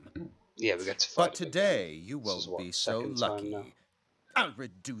time. Yeah, we got to fight. But today, you won't be so lucky. I'll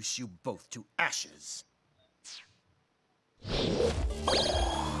reduce you both to ashes. So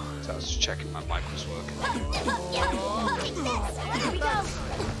I was just checking my mic was working. Here we go.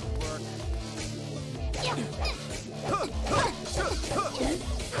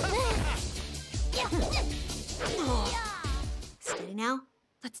 Steady now.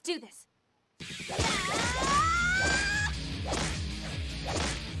 Let's do this.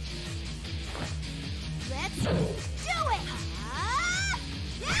 Let's do it.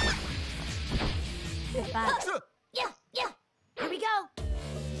 Goodbye. Here we go.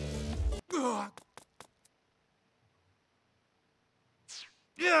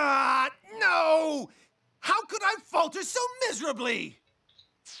 No! How could I falter so miserably?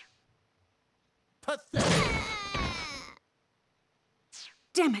 Pathetic.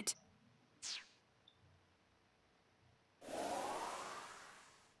 Damn it!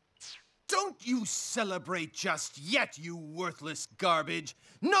 Don't you celebrate just yet, you worthless garbage.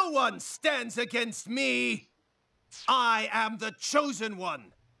 No one stands against me. I am the chosen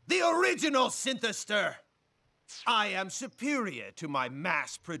one, the original synthester. I am superior to my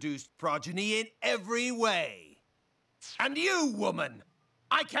mass-produced progeny in every way. And you, woman,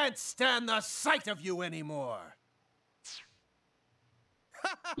 I can't stand the sight of you anymore.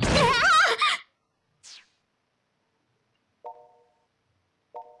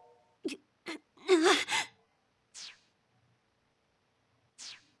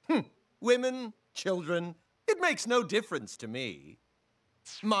 Women, children, it makes no difference to me.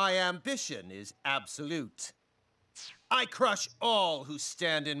 My ambition is absolute. I crush all who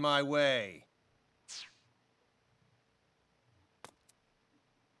stand in my way.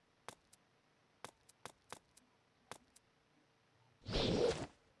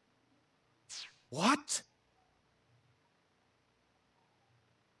 What?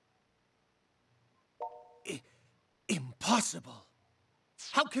 Impossible.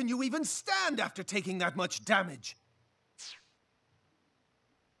 How can you even stand after taking that much damage?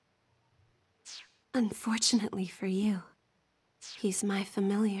 Unfortunately for you, he's my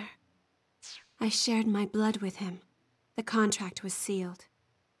familiar. I shared my blood with him. The contract was sealed.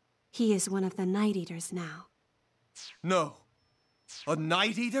 He is one of the Night Eaters now. No. A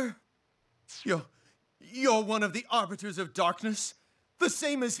Night Eater? You're one of the Arbiters of Darkness? The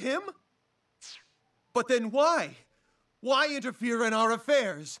same as him? But then why? Why interfere in our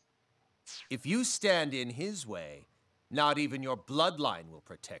affairs? If you stand in his way, not even your bloodline will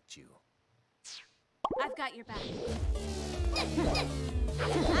protect you. I've got your back.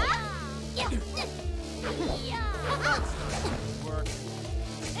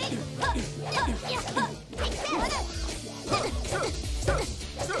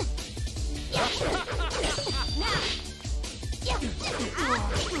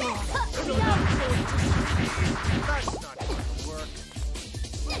 That's not going to work.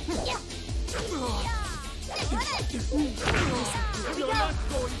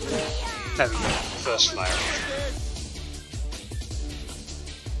 There we go. First layer.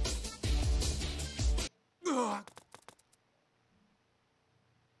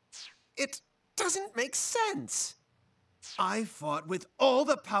 It doesn't make sense. I fought with all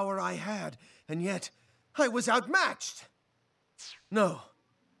the power I had, and yet I was outmatched. No,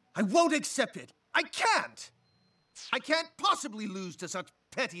 I won't accept it. I can't. I can't possibly lose to such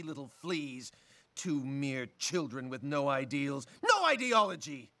petty little fleas. Two mere children with no ideals, no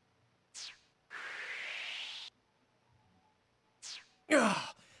ideology. Ugh,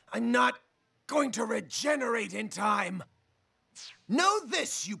 I'm not going to regenerate in time. Know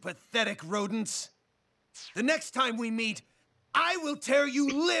this, you pathetic rodents. The next time we meet, I will tear you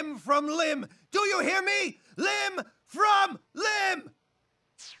limb from limb. Do you hear me? Limb from limb!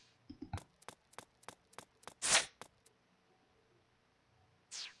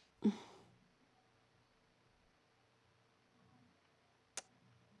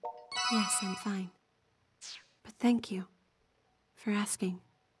 Yes, I'm fine. But thank you for asking.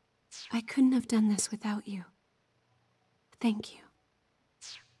 I couldn't have done this without you. Thank you.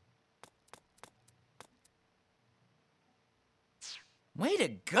 Way to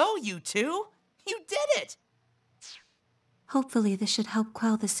go, you two! You did it! Hopefully this should help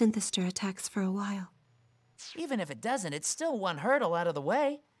quell the Synthester attacks for a while. Even if it doesn't, it's still one hurdle out of the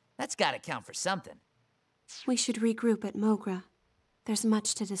way. That's gotta count for something. We should regroup at Mogra. There's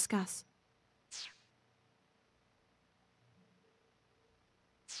much to discuss.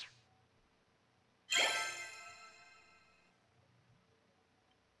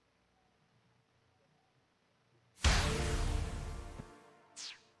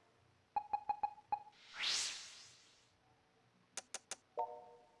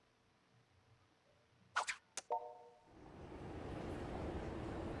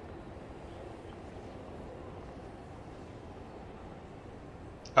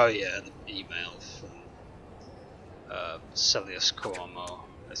 Oh yeah, the email from Celius Cuomo.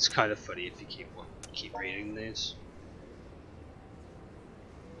 It's kind of funny if you keep reading these.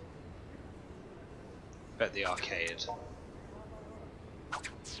 At the arcade.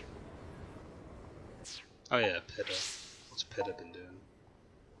 Oh yeah, Pitta. What's Pitta been doing?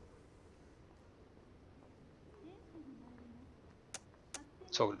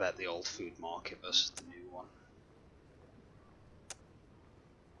 Talking about the old food market versus the new one.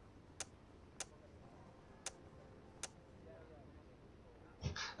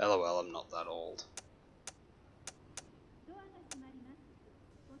 LOL, I'm not that old.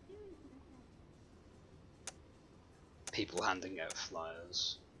 People handing out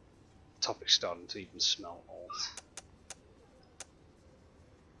flyers. Topic's starting to even smell old.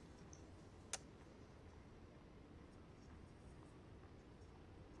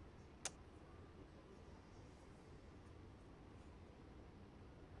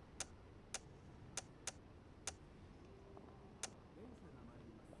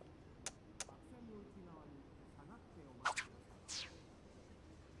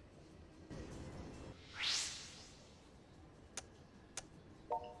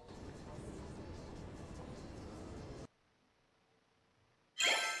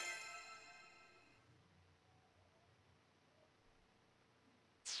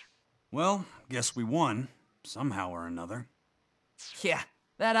 Well, guess we won, somehow or another. Yeah,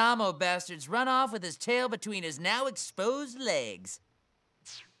 that Amo bastard's run off with his tail between his now exposed legs.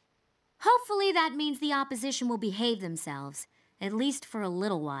 Hopefully that means the opposition will behave themselves, at least for a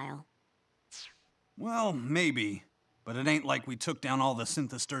little while. Well, maybe, but it ain't like we took down all the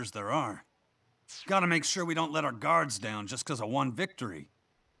Synthesters there are. Gotta make sure we don't let our guards down just 'cause of one victory.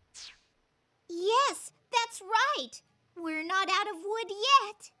 Yes, that's right. We're not out of wood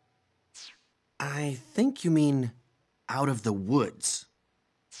yet. I think you mean out of the woods.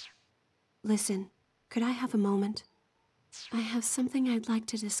 Listen, could I have a moment? I have something I'd like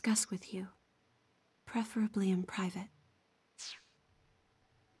to discuss with you. Preferably in private.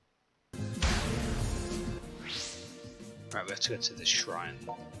 Right, we have to go to the shrine.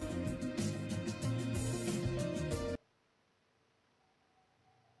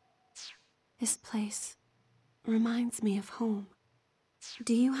 This place reminds me of home.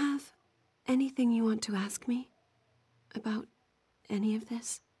 Do you have anything you want to ask me about any of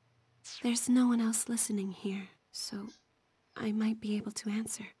this? There's no one else listening here, so I might be able to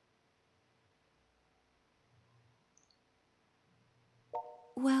answer.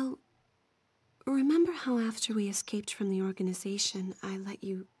 Well, remember how after we escaped from the organization, I let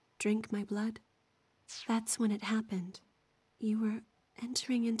you drink my blood? That's when it happened. You were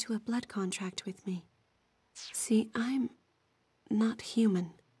entering into a blood contract with me. See, I'm not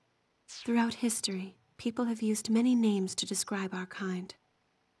human. Throughout history, people have used many names to describe our kind.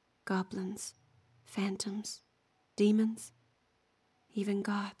 Goblins, phantoms, demons, even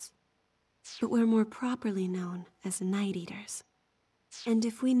gods. But we're more properly known as Night Eaters. And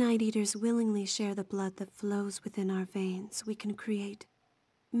if we Night Eaters willingly share the blood that flows within our veins, we can create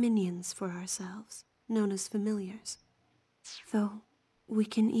minions for ourselves, known as familiars. Though, we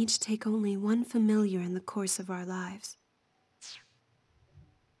can each take only one familiar in the course of our lives.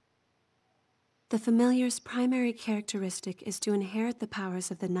 The familiar's primary characteristic is to inherit the powers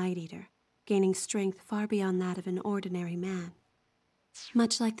of the Night Eater, gaining strength far beyond that of an ordinary man.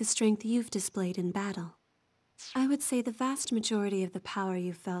 Much like the strength you've displayed in battle. I would say the vast majority of the power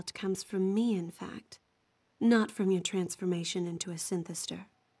you felt comes from me, in fact, not from your transformation into a synthester.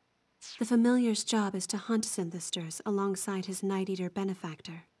 The familiar's job is to hunt synthesters alongside his Night Eater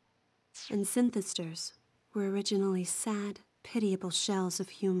benefactor. And synthesters were originally sad, pitiable shells of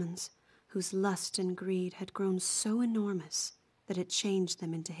humans whose lust and greed had grown so enormous that it changed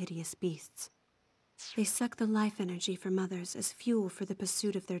them into hideous beasts. They suck the life energy from others as fuel for the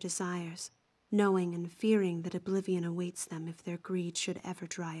pursuit of their desires, knowing and fearing that oblivion awaits them if their greed should ever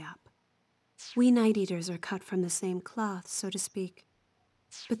dry up. We Night Eaters are cut from the same cloth, so to speak.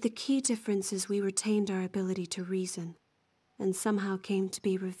 But the key difference is we retained our ability to reason, and somehow came to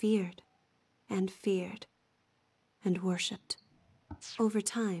be revered, and feared, and worshipped. Over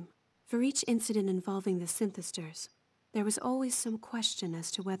time, for each incident involving the synthesters, there was always some question as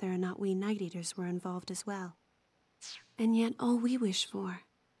to whether or not we Night Eaters were involved as well. And yet all we wish for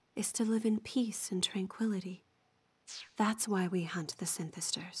is to live in peace and tranquility. That's why we hunt the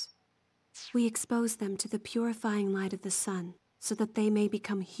synthesters. We expose them to the purifying light of the sun so that they may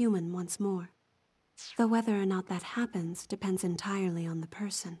become human once more. Though whether or not that happens depends entirely on the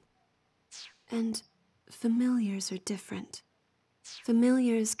person. And familiars are different.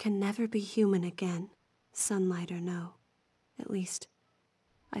 Familiars can never be human again, sunlight or no. At least,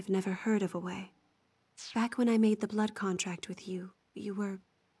 I've never heard of a way. Back when I made the blood contract with you, you were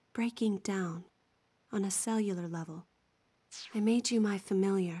breaking down on a cellular level. I made you my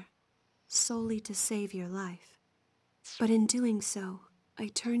familiar, solely to save your life. But in doing so, I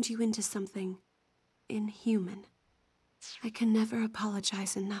turned you into something inhuman. I can never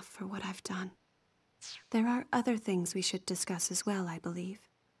apologize enough for what I've done. There are other things we should discuss as well, I believe.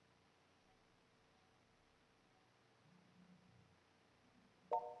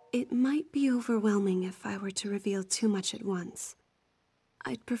 It might be overwhelming if I were to reveal too much at once.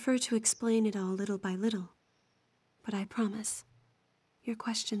 I'd prefer to explain it all little by little, but I promise, your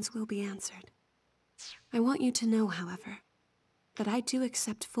questions will be answered. I want you to know, however, that I do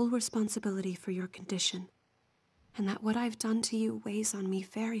accept full responsibility for your condition, and that what I've done to you weighs on me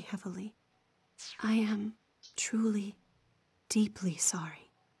very heavily. I am truly, deeply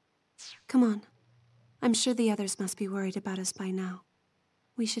sorry. Come on. I'm sure the others must be worried about us by now.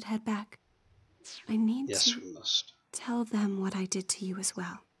 We should head back. I need Yes, to we must. tell them what I did to you as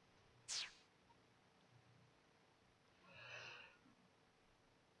well.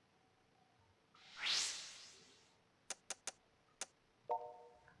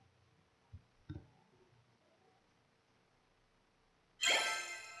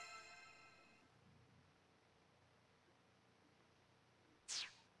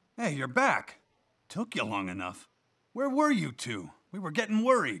 Hey, you're back. Took you long enough. Where were you two? We were getting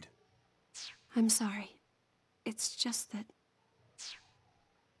worried. I'm sorry. It's just that...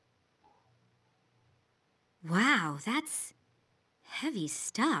 Wow, that's heavy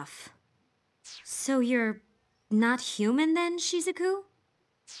stuff. So you're not human then, Shizuku?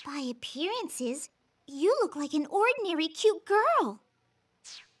 By appearances, you look like an ordinary cute girl.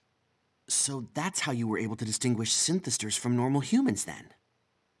 So that's how you were able to distinguish synthesters from normal humans, then?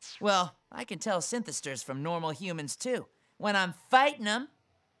 Well, I can tell synthesters from normal humans, too. When I'm fighting them.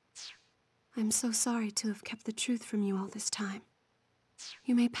 I'm so sorry to have kept the truth from you all this time.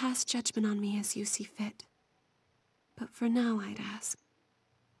 You may pass judgment on me as you see fit. But for now, I'd ask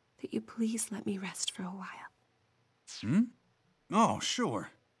that you please let me rest for a while. Hmm? Oh, sure.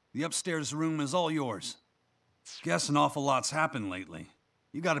 The upstairs room is all yours. Guess an awful lot's happened lately.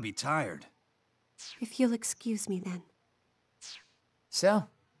 You gotta be tired. If you'll excuse me, then. So,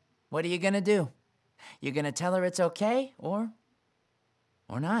 what are you gonna do? You gonna tell her it's okay, or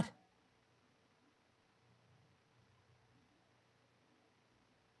not?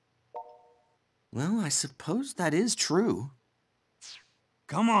 Well, I suppose that is true.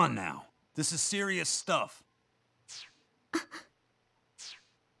 Come on now. This is serious stuff.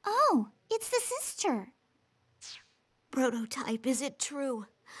 Oh, it's the sister. Prototype, is it true?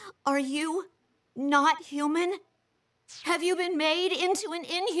 Are you not human? Have you been made into an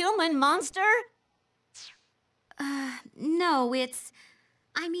inhuman monster? No,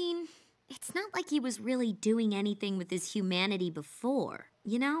 I mean, it's not like he was really doing anything with his humanity before,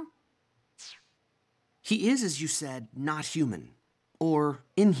 you know? He is, as you said, not human. Or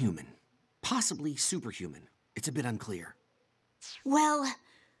inhuman. Possibly superhuman. It's a bit unclear. Well,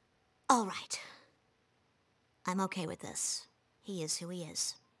 all right. I'm okay with this. He is who he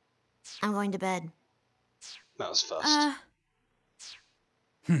is. I'm going to bed. That was fast.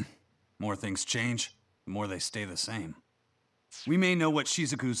 More things change, the more they stay the same. We may know what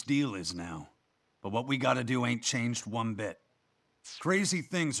Shizuku's deal is now, but what we gotta do ain't changed one bit. Crazy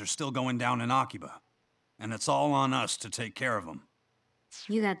things are still going down in Akiba, and it's all on us to take care of them.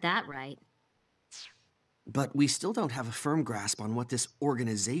 You got that right. But we still don't have a firm grasp on what this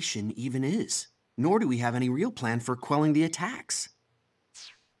organization even is. Nor do we have any real plan for quelling the attacks.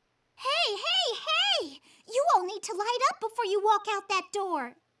 Hey, hey, hey! You all need to light up before you walk out that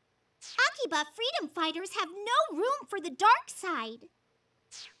door. Akiba freedom fighters have no room for the dark side.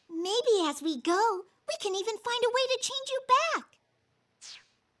 Maybe as we go, we can even find a way to change you back.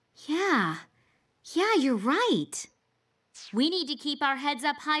 Yeah, you're right. We need to keep our heads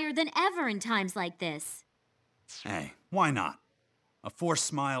up higher than ever in times like this. Hey, why not? A forced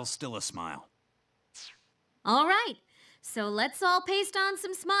smile's still a smile. All right, so let's all paste on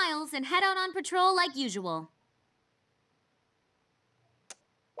some smiles and head out on patrol like usual.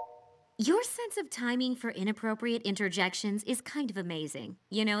 Your sense of timing for inappropriate interjections is kind of amazing.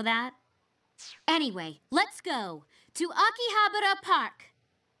 You know that? Anyway, let's go to Akihabara Park.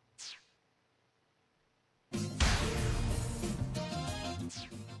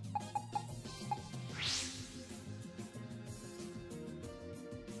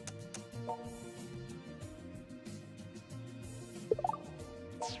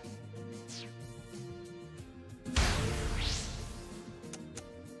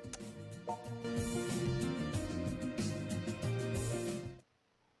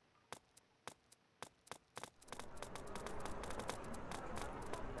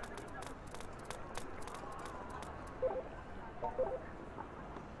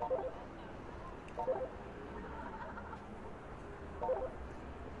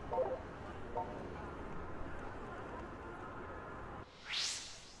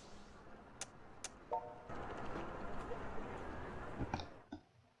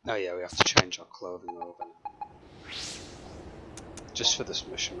 Oh yeah, we have to change our clothing over now. Just for this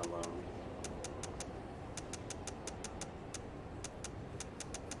mission alone.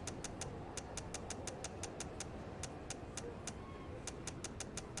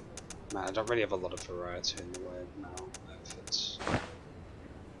 Man, I don't really have a lot of variety in the way of now outfits.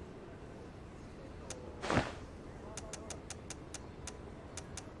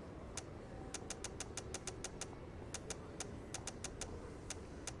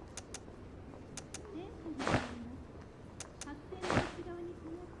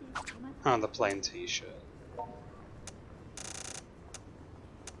 And the plain t-shirt.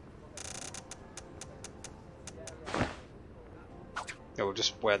 Yeah, we'll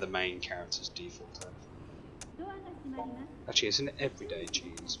just wear the main character's default outfit. Actually, it's an everyday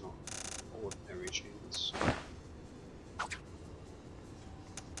jeans, not ordinary jeans.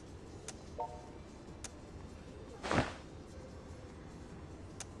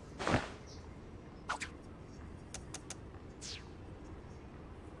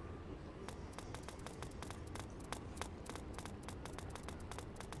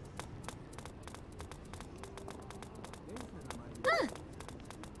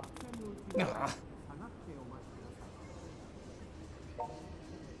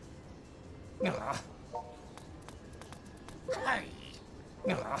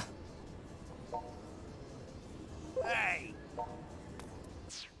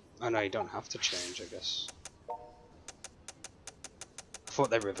 Oh no, you don't have to change, I guess. I thought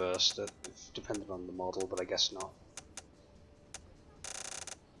they reversed it, depending on the model, but I guess not.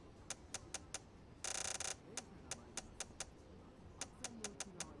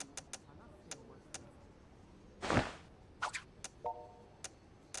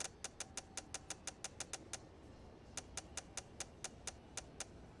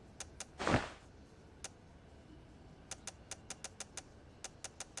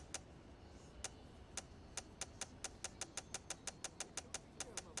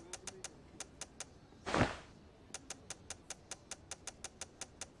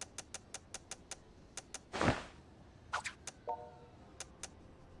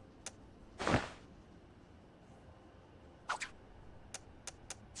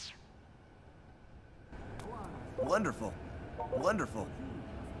 Wonderful. Wonderful.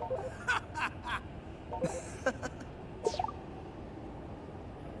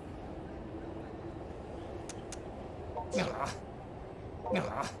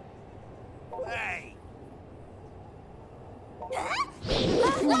 Hey!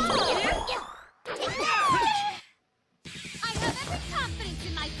 I have every confidence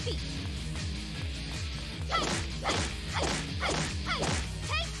in my feet.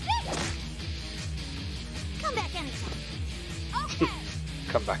 Take this! Come back anytime. Okay.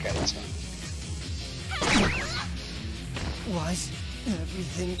 Come back anytime. Was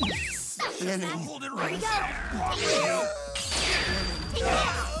everything spinning? Hold it right Who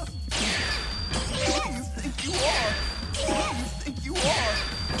do you think you are? Who do you think you are?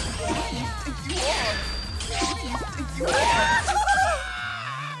 Who do you think you are? Who do you think you are?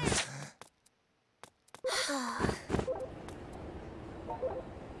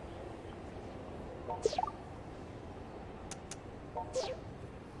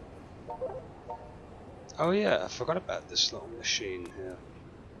 Oh yeah, I forgot about this little machine here.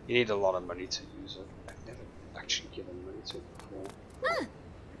 You need a lot of money to use it. I've never actually given money to it before.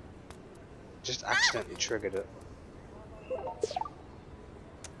 Just accidentally triggered it.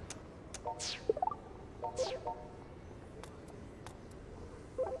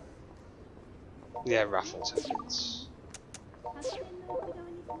 Yeah, raffle tickets.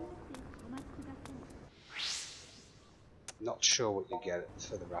 Not sure what you get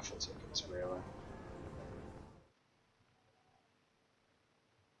for the raffle tickets, really.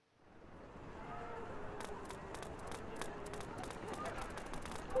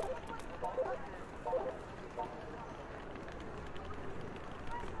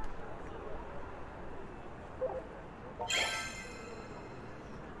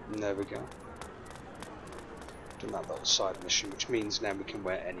 There we go. Done that little side mission, which means now we can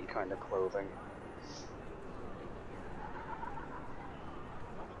wear any kind of clothing.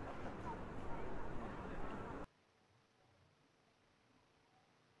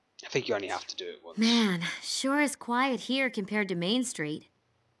 I think you only have to do it once. Man, sure is quiet here compared to Main Street.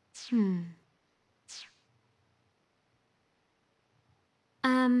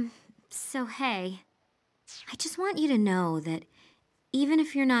 So hey, I just want you to know that even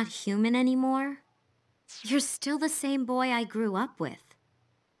if you're not human anymore, you're still the same boy I grew up with.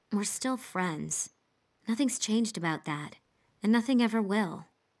 We're still friends. Nothing's changed about that, and nothing ever will.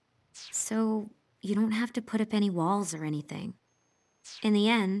 So you don't have to put up any walls or anything. In the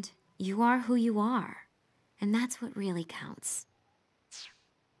end, you are who you are, and that's what really counts.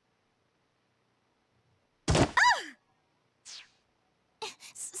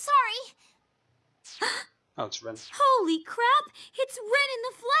 Sorry. Oh, it's Ren. Holy crap! It's Ren in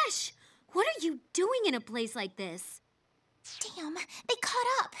the flesh! What are you doing in a place like this? Damn, they caught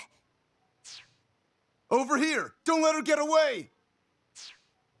up. Over here! Don't let her get away!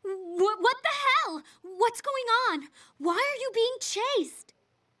 What the hell? What's going on? Why are you being chased?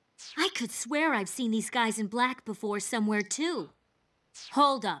 I could swear I've seen these guys in black before somewhere too.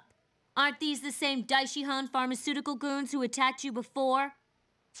 Hold up. Aren't these the same Daishihan pharmaceutical goons who attacked you before?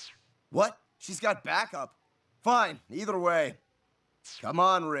 What? She's got backup. Fine, either way. Come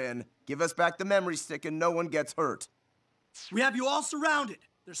on, Rin. Give us back the memory stick and no one gets hurt. We have you all surrounded.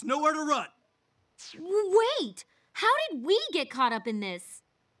 There's nowhere to run. Wait! How did we get caught up in this?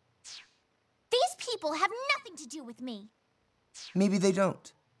 These people have nothing to do with me. Maybe they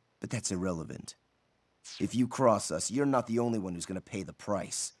don't, but that's irrelevant. If you cross us, you're not the only one who's gonna pay the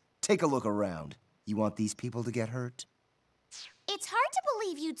price. Take a look around. You want these people to get hurt? It's hard to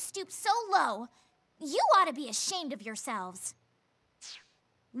believe you'd stoop so low. You ought to be ashamed of yourselves.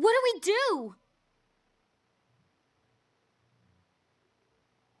 What do we do?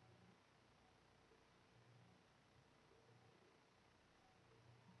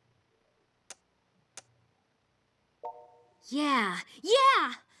 Yeah!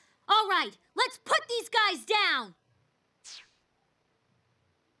 All right, let's put these guys down!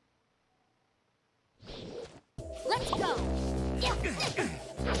 Let's go!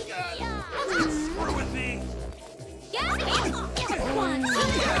 Screw with me! One, two,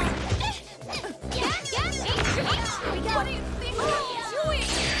 what do you think you're doing?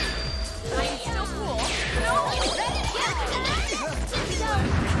 I'm still cool.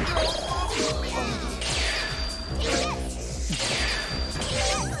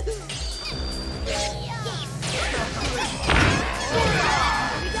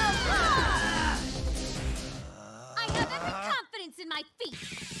 I have every confidence in my feet.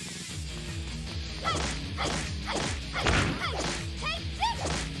 Take this!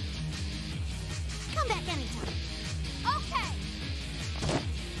 Come back anytime. Okay.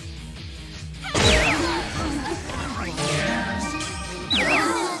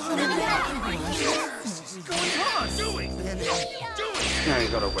 Now you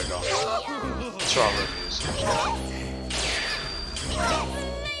got a wig on. It's rather amusing.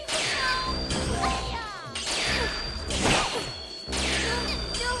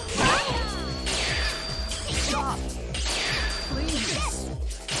 Stop! Please!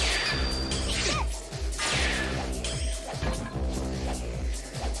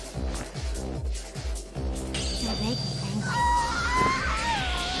 You're making me angry.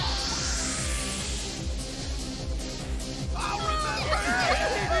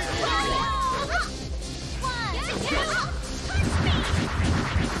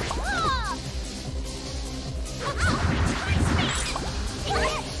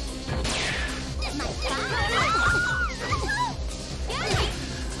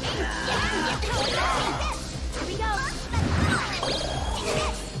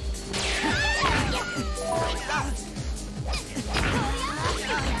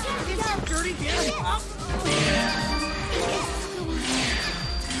 Dirty, get him up!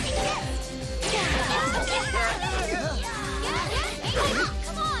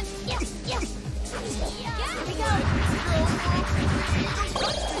 Come on! Yes, yes! Here we go!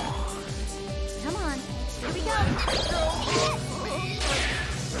 Come on! Here we go!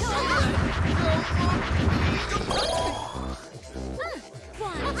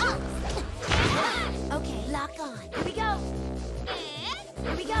 Okay, lock on. Here we go!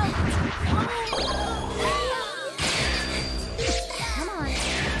 Here we go! Come on! 1,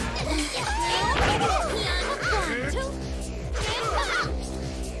 2,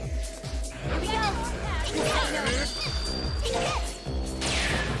 here we go!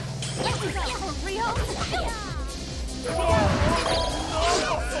 Yes, we go! Rio!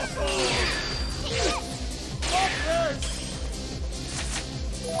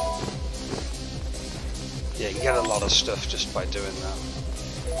 Yeah, you can get a lot of stuff just by doing that.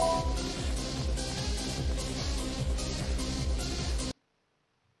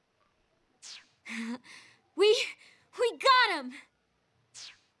 We got him!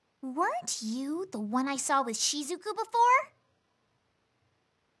 Weren't you the one I saw with Shizuku before?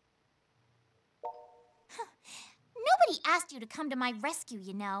 Nobody asked you to come to my rescue,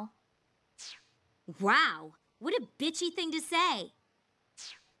 you know. Wow, what a bitchy thing to say.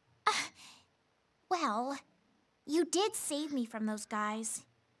 Well, you did save me from those guys.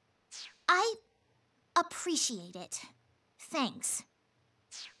 I appreciate it. Thanks.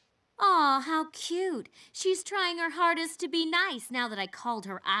 Aw, how cute. She's trying her hardest to be nice now that I called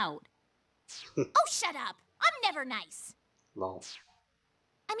her out. Oh, shut up. I'm never nice. Lol.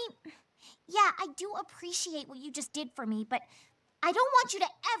 I mean, yeah, I do appreciate what you just did for me, but I don't want you to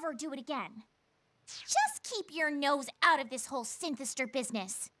ever do it again. Just keep your nose out of this whole synthester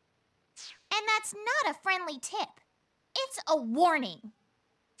business. And that's not a friendly tip. It's a warning.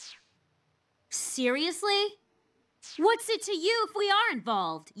 Seriously? What's it to you if we are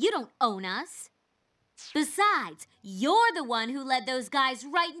involved? You don't own us. Besides, you're the one who led those guys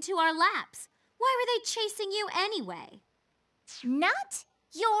right into our laps. Why were they chasing you anyway? Not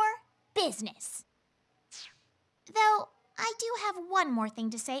your business. Though, I do have one more thing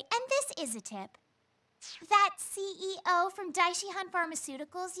to say, and this is a tip. That CEO from Daishihan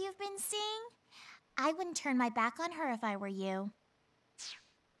Pharmaceuticals you've been seeing, I wouldn't turn my back on her if I were you.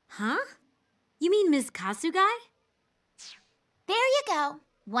 Huh? You mean Ms. Kasugai? There you go.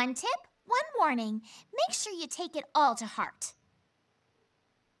 One tip, one warning. Make sure you take it all to heart.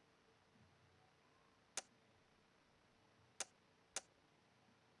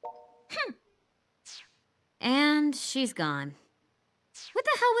 And she's gone. What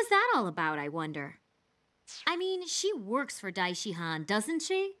the hell was that all about, I wonder? I mean, she works for Daishihan, doesn't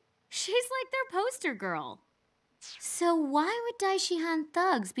she? She's like their poster girl. So why would Daishihan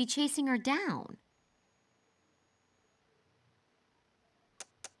thugs be chasing her down?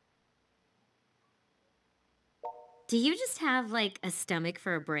 Do you just have, like, a stomach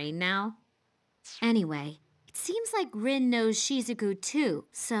for a brain now? Anyway, it seems like Rin knows Shizuku too,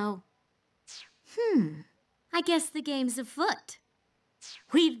 so... I guess the game's afoot.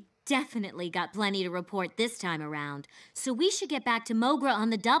 We've definitely got plenty to report this time around, so we should get back to Mogra on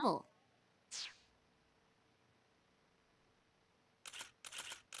the double.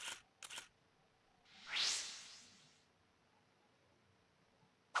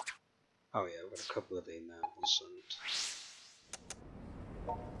 Oh yeah, we've got a couple of emails and...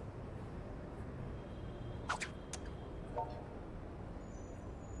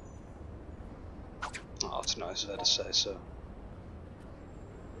 Oh, it's nice of her to say so.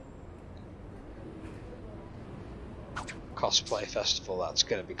 Cosplay festival, that's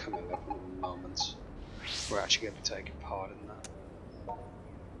going to be coming up in a moment. We're actually going to be taking part in that.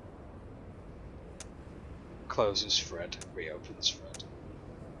 Closes thread, reopens thread.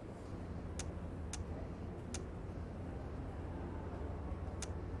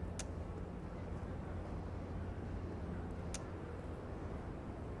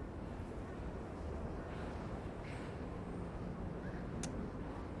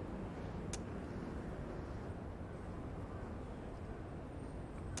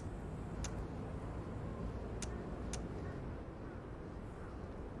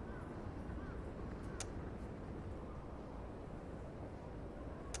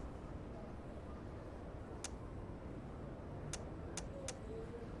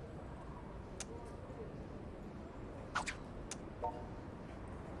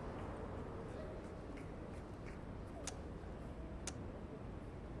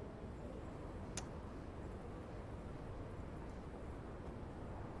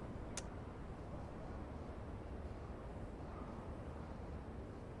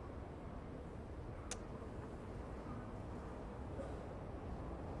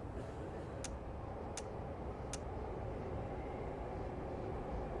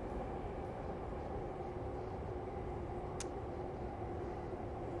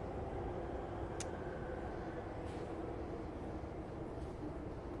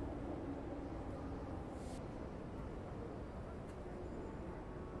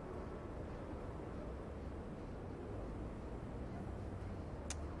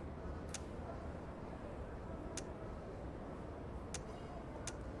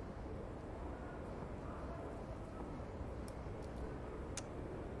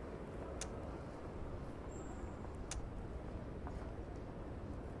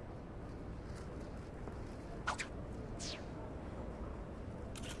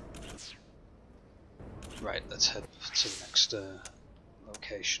 Right, let's head to the next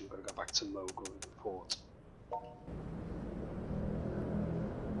location. We've got to go back to Mogra and report.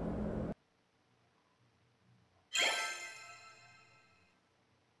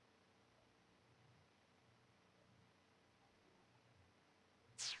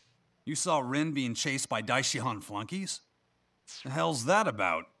 You saw Rin being chased by Daishihan flunkies? The hell's that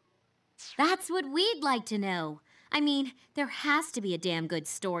about? That's what we'd like to know. I mean, there has to be a damn good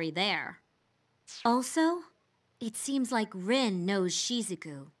story there. Also, it seems like Rin knows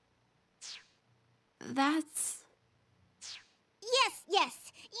Shizuku. That's... Yes,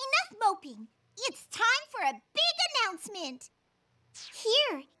 yes. Enough moping. It's time for a big announcement.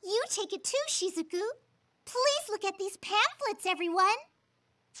 Here, you take it too, Shizuku. Please look at these pamphlets, everyone.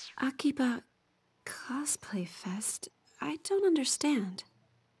 Akiba Cosplay Fest? I don't understand.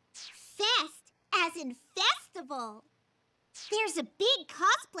 Fest, as in festival. There's a big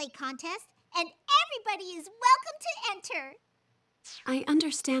cosplay contest, and everybody is welcome to enter. I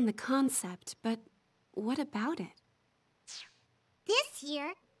understand the concept, but what about it? This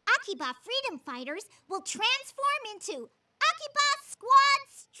year, Akiba Freedom Fighters will transform into Akiba Squad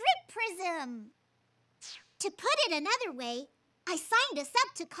Strip Prism. To put it another way, I signed us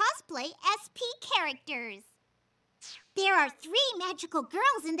up to cosplay SP characters. There are 3 magical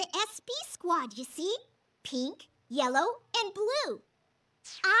girls in the SP squad, you see? Pink, yellow, and blue.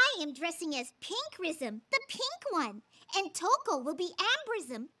 I am dressing as Pinkrism, the pink one, and Toko will be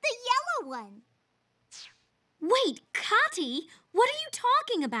Ambrism, the yellow one. Wait, Kati, what are you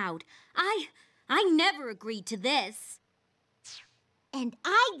talking about? I never agreed to this. And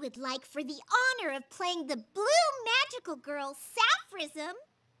I would like for the honor of playing the blue magical girl, Sapphism,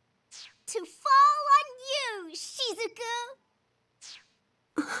 to fall on you, Shizuku.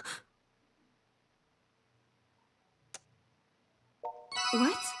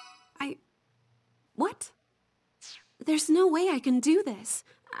 What? What? There's no way I can do this.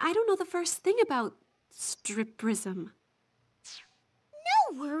 I don't know the first thing about striprism.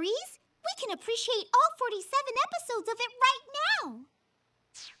 No worries. We can appreciate all 47 episodes of it right now.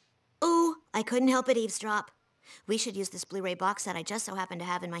 Ooh, I couldn't help but eavesdrop. We should use this Blu-ray box set I just so happen to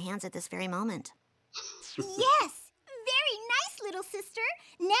have in my hands at this very moment. Yes, very nice, little sister.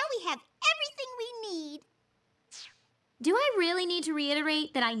 Now we have everything we need. Do I really need to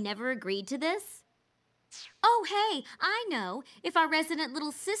reiterate that I never agreed to this? Oh, hey, I know. If our resident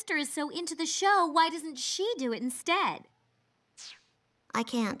little sister is so into the show, why doesn't she do it instead? I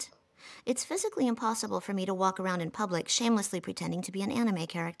can't. It's physically impossible for me to walk around in public shamelessly pretending to be an anime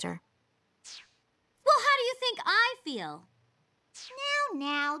character. Well, how do you think I feel?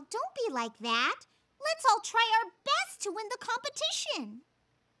 Now, don't be like that. Let's all try our best to win the competition.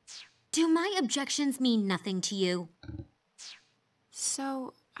 Do my objections mean nothing to you?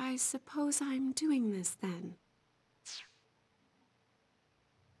 So, I suppose I'm doing this then.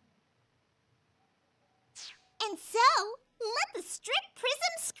 And so, let the Strip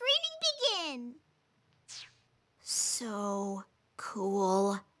Prism screening begin. So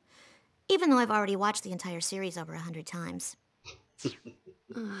cool. Even though I've already watched the entire series over 100 times.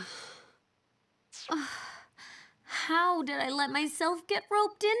 How did I let myself get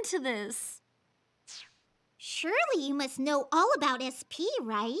roped into this? Surely you must know all about SP,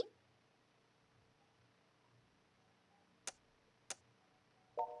 right?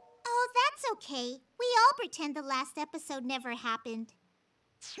 Oh, that's okay. We all pretend the last episode never happened.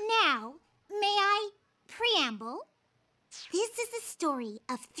 Now, may I preamble? This is the story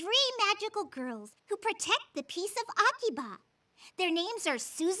of 3 magical girls who protect the peace of Akiba. Their names are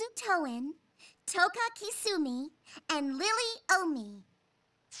Suzu Toen, Toka Kisumi, and Lily Omi.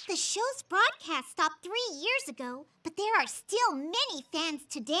 The show's broadcast stopped 3 years ago, but there are still many fans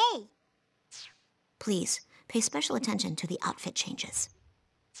today. Please, pay special attention to the outfit changes.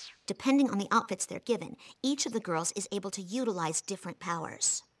 Depending on the outfits they're given, each of the girls is able to utilize different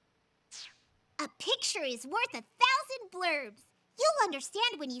powers. A picture is worth 1,000 blurbs. You'll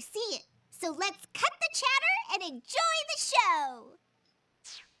understand when you see it. So let's cut the chatter and enjoy the show.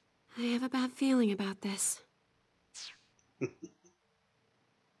 I have a bad feeling about this.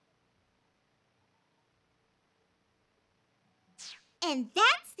 And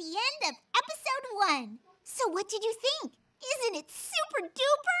that's the end of episode 1. So what did you think? Isn't it super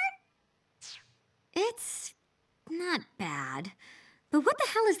duper? It's not bad. But what the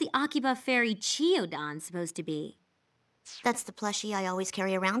hell is the Akiba fairy Chiodon supposed to be? That's the plushie I always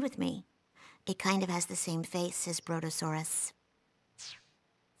carry around with me. It kind of has the same face as Brotosaurus.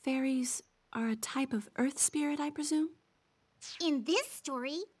 Fairies are a type of earth spirit, I presume? In this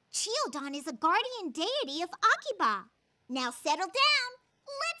story, Chiodon is a guardian deity of Akiba. Now settle down.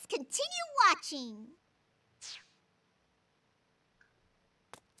 Let's continue watching.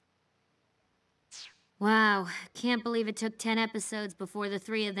 Wow, can't believe it took 10 episodes before the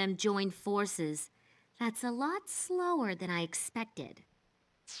three of them joined forces. That's a lot slower than I expected.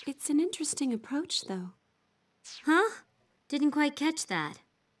 It's an interesting approach, though. Huh? Didn't quite catch that.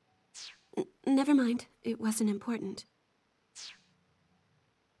 Never mind. It wasn't important.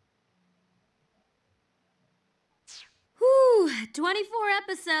 Whew, 24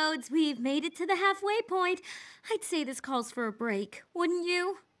 episodes. We've made it to the halfway point. I'd say this calls for a break, wouldn't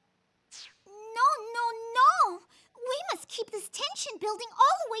you? No. We must keep this tension building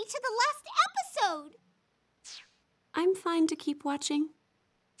all the way to the last episode. I'm fine to keep watching.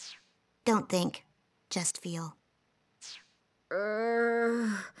 Don't think. Just feel. All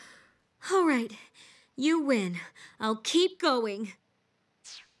right. You win. I'll keep going.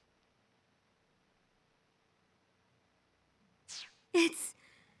 It's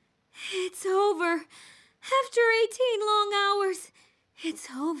over. After 18 long hours, it's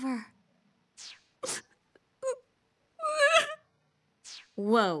over.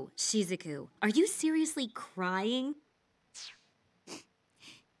 Whoa, Shizuku, are you seriously crying?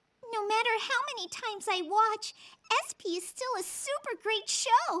 No matter how many times I watch, SP is still a super great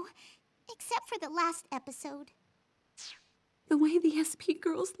show. Except for the last episode. The way the SP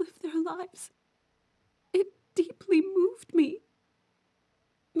girls live their lives, it deeply moved me.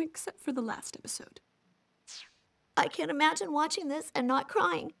 Except for the last episode. I can't imagine watching this and not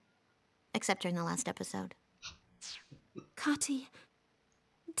crying. Except during the last episode. Kati,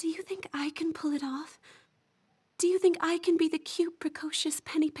 do you think I can pull it off? Do you think I can be the cute, precocious,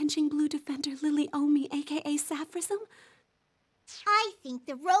 penny-pinching blue defender Lily Omi, aka Sapphism? I think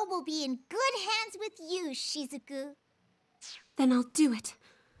the role will be in good hands with you, Shizuku. Then I'll do it.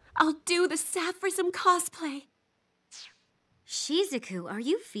 I'll do the Sapphism cosplay. Shizuku, are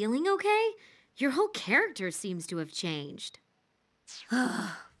you feeling okay? Your whole character seems to have changed.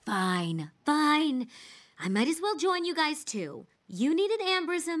 Fine. I might as well join you guys too. You need an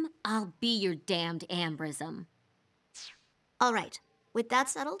ambrism, I'll be your damned ambrism. All right. With that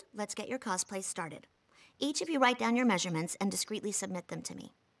settled, let's get your cosplay started. Each of you write down your measurements and discreetly submit them to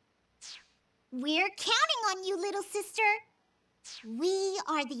me. We're counting on you, little sister. We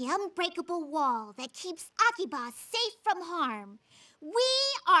are the unbreakable wall that keeps Akiba safe from harm. We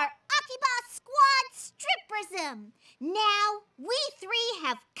are Akiba Squad Stripperism. Now, we three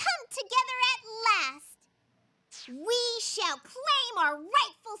have come together at last. We shall claim our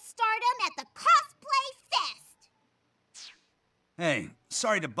rightful stardom at the Cosplay Fest. Hey,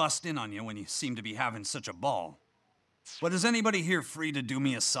 sorry to bust in on you when you seem to be having such a ball. But is anybody here free to do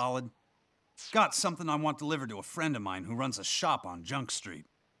me a solid? Got something I want delivered to a friend of mine who runs a shop on Junk Street.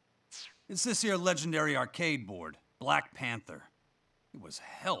 It's this here legendary arcade board, Black Panther. It was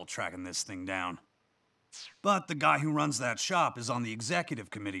hell tracking this thing down. But the guy who runs that shop is on the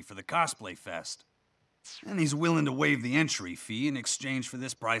executive committee for the Cosplay Fest. And he's willing to waive the entry fee in exchange for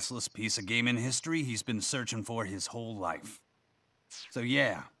this priceless piece of gaming history he's been searching for his whole life. So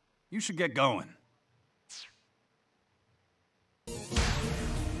yeah, you should get going.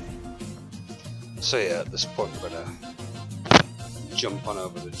 So yeah, at this point we're gonna jump on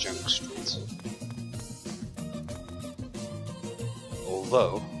over to Junk Street.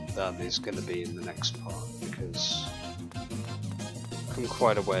 Although, that is gonna be in the next part, because we've come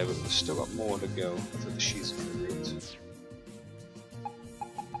quite a way, but we've still got more to go for the Shizuku route.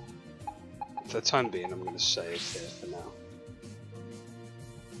 For the time being, I'm gonna save here for now.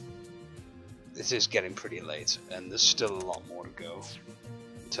 It is getting pretty late, and there's still a lot more to go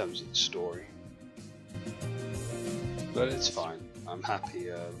in terms of the story. But it's fine. I'm happy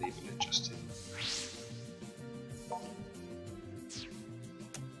leaving it just here.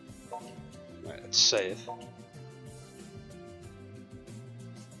 Right, let's save.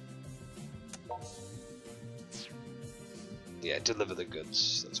 Yeah, deliver the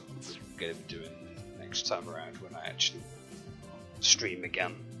goods. That's what we're going to be doing next time around when I actually stream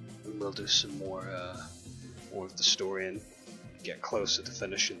again. And we'll do some more of the story and get closer to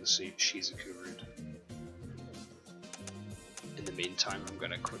finishing the Shizuku route. In the meantime, I'm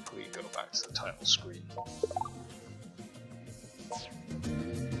going to quickly go back to the title screen.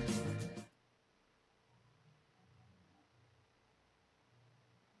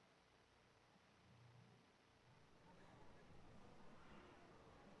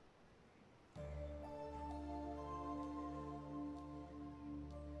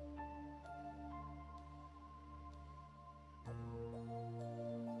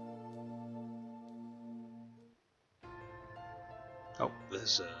 Oh,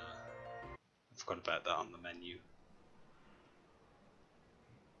 there's I forgot about that on the menu.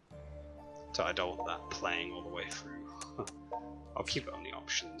 So I don't want that playing all the way through. I'll keep it on the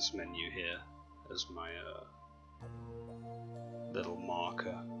options menu here as my little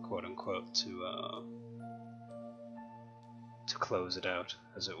marker, quote unquote, to close it out,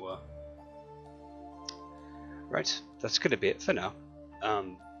 as it were. Right, that's going to be it for now.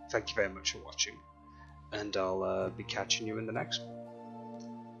 Thank you very much for watching, and I'll be catching you in the next one.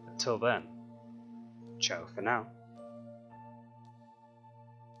 Until then, ciao for now.